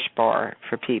cash bar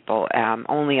for people,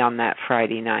 only on that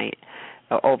Friday night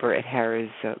over at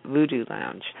Harrah's Voodoo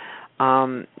Lounge.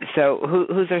 So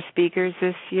who's our speakers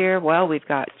this year? Well, we've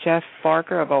got Jeff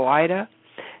Barker of OOIDA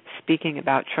speaking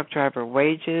about truck driver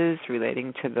wages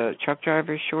relating to the truck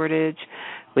driver shortage.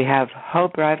 We have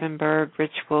Hope Rivenberg,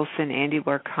 Rich Wilson, Andy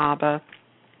Warkaba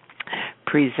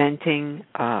presenting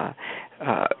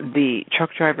the truck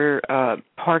driver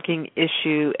parking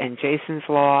issue and Jason's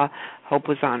Law. Hope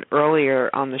was on earlier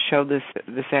on the show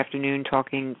this afternoon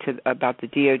talking about the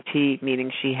DOT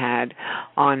meeting she had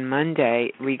on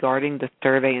Monday regarding the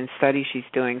survey and study she's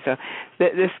doing. So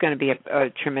this is going to be a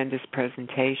tremendous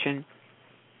presentation.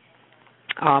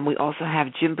 We also have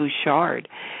Jim Bouchard,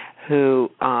 who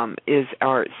is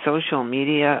our social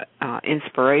media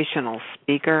inspirational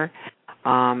speaker.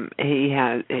 He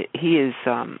is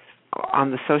on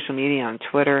the social media on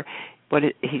Twitter.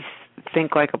 He's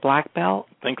Think Like a Black Belt.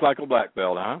 Think Like a Black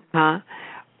Belt,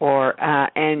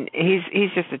 and he's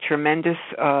just a tremendous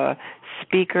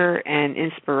speaker and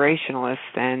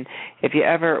inspirationalist. And if you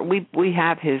ever, we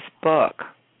have his book,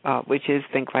 which is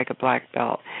Think Like a Black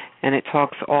Belt, and it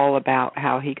talks all about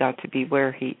how he got to be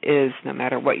where he is. No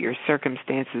matter what your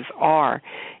circumstances are,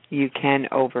 you can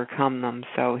overcome them.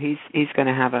 So he's going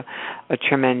to have a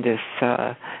tremendous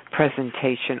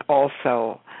presentation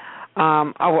also.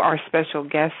 Our special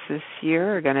guests this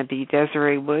year are going to be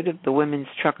Desiree Wood of the Women's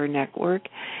Trucker Network,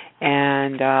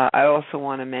 and I also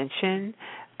want to mention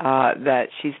that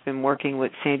she's been working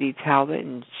with Sandy Talbot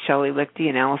and Shelley Lichty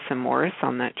and Allison Morris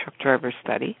on that truck driver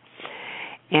study.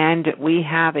 And we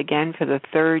have, again, for the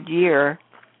third year,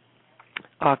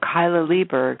 Kyla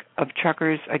Lieberg of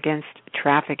Truckers Against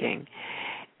Trafficking.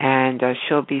 And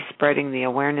she'll be spreading the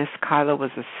awareness. Kyla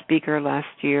was a speaker last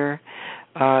year.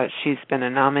 She's been a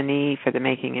nominee for the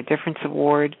Making a Difference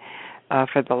Award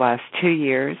for the last 2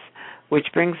 years, which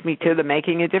brings me to the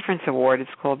Making a Difference Award.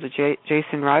 It's called the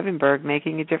Jason Rivenberg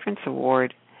Making a Difference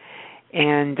Award.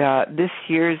 And this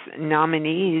year's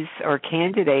nominees or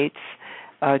candidates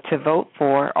to vote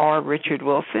for are Richard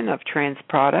Wilson of Trans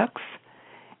Products,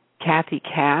 Kathy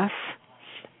Cass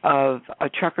of A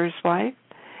Trucker's Wife,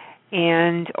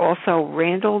 and also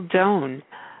Randall Doan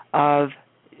of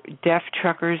Deaf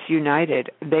Truckers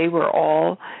United. They were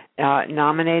all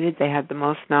nominated. They had the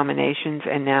most nominations,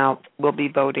 and now we'll be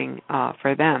voting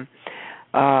for them.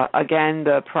 Again,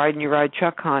 the Pride in Your Ride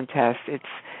truck contest.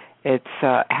 It's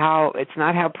not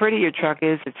how pretty your truck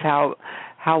is. It's how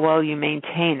well you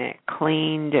maintain it,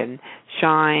 cleaned and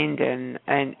shined,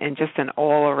 and just an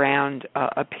all-around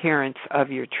appearance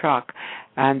of your truck.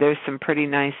 And there's some pretty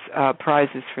nice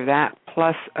prizes for that,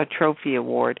 plus a trophy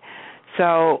award.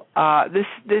 So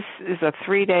this is a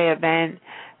 3-day event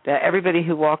that everybody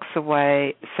who walks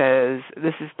away says,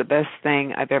 this is the best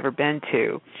thing I've ever been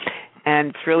to. and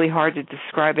it's really hard to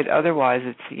describe it otherwise.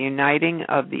 It's the uniting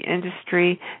of the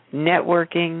industry,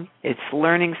 networking, it's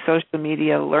learning social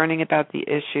media, learning about the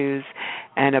issues,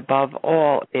 and above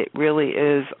all, it really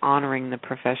is honoring the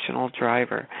professional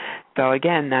driver. So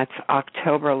again, that's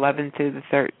October 11th through the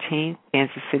 13th,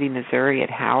 Kansas City, Missouri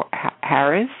at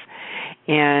Harris,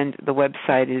 and the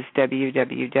website is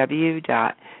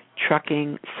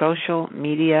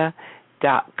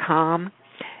www.truckingsocialmedia.com.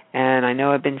 And I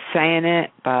know I've been saying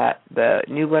it, but the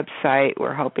new website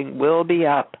we're hoping will be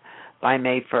up by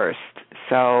May 1st.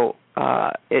 So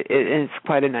it's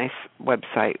quite a nice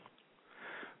website.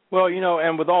 Well,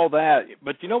 and with all that,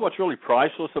 but what's really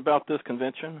priceless about this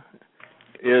convention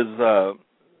is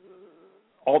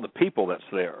all the people that's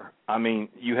there. I mean,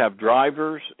 you have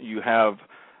drivers, you have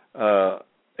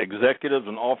executives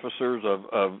and officers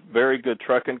of very good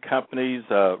trucking companies,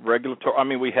 regulatory. I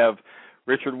mean, we have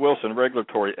Richard Wilson,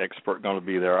 regulatory expert, going to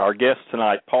be there. Our guest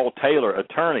tonight, Paul Taylor,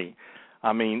 attorney.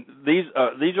 I mean, these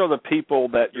are the people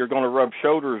that you're going to rub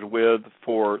shoulders with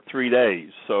for 3 days.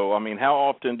 So, I mean, how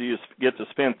often do you get to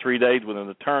spend 3 days with an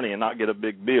attorney and not get a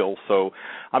big bill? So,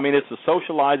 I mean, it's the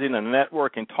socializing and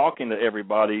networking, talking to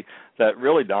everybody that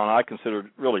really, Don, I consider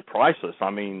really priceless.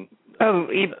 I mean, oh,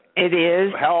 it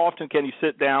is. How often can you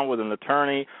sit down with an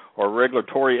attorney or a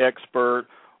regulatory expert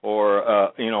or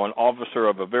an officer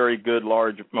of a very good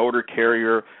large motor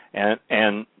carrier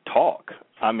and talk?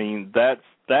 I mean, that's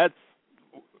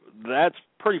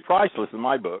pretty priceless in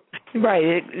my book.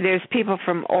 Right. There's people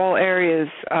from all areas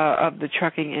of the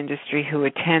trucking industry who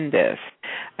attend this,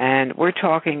 and we're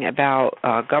talking about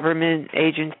government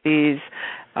agencies,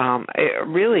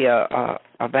 really a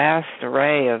vast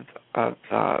array of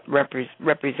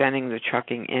representing the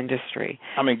trucking industry.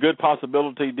 I mean, good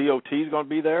possibility DOT is going to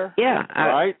be there? Yeah,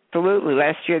 right? Absolutely.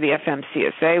 Last year the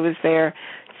FMCSA was there.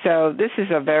 So this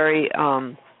is a very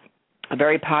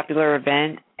popular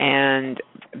event, and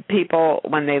people,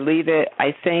 when they leave it,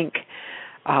 I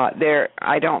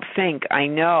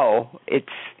know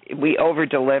we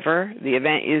over-deliver. The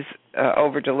event is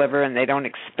over-deliver, and they don't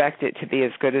expect it to be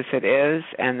as good as it is,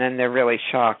 and then they're really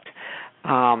shocked.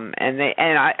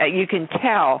 You can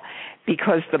tell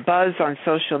because the buzz on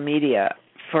social media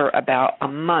for about a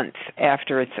month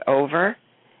after it's over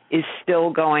is still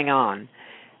going on.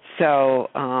 So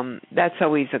that's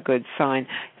always a good sign.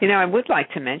 I would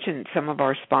like to mention some of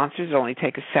our sponsors. Only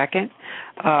take a second.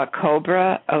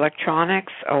 Cobra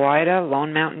Electronics, OIDA,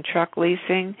 Lone Mountain Truck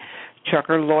Leasing,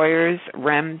 Trucker Lawyers,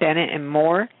 Rem Bennett and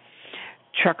more,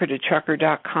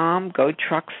 TruckerToTrucker.com, Go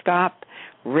Truck Stop,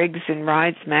 Rigs and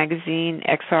Rides Magazine,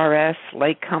 XRS,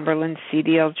 Lake Cumberland,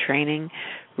 CDL Training,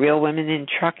 Real Women in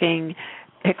Trucking,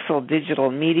 Pixel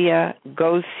Digital Media,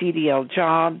 Go CDL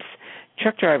Jobs,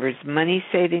 Truck Drivers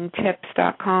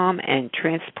MoneySavingTips.com, and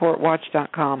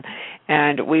TransportWatch.com.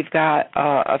 And we've got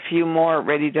a few more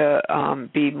ready to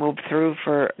be moved through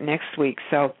for next week.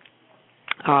 So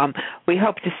we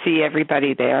hope to see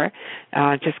everybody there.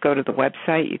 Just go to the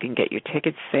website. You can get your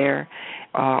tickets there,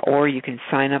 or you can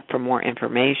sign up for more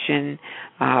information.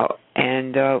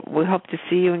 And we hope to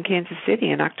see you in Kansas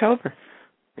City in October.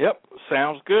 Yep,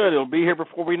 sounds good. It'll be here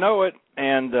before we know it.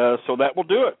 And so that will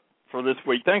do it for this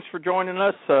week. Thanks for joining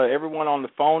us, everyone on the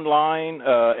phone line.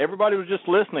 Everybody was just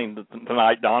listening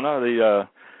tonight, Donna.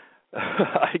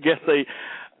 I guess I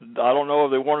don't know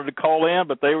if they wanted to call in,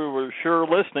 but they were sure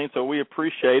listening, so we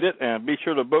appreciate it. And be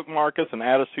sure to bookmark us and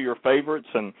add us to your favorites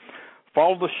and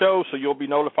follow the show so you'll be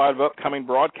notified of upcoming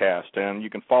broadcasts. And you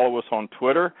can follow us on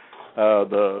Twitter,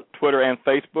 the Twitter and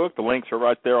Facebook. The links are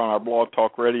right there on our Blog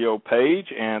Talk Radio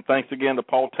page. And thanks again to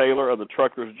Paul Taylor of the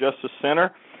Truckers Justice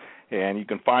Center. And you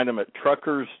can find them at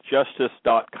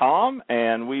truckersjustice.com.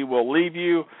 And we will leave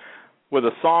you with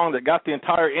a song that got the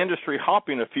entire industry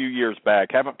hopping a few years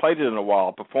back. Haven't played it in a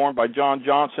while. Performed by John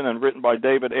Johnson and written by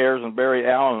David Ayers and Barry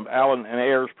Allen of Allen and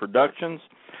Ayers Productions.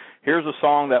 Here's a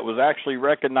song that was actually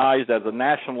recognized as a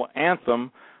national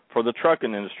anthem for the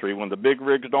trucking industry when the big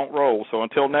rigs don't roll. So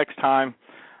until next time,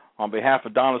 on behalf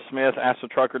of Donna Smith,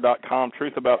 AskTheTrucker.com,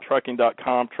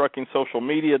 TruthAboutTrucking.com,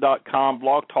 TruckingSocialMedia.com,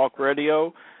 Blog Talk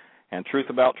Radio, and Truth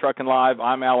About Trucking Live,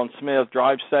 I'm Alan Smith.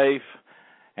 Drive safe,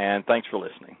 and thanks for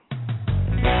listening.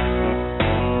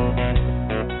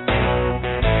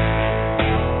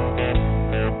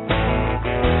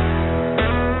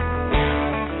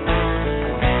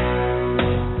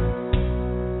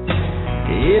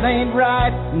 It ain't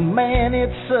right, man, it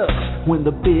sucks when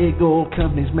the big old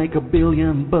companies make $1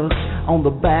 billion on the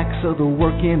backs of the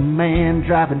working man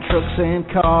driving trucks and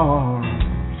cars.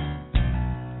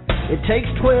 It takes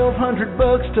 $1,200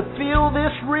 to fill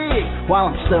this rig while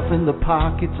I'm stuffing the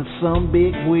pockets of some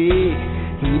big wig.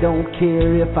 He don't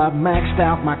care if I've maxed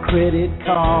out my credit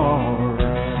card.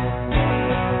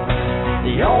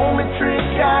 The only trick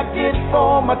I get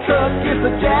for my truck is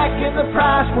the jack in the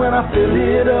price when I fill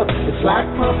it up. It's like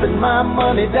pumping my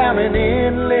money down an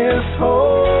endless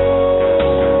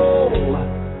hole.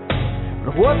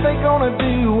 But what they gonna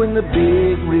do when the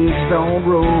big rigs don't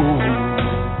roll?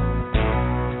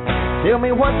 Tell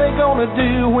me what they gonna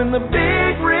do when the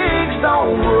big rigs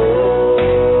don't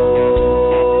roll.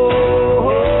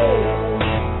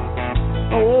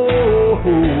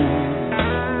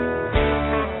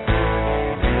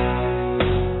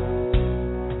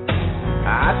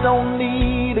 I don't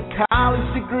need a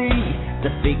college degree to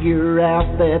figure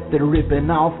out that they're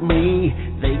ripping off me.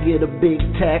 They get a big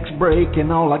tax break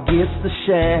and all I get's the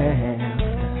shaft.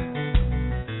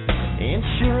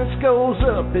 Insurance goes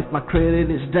up if my credit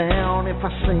is down. If I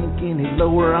sink any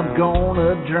lower, I'm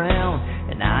gonna drown.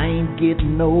 And I ain't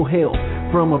getting no help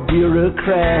from a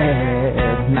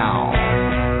bureaucrat, no.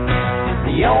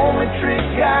 The only trick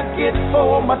I get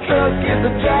for my truck is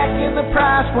the jack in the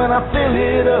price when I fill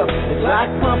it up. It's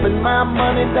like pumping my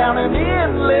money down an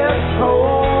endless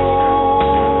hole.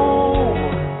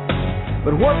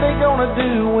 But what they gonna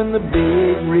do when the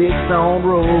big rigs don't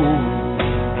roll?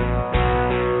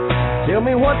 Tell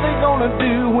me what they gonna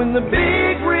do when the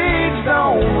big rigs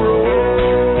don't roll.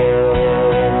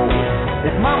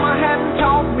 If mama hadn't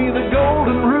taught me the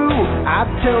golden rule, I'd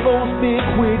tell those big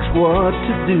wigs what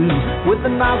to do with the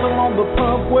nozzle on the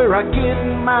pump where I get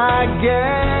my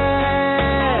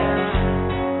gas.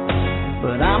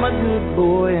 But I'm a good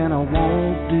boy and I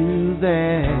won't do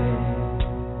that.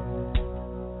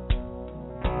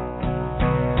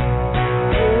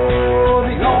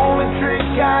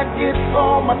 I get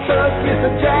for my truck is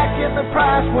a jack in the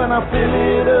price when I fill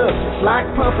it up. It's like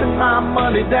pumping my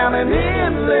money down an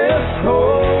endless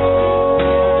hole.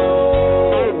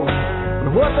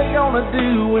 But what they gonna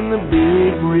do when the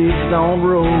big rigs don't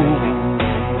roll?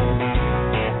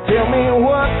 Tell me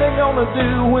what they gonna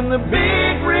do when the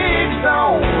big rigs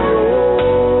don't roll?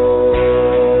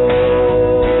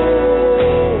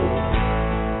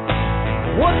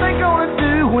 What they gonna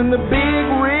do when the big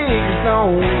rigs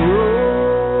don't roll?